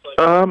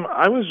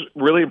 I was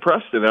really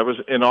impressed, and I was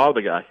in awe of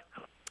the guy.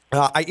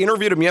 I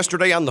interviewed him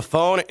yesterday on the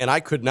phone, and I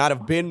could not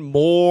have been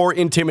more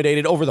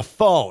intimidated over the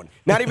phone.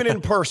 Not even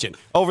in person,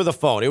 over the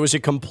phone. It was a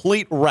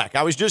complete wreck.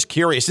 I was just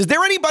curious. Is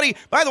there anybody,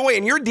 by the way,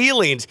 in your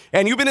dealings,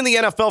 and you've been in the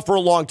NFL for a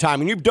long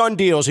time, and you've done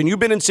deals, and you've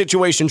been in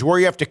situations where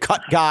you have to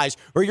cut guys,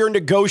 or you're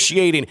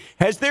negotiating,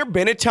 has there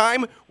been a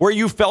time where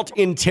you felt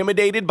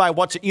intimidated by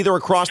what's either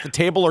across the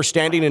table or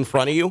standing in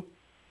front of you?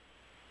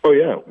 Oh,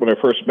 yeah. When I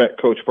first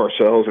met Coach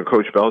Parcells or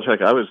Coach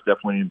Belichick, I was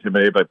definitely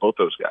intimidated by both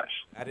those guys.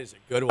 That is a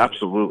good one.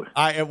 Absolutely.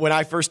 When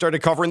I first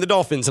started covering the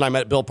Dolphins and I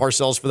met Bill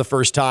Parcells for the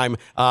first time,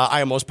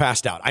 I almost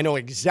passed out. I know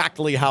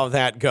exactly how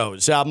that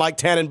goes. Mike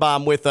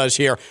Tannenbaum with us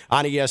here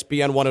on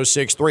ESPN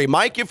 106.3.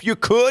 Mike, if you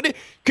could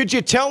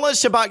you tell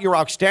us about your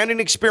outstanding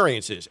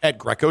experiences at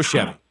Greco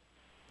Chevy?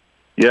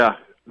 Yeah.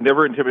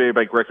 Never intimidated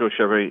by Greco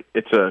Chevy.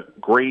 It's a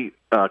great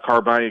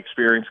car buying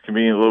experience,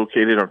 conveniently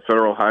located on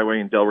Federal Highway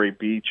in Delray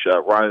Beach.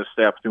 Ryan and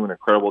staff do an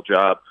incredible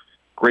job.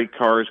 Great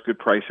cars, good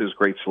prices,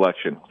 great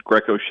selection.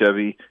 Greco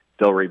Chevy,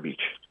 Delray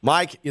Beach.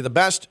 Mike, you're the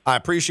best. I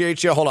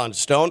appreciate you. Hold on,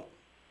 Stone.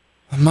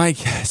 Mike,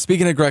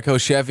 speaking of Greco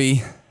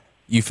Chevy,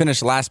 you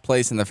finished last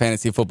place in the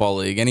Fantasy Football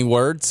League. Any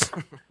words?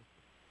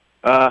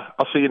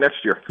 I'll see you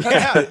next year.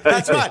 Yeah,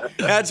 that's right.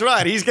 That's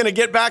right. He's going to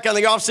get back on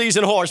the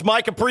off-season horse.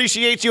 Mike,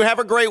 appreciate you. Have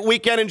a great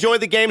weekend. Enjoy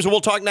the games, and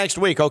we'll talk next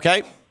week,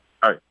 okay?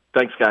 All right.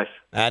 Thanks, guys.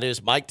 That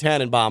is Mike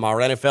Tannenbaum, our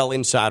NFL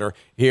insider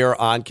here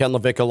on Ken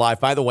LaVicka Live.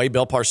 By the way,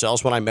 Bill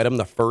Parcells, when I met him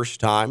the first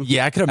time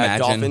I could imagine. At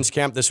Dolphins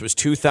camp, this was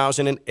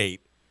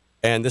 2008,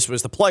 and this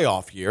was the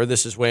playoff year.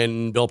 This is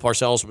when Bill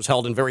Parcells was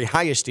held in very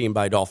high esteem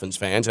by Dolphins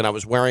fans, and I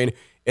was wearing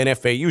an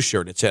FAU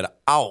shirt. It said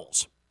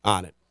Owls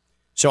on it.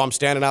 So I'm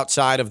standing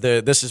outside of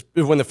this is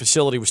when the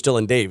facility was still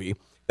in Davie.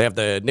 They have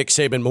the Nick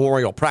Saban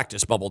Memorial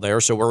Practice Bubble there,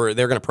 so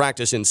they're going to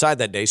practice inside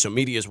that day. So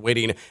media is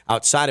waiting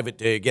outside of it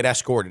to get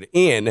escorted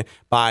in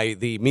by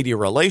the media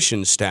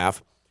relations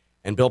staff.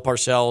 And Bill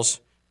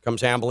Parcells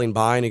comes ambling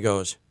by and he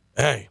goes,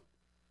 "Hey,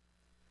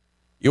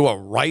 you a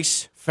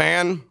Rice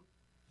fan?"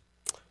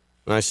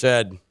 And I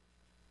said,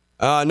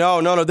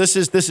 "No, this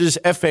is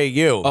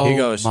FAU." Oh, he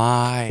goes,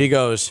 my. He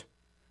goes,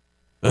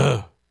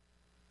 "Ugh,"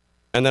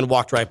 and then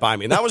walked right by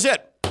me. And that was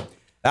it.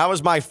 That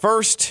was my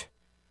first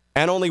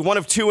and only one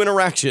of two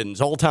interactions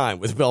all time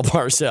with Bill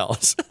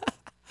Parcells.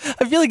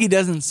 I feel like he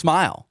doesn't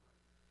smile.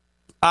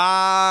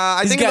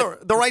 I think in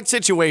the right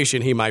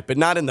situation he might, but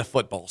not in the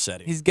football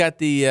setting. He's got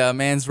the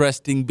man's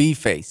resting bee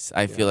face,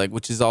 I feel like,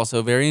 which is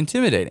also very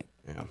intimidating.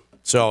 Yeah.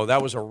 So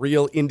that was a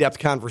real in-depth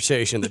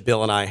conversation that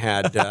Bill and I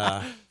had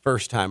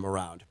first time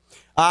around.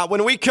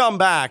 When we come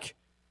back,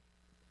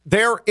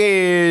 there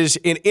is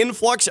an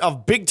influx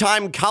of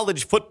big-time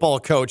college football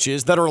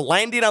coaches that are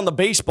landing on the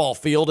baseball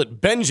field at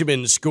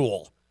Benjamin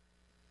School.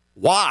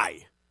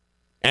 Why?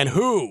 And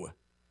who?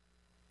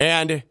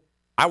 And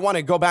I want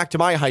to go back to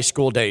my high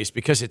school days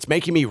because it's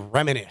making me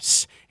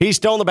reminisce. He's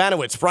Stone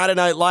Labanowitz, Friday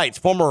Night Lights,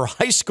 former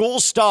high school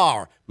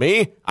star.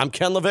 Me, I'm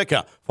Ken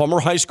LaVicka,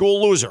 former high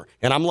school loser,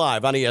 and I'm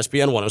live on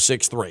ESPN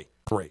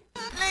 106.3.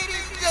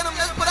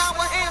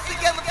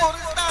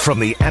 From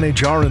the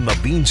Anajar and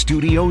Levine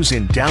Studios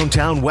in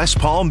downtown West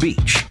Palm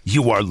Beach,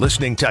 you are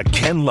listening to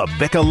Ken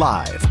LaVicka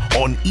Live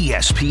on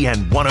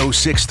ESPN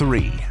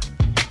 106.3.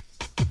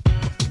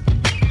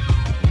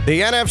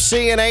 The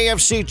NFC and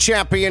AFC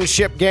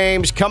championship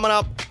games coming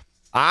up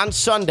on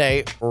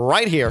Sunday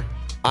right here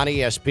on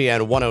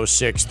ESPN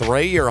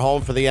 106.3. You're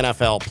home for the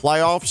NFL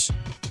playoffs.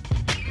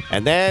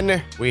 And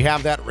then we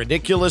have that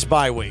ridiculous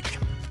bye week.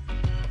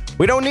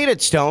 We don't need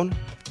it, Stone.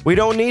 We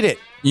don't need it.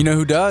 You know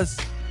who does?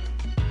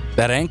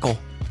 That ankle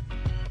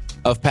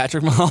of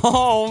Patrick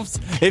Mahomes,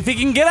 if he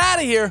can get out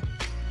of here.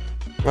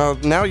 Well,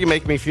 now you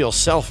make me feel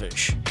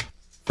selfish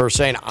for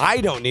saying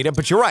I don't need it,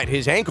 but you're right.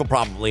 His ankle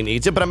probably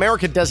needs it, but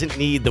America doesn't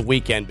need the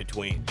weekend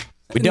between.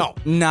 We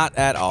don't. Not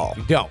at all.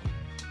 We don't.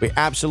 We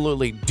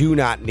absolutely do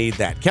not need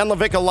that. Ken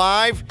LaVicka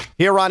Live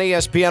here on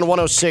ESPN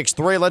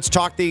 106.3. Let's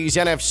talk these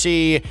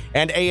NFC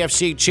and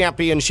AFC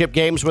championship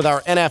games with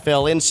our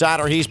NFL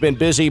insider. He's been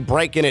busy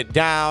breaking it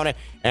down,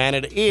 and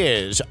it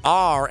is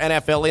our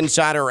NFL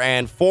insider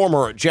and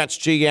former Jets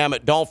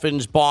GM,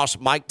 Dolphins boss,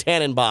 Mike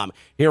Tannenbaum,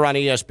 here on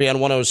ESPN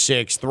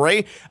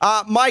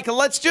 106.3. Mike,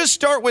 let's just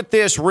start with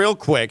this real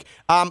quick.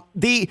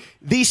 The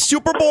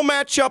Super Bowl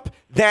matchup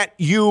that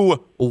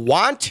you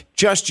want,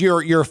 just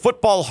your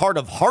football heart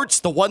of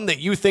hearts, the one that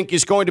you think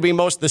is going to be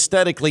most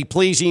aesthetically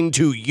pleasing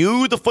to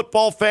you, the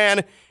football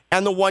fan,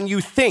 and the one you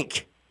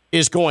think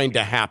is going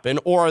to happen,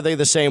 or are they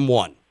the same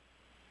one?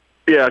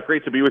 Yeah,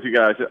 great to be with you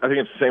guys. I think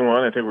it's the same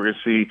one. I think we're going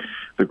to see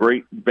the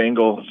great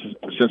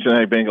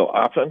Cincinnati Bengal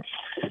offense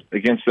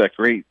against that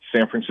great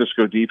San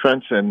Francisco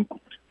defense, and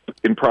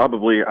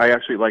probably I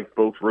actually like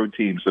both road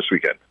teams this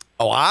weekend.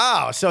 Oh,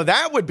 wow. So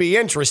that would be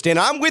interesting.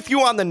 I'm with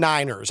you on the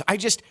Niners.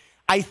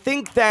 I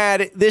think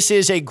that this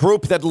is a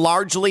group that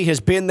largely has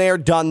been there,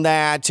 done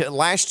that.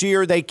 Last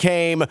year, they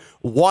came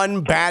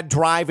one bad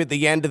drive at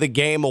the end of the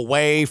game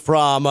away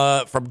from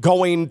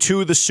going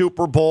to the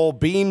Super Bowl,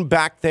 being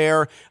back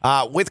there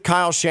with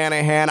Kyle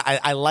Shanahan.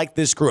 I like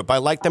this group. I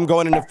like them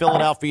going into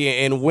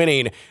Philadelphia and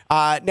winning.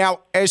 Now,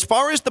 as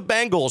far as the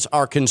Bengals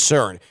are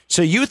concerned,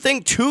 so you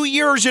think 2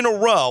 years in a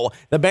row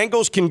the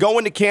Bengals can go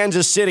into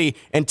Kansas City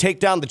and take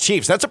down the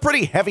Chiefs? That's a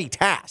pretty heavy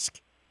task.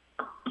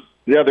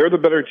 Yeah, they're the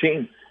better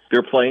team.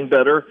 They're playing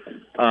better.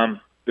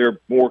 They're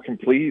more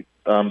complete.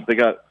 They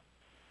got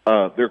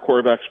their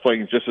quarterbacks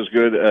playing just as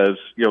good as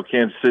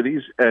Kansas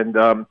City's, and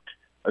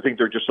I think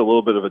they're just a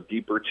little bit of a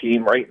deeper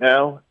team right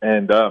now.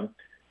 And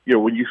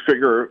when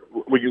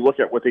you look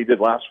at what they did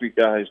last week,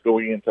 guys,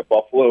 going into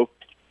Buffalo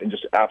and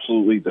just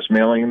absolutely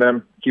dismantling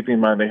them. Keeping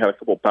in mind they had a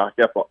couple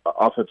backup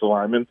offensive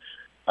linemen.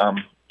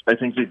 I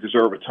think they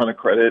deserve a ton of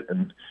credit,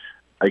 and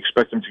I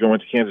expect them to go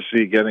into Kansas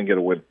City again and get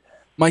a win.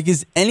 Mike,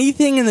 is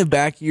anything in the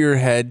back of your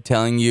head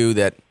telling you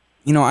that,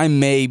 I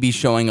may be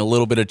showing a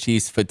little bit of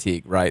Chiefs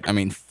fatigue, right? I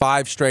mean,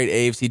 5 straight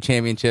AFC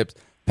championships.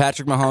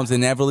 Patrick Mahomes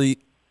inevitably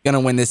going to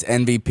win this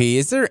MVP.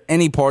 Is there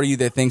any part of you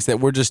that thinks that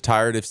we're just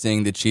tired of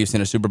seeing the Chiefs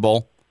in a Super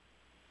Bowl?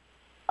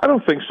 I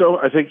don't think so.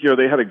 I think,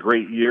 they had a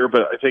great year,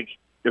 but I think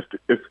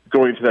if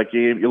going into that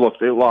game,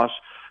 they lost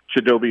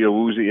Chidobe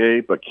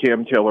Awuzie, but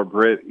Cam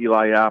Taylor-Britt,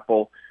 Eli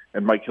Apple,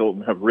 and Mike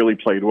Hilton have really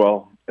played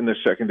well in the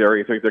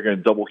secondary. I think they're going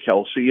to double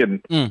Kelsey,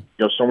 and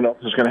someone else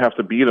is going to have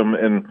to beat them.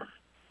 And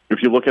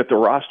if you look at the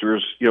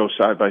rosters,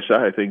 side by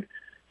side, I think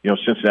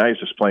Cincinnati is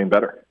just playing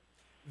better.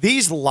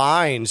 These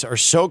lines are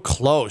so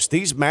close.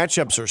 These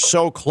matchups are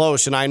so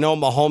close, and I know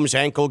Mahomes'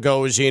 ankle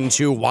goes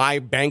into why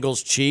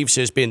Bengals-Chiefs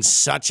has been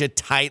such a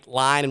tight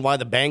line and why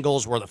the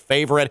Bengals were the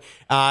favorite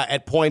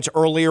at points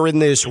earlier in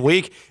this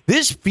week.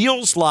 This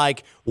feels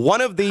like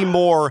one of the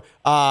more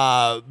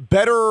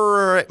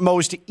better,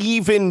 most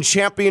even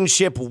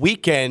championship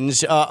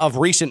weekends of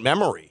recent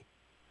memory.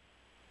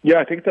 Yeah,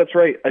 I think that's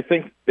right. I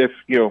think if,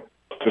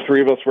 the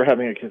three of us were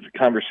having a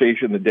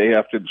conversation the day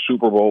after the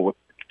Super Bowl with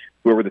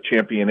whoever the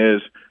champion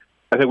is,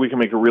 I think we can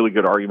make a really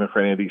good argument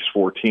for any of these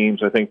 4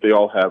 teams. I think they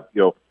all have,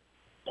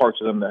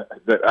 parts of them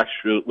that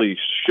actually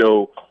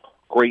show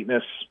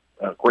greatness,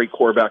 great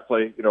quarterback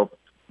play,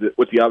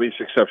 with the obvious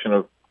exception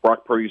of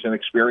Brock Purdy's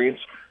inexperience.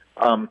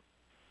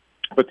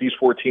 But these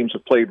 4 teams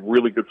have played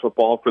really good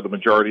football for the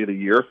majority of the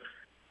year.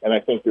 And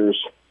I think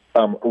there's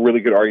a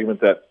really good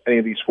argument that any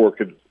of these 4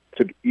 could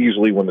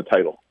easily win the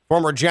title.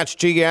 Former Jets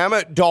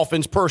GM,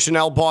 Dolphins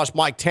personnel boss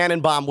Mike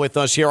Tannenbaum with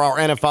us here, our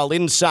NFL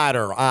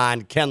insider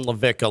on Ken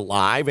LaVicka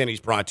Live, and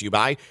he's brought to you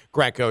by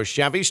Greco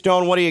Chevy.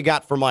 Stone, what do you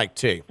got for Mike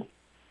T?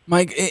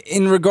 Mike,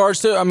 in regards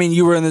to,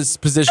 you were in this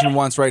position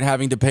once, right,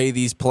 having to pay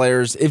these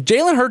players. If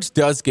Jalen Hurts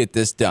does get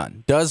this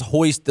done, does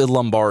hoist the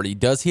Lombardi,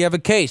 does he have a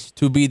case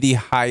to be the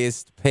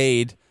highest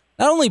paid,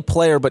 not only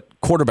player, but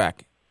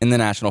quarterback in the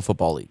National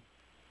Football League?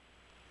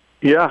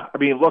 Yeah,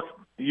 look,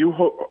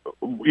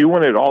 you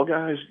win it all,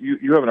 guys.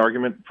 You have an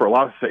argument for a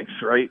lot of things,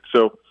 right?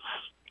 So,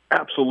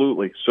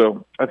 absolutely.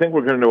 So, I think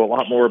we're going to know a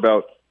lot more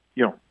about,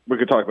 we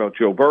could talk about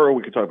Joe Burrow,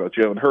 we could talk about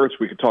Jalen Hurts,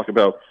 we could talk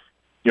about,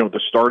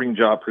 the starting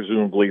job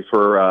presumably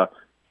for,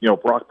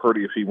 Brock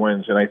Purdy if he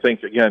wins. And I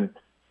think, again,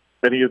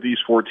 any of these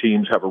 4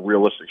 teams have a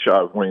realistic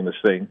shot of winning this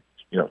thing,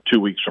 2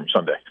 weeks from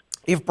Sunday.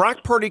 If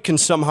Brock Purdy can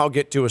somehow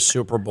get to a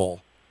Super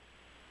Bowl,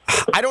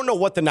 I don't know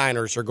what the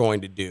Niners are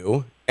going to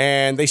do.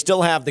 And they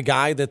still have the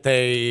guy that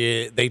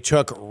they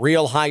took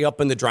real high up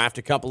in the draft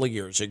a couple of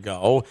years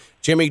ago.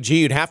 Jimmy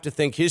G, you'd have to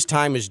think his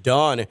time is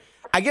done.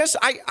 I guess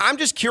I'm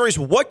just curious,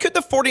 what could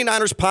the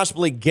 49ers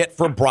possibly get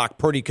for Brock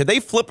Purdy? Could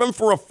they flip him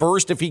for a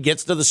first if he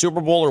gets to the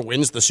Super Bowl or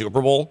wins the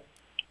Super Bowl?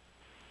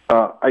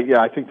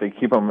 I think they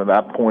keep him at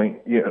that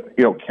point.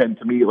 Ken,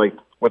 to me,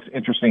 what's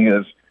interesting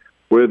is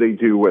what do they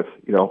do with,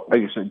 like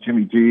you said,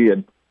 Jimmy G,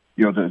 and,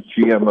 the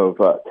GM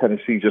of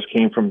Tennessee just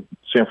came from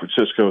San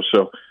Francisco.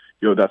 So,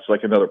 that's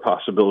like another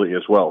possibility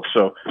as well.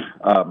 So,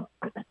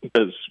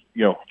 does,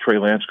 Trey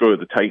Lance go to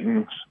the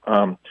Titans?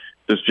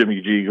 Does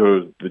Jimmy G go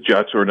to the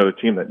Jets or another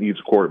team that needs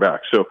a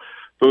quarterback? So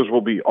those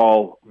will be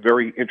all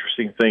very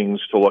interesting things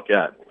to look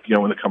at,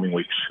 in the coming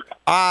weeks.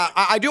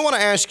 I do want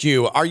to ask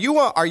you: Are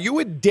you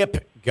a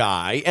dip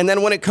guy? And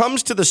then when it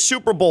comes to the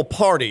Super Bowl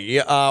party,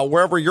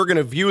 wherever you're going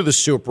to view the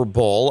Super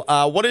Bowl,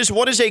 what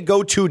is a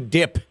go-to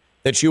dip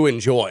that you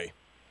enjoy?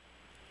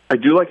 I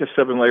do like a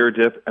 7-layer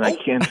dip, and I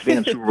can't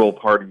stand Super Bowl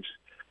parties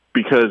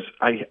because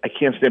I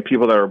can't stand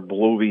people that are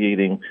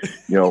bloviating,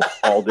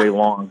 all day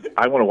long.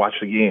 I want to watch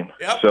the game.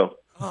 Yep. So.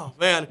 Oh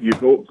man! You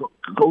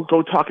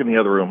go talk in the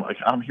other room. Like,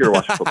 I'm here to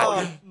watch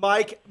football.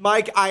 Mike,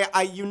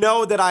 I you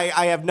know that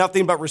I have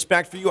nothing but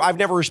respect for you. I've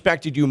never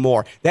respected you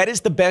more. That is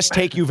the best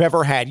take you've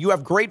ever had. You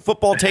have great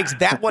football takes.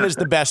 That one is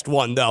the best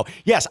one, though.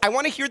 Yes, I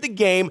want to hear the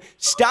game.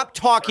 Stop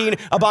talking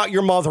about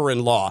your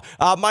mother-in-law.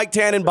 Mike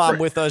Tannenbaum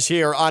with us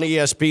here on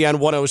ESPN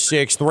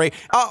 106.3.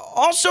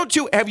 Also,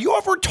 too, have you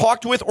ever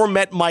talked with or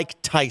met Mike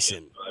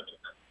Tyson?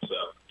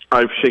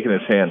 I've shaken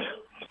his hand.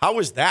 How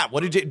was that?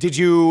 What did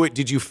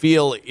you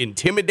feel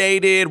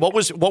intimidated?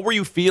 What were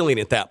you feeling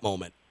at that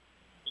moment?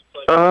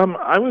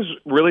 I was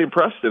really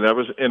impressed, and I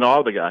was in awe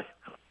of the guy.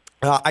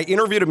 I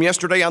interviewed him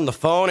yesterday on the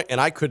phone,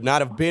 and I could not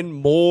have been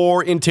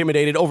more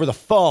intimidated over the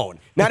phone.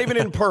 Not even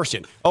in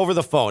person, over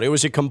the phone. It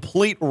was a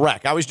complete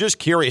wreck. I was just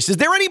curious. Is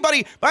there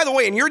anybody, by the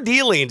way, in your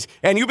dealings,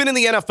 and you've been in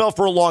the NFL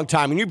for a long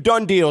time, and you've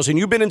done deals, and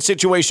you've been in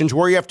situations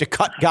where you have to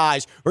cut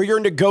guys, or you're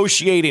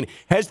negotiating,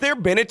 has there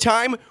been a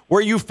time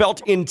where you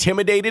felt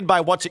intimidated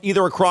by what's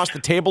either across the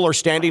table or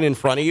standing in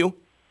front of you?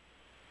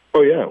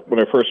 Oh, yeah. When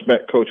I first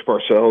met Coach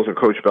Parcells or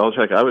Coach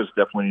Belichick, I was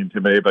definitely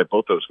intimidated by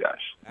both those guys.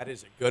 That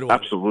is a good one.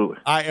 Absolutely.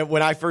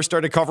 When I first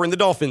started covering the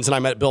Dolphins and I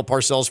met Bill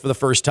Parcells for the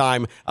first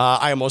time,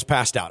 I almost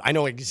passed out. I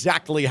know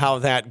exactly how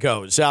that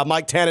goes.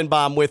 Mike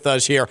Tannenbaum with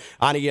us here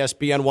on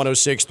ESPN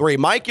 106.3.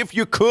 Mike, if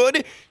you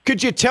could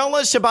you tell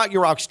us about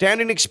your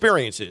outstanding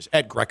experiences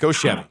at Greco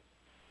Chevy?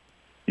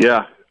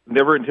 Yeah.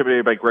 Never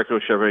intimidated by Greco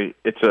Chevy.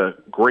 It's a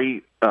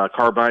great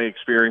car buying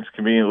experience,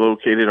 conveniently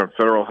located on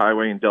Federal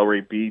Highway in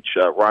Delray Beach.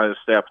 Ryan and the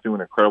staff do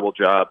an incredible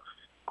job.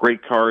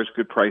 Great cars,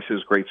 good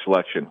prices, great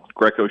selection.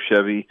 Greco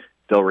Chevy,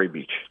 Delray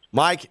Beach.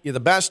 Mike, you're the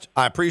best.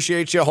 I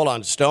appreciate you. Hold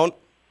on, Stone.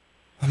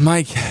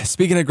 Mike,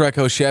 speaking of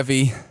Greco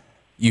Chevy,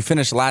 you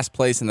finished last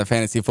place in the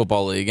Fantasy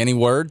Football League. Any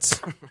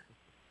words?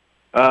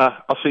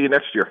 I'll see you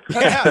next year.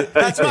 Yeah,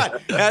 that's right.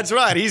 That's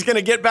right. He's going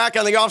to get back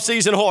on the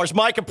off-season horse.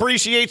 Mike,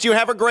 appreciate you.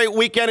 Have a great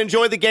weekend.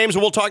 Enjoy the games,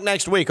 and we'll talk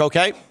next week,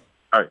 okay?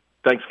 All right.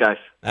 Thanks, guys.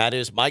 That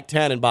is Mike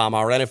Tannenbaum,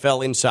 our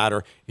NFL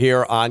insider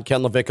here on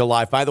Ken LaVicka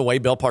Live. By the way,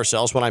 Bill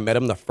Parcells, when I met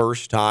him the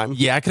first time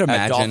I could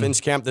imagine. at Dolphins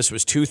camp, this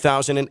was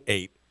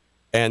 2008,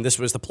 and this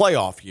was the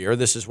playoff year.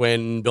 This is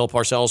when Bill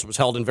Parcells was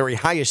held in very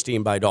high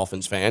esteem by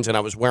Dolphins fans, and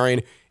I was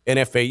wearing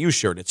an FAU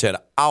shirt. It said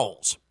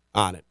Owls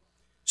on it.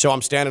 So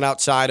I'm standing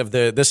outside of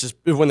this is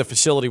when the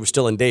facility was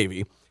still in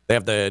Davie. They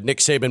have the Nick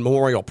Saban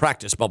Memorial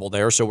Practice Bubble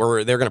there,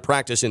 so they're going to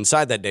practice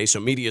inside that day. So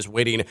media is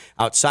waiting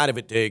outside of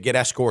it to get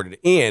escorted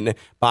in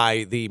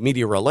by the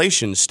media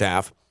relations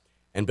staff.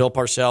 And Bill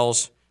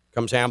Parcells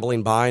comes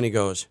ambling by and he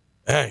goes,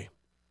 "Hey,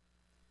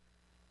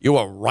 you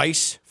a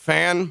Rice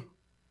fan?"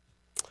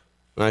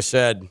 And I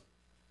said,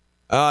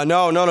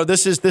 "No,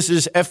 this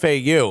is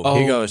FAU." Oh,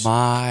 he goes,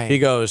 my. He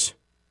goes,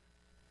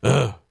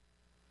 "Ugh,"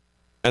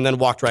 and then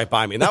walked right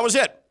by me. And that was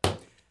it.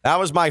 That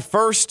was my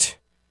first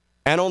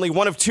and only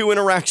one of two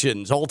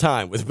interactions all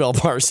time with Bill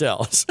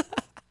Parcells.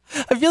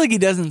 I feel like he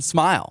doesn't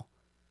smile.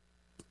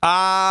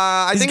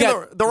 I think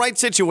in the right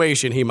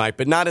situation he might,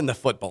 but not in the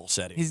football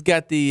setting. He's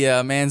got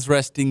the man's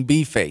resting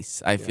bee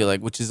face, I feel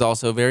like, which is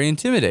also very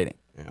intimidating.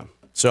 Yeah.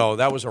 So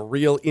that was a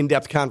real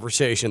in-depth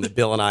conversation that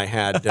Bill and I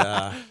had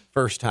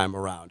first time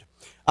around.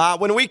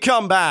 When we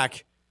come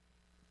back,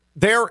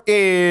 there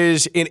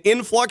is an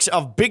influx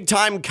of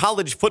big-time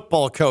college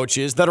football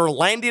coaches that are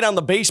landing on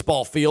the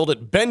baseball field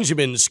at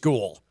Benjamin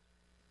School.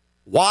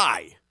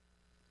 Why?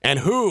 And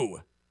who?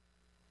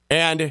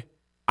 And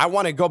I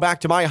want to go back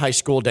to my high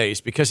school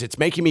days because it's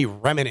making me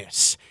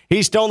reminisce.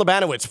 He's Stone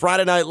Labanowitz,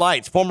 Friday Night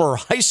Lights, former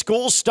high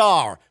school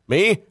star.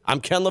 Me,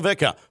 I'm Ken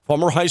LaVicka,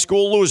 former high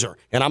school loser,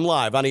 and I'm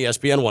live on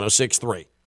ESPN 106.3.